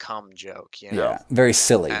good old cum joke, you know? Yeah, very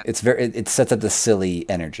silly. And It sets up the silly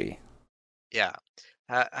energy. yeah,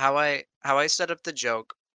 how I set up the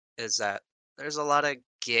joke is that there's a lot of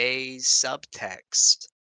gay subtext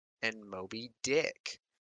in Moby Dick,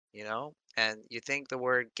 you know? And you think the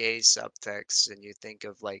word gay subtext and you think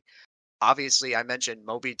of like obviously I mentioned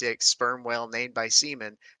Moby Dick, sperm whale named by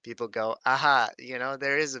seamen. People go, aha,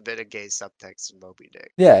 there is a bit of gay subtext in Moby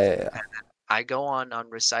Dick. Yeah, yeah, yeah. I go on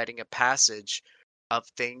reciting a passage of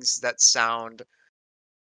things that sound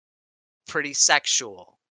pretty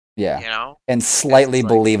sexual, Yeah. you know? And It's slightly like,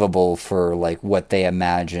 believable for like what they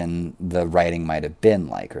imagine the writing might have been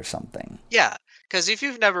like or something. yeah, because if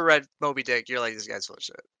you've never read Moby Dick, you're like, this guy's full of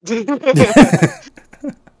shit.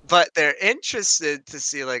 But they're interested to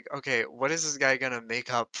see, like, okay, what is this guy gonna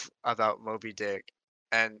make up about Moby Dick?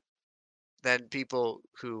 And then people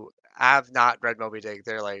who have not read Moby Dick,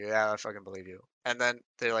 they're like, yeah, I fucking believe you. And then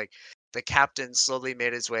they're like, the captain slowly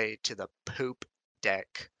made his way to the poop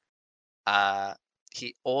deck. Uh,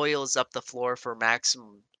 he oils up the floor for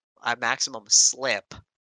maximum slip,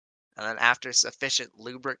 and then after sufficient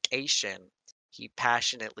lubrication, he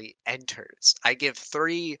passionately enters. I give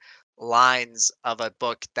three lines of a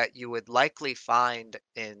book that you would likely find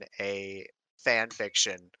in a fan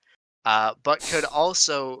fiction, but could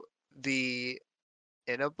also be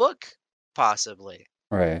in a book, possibly.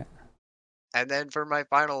 Right. And then for my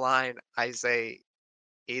final line, I say,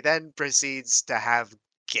 he then proceeds to have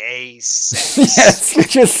gay sex. Yes,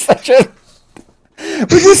 which is such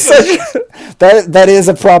that is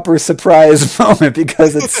a proper surprise moment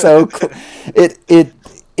because it's so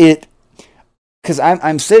it because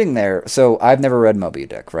I'm sitting there, so I've never read Moby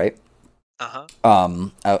Dick, right? Uh-huh.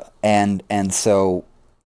 And so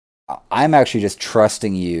I'm actually just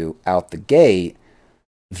trusting you out the gate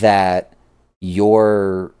that you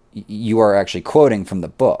are actually quoting from the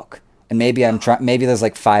book. And maybe I'm Uh-huh. trying. Maybe there's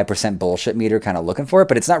like 5% bullshit meter, kind of looking for it,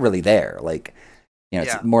 but it's not really there. Like,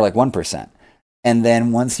 it's Yeah. more like 1%. And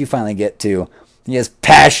then once you finally get to he has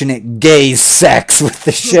passionate gay sex with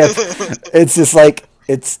the ship, it's just like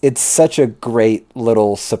it's such a great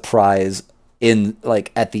little surprise in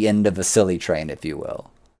like at the end of a silly train, if you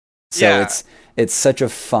will. So Yeah. it's such a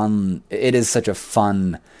fun it is such a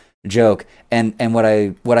fun joke. And what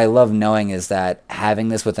I love knowing is that having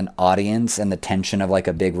this with an audience and the tension of like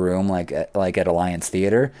a big room like at Alliance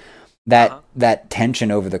Theater, Uh-huh. that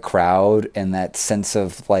tension over the crowd and that sense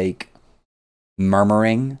of like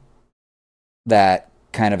murmuring that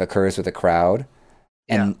kind of occurs with the crowd,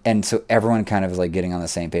 Yeah. and so everyone kind of is like getting on the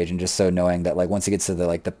same page, and just so knowing that like once it gets to the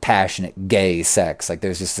like the passionate gay sex, like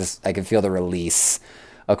there's just this, I can feel the release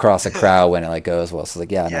across a crowd when it like goes well. So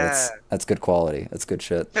like, yeah, no, Yeah. that's good quality, that's good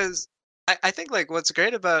shit. Because I think like what's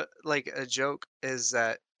great about like a joke is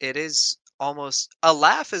that it is almost a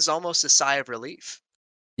laugh is almost a sigh of relief,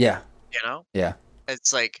 Yeah, you know? yeah,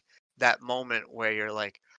 It's like that moment where you're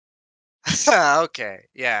like, okay,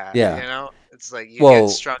 yeah, yeah. It's like you get Well,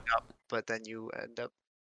 strung up, but then you end up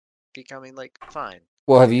becoming like fine.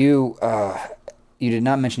 have you you did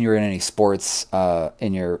not mention you were in any sports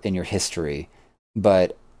in your history,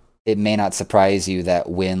 but it may not surprise you that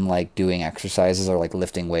when like doing exercises or like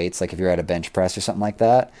lifting weights, like if you're at a bench press or something like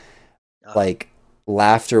that, Uh-huh. like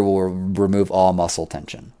laughter will remove all muscle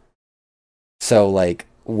tension. So like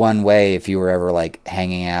one way, if you were ever like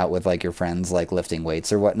hanging out with like your friends like lifting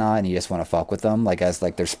weights or whatnot, and you just want to fuck with them like as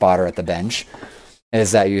like their spotter at the bench,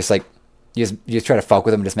 is that you just like you just try to fuck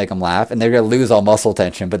with them, just make them laugh, and they're gonna lose all muscle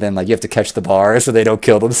tension. But then like you have to catch the bar so they don't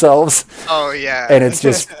kill themselves, Oh yeah. and it's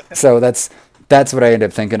just so that's what I end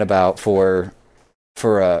up thinking about for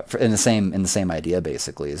in the same idea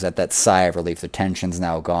basically, is that that sigh of relief, the tension's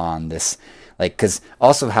now gone. This like because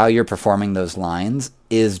also how you're performing those lines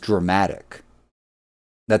is dramatic.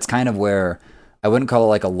 That's kind of where I wouldn't call it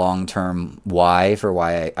like a long term why for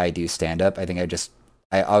why I do stand up. I think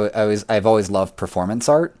I've always loved performance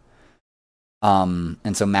art.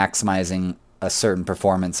 And so maximizing a certain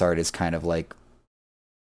performance art is kind of like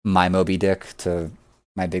my Moby Dick to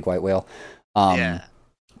my big white whale. Um, Yeah.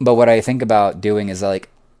 but what I think about doing is like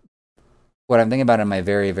what I'm thinking about in my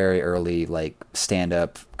very, very early like stand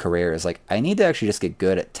up career is like I need to actually just get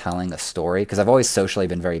good at telling a story because I've always socially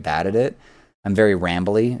been very bad at it. I'm very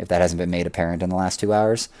rambly, if that hasn't been made apparent in the last 2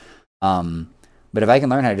 hours. Um, but if I can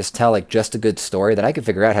learn how to just tell like just a good story, then I can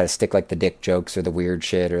figure out how to stick like the dick jokes or the weird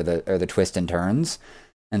shit or the twist and turns.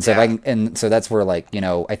 And so if I Yeah. can, and so that's where like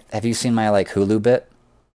have you seen my like Hulu bit,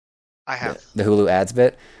 I have. the Hulu ads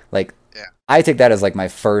bit? Like Yeah. I take that as like my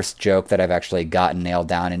first joke that I've actually gotten nailed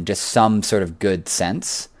down in just some sort of good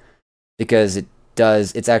sense because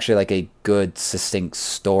it's actually like a good succinct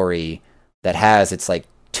story that has its like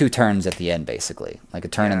two turns at the end basically, like a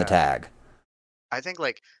turn in the Yeah. tag. I think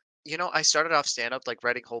like I started off stand up like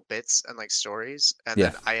writing whole bits and like stories, and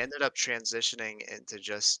Yeah. then I ended up transitioning into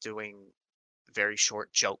just doing very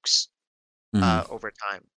short jokes Hmm. over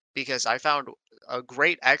time because I found a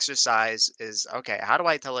great exercise is okay, how do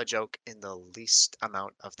I tell a joke in the least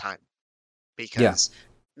amount of time? Yeah. Because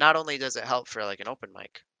not only does it help for like an open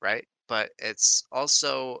mic, right? But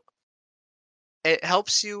it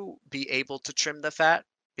helps you be able to trim the fat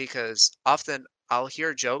because often I'll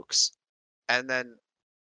hear jokes, and then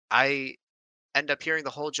I end up hearing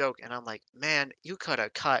the whole joke, and I'm like, man, you could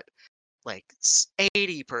have cut like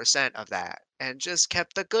 80% of that and just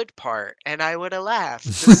kept the good part, and I would have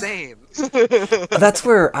laughed the same. That's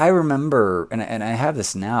where I remember, and I have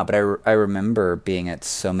this now, but I remember being at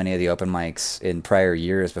so many of the open mics in prior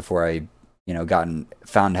years before I, gotten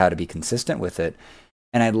found how to be consistent with it.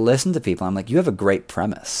 And I'd listen to people. I'm like, you have a great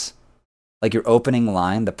premise. Like your opening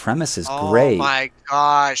line, the premise is Oh great, my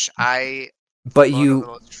gosh, I but one of the you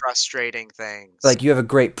most frustrating things. like you have a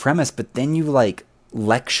great premise, but then you like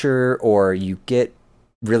lecture or you get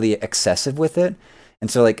really excessive with it. And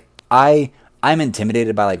so like I'm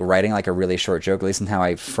intimidated by like writing like a really short joke, at least in how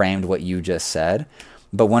I framed what you just said.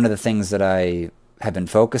 But one of the things that I have been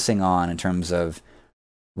focusing on in terms of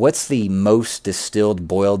what's the most distilled,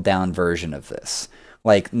 boiled down version of this?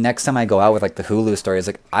 Like next time I go out with like the Hulu stories,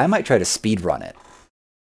 like I might try to speed run it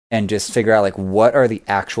and just figure out like what are the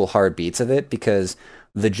actual hard beats of it, because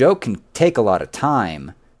the joke can take a lot of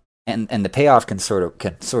time and the payoff can sort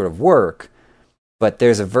of work, but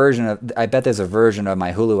there's a version of I bet there's a version of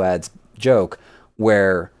my Hulu ads joke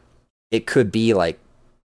where it could be like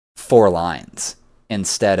 4 lines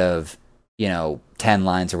instead of 10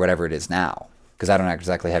 lines or whatever it is now, because I don't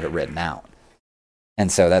exactly have it written out.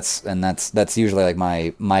 And so that's usually like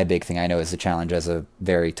my big thing. I know is the challenge as a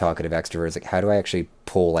very talkative extrovert is like, how do I actually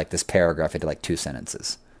pull like this paragraph into like 2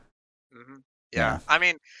 sentences? Hmm. Yeah, Yeah. I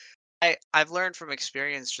mean, I've learned from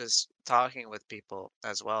experience just talking with people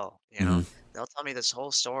as well. Hmm. They'll tell me this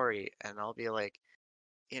whole story, and I'll be like,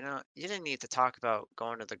 you didn't need to talk about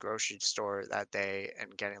going to the grocery store that day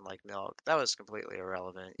and getting like milk. That was completely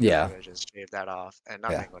irrelevant. You Yeah. could have just shaved that off and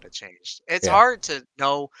Yeah. nothing would have changed. It's Yeah. hard to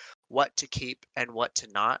know what to keep and what to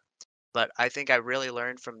not, but I think I really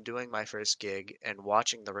learned from doing my first gig and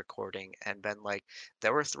watching the recording and been like,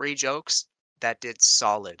 there were 3 jokes that did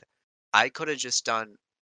solid. I could have just done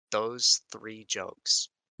those 3 jokes.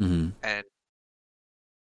 Hmm. And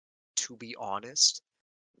to be honest,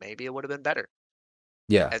 maybe it would have been better.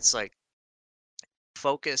 Yeah. It's like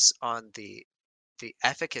focus on the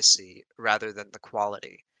efficacy rather than the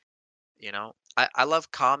quality. I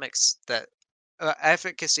love comics that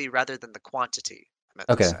efficacy rather than the quantity, I meant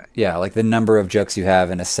to Okay. say. Yeah. Like the number of jokes you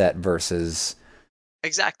have in a set versus.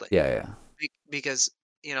 Exactly. Yeah. Yeah. Because,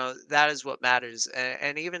 that is what matters.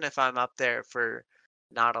 And even if I'm up there for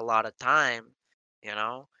not a lot of time, you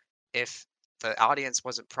know, if the audience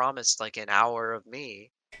wasn't promised like an hour of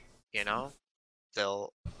me, you know,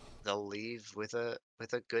 they'll they'll leave with a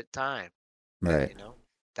good time. And Right.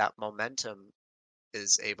 that momentum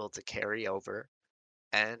is able to carry over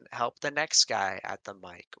and help the next guy at the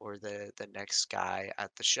mic or the next guy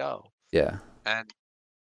at the show. Yeah. And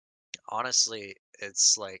honestly,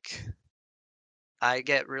 it's like I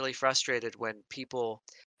get really frustrated when people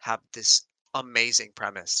have this amazing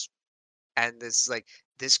premise and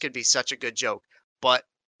this could be such a good joke, but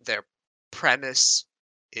their premise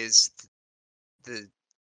is the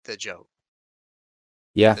the joke.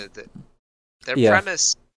 Yeah. The their Yeah.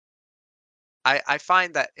 premise, I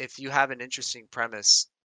find that if you have an interesting premise,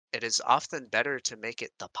 it is often better to make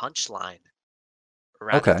it the punchline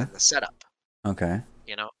rather Okay. than the setup. Okay.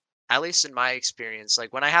 You know, at least in my experience,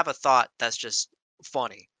 like when I have a thought that's just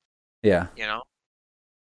funny, Yeah. you know,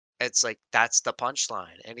 it's like that's the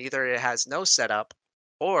punchline. And either it has no setup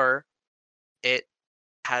or it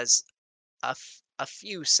has a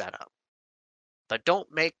few setup. But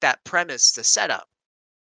don't make that premise the setup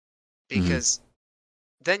Hmm. because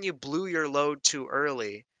then you blew your load too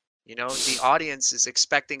early. The audience is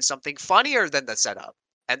expecting something funnier than the setup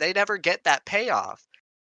and they never get that payoff.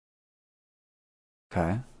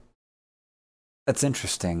 Okay. That's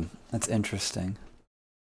interesting. That's interesting.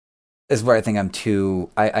 This is where I think I'm too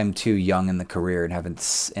young in the career and I haven't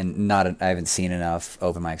seen enough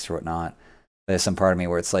open mics or whatnot. There's some part of me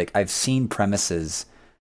where it's like I've seen premises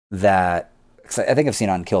that 'cause I think I've seen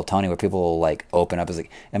on Kill Tony where people will like open up as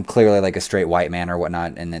like I'm clearly like a straight white man or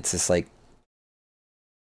whatnot, and it's just like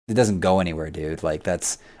it doesn't go anywhere, dude. Like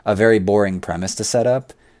that's a very boring premise to set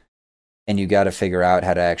up, and you got to figure out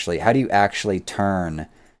how do you actually turn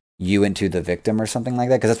you into the victim or something like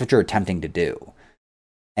that, because that's what you're attempting to do.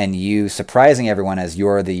 And you surprising everyone as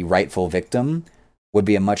you're the rightful victim would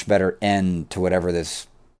be a much better end to whatever this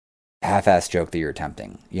half-ass joke that you're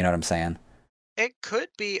attempting. You know what I'm saying? It could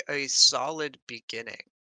be a solid beginning,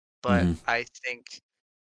 but Hmm. I think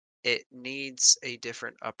it needs a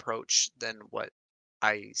different approach than what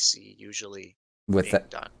I see usually With being that,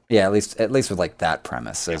 done. yeah, at least with like that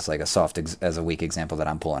premise Yeah. as like as a weak example that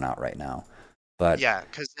I'm pulling out right now. But Yeah,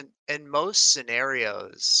 because in most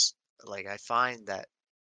scenarios, like I find that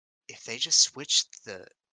if they just switched the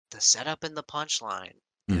setup and the punchline,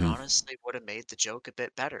 it Hmm. honestly would have made the joke a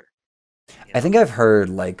bit better, you I think know? I've heard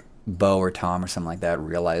like Bo or Tom or something like that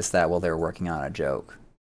realize that while they were working on a joke,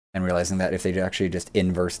 and realizing that if they actually just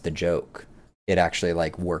inverse the joke, it actually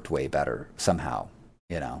like worked way better somehow,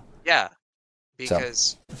 you know. Yeah, So,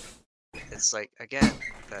 because it's like again,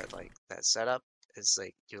 that setup is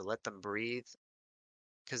like you let them breathe.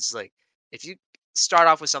 Because like if you start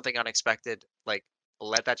off with something unexpected, like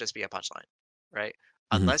let that just be a punchline, right?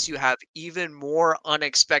 hmm Unless you have even more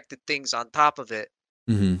unexpected things on top of it,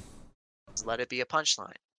 hmm just let it be a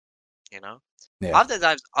punchline, you know? yeah.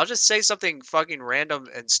 Oftentimes I'll just say something fucking random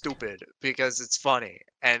and stupid because it's funny.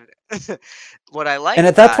 And what I And like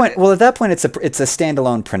at that about point, it, well, at that point, it's a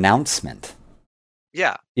standalone pronouncement,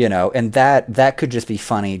 yeah, you know, and that could just be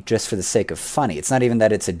funny just for the sake of funny. It's not even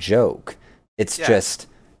that it's a joke. It's yeah. just,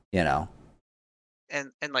 you know.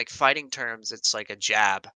 And like fighting terms, it's like a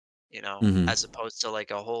jab, Hmm. as opposed to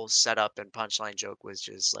like a whole setup and punchline joke was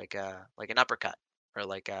just like an uppercut or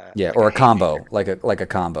Yeah, like or a a combo, haymaker. like a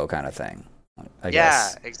combo kind of thing, I Yeah,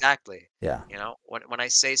 guess. exactly. Yeah. When I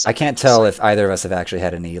say I something can't just tell like if either of us have actually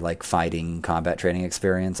had any like fighting combat training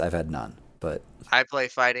experience. I've had none, but I play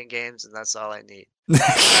fighting games and that's all I need. Uh,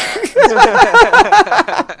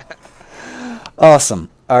 awesome.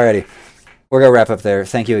 Alrighty, we're gonna wrap up there.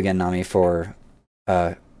 Thank you again, Nami, for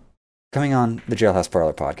uh, coming on the Jailhouse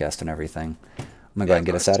Parlor podcast and everything. I'm gonna go yeah, ahead of and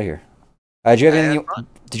get us course. out of here. Do you have I anything? had fun.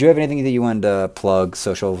 Did you have anything that you wanted to plug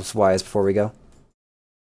socials wise before we go?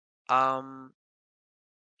 Um,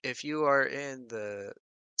 if you are in the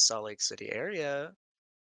Salt Lake City area,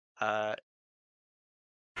 uh,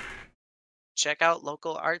 check out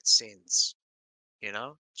local art scenes.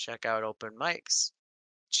 Check out open mics,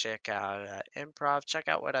 check out improv, check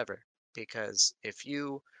out whatever. Because if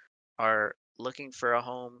you are looking for a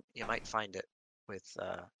home, you might find it with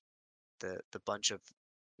the bunch of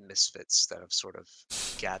misfits that have sort of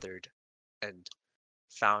gathered and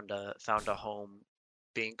found a home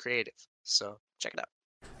being creative. So check it out.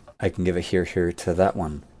 I can give a hear to that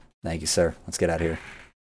one. Thank you, sir. Let's get out of here.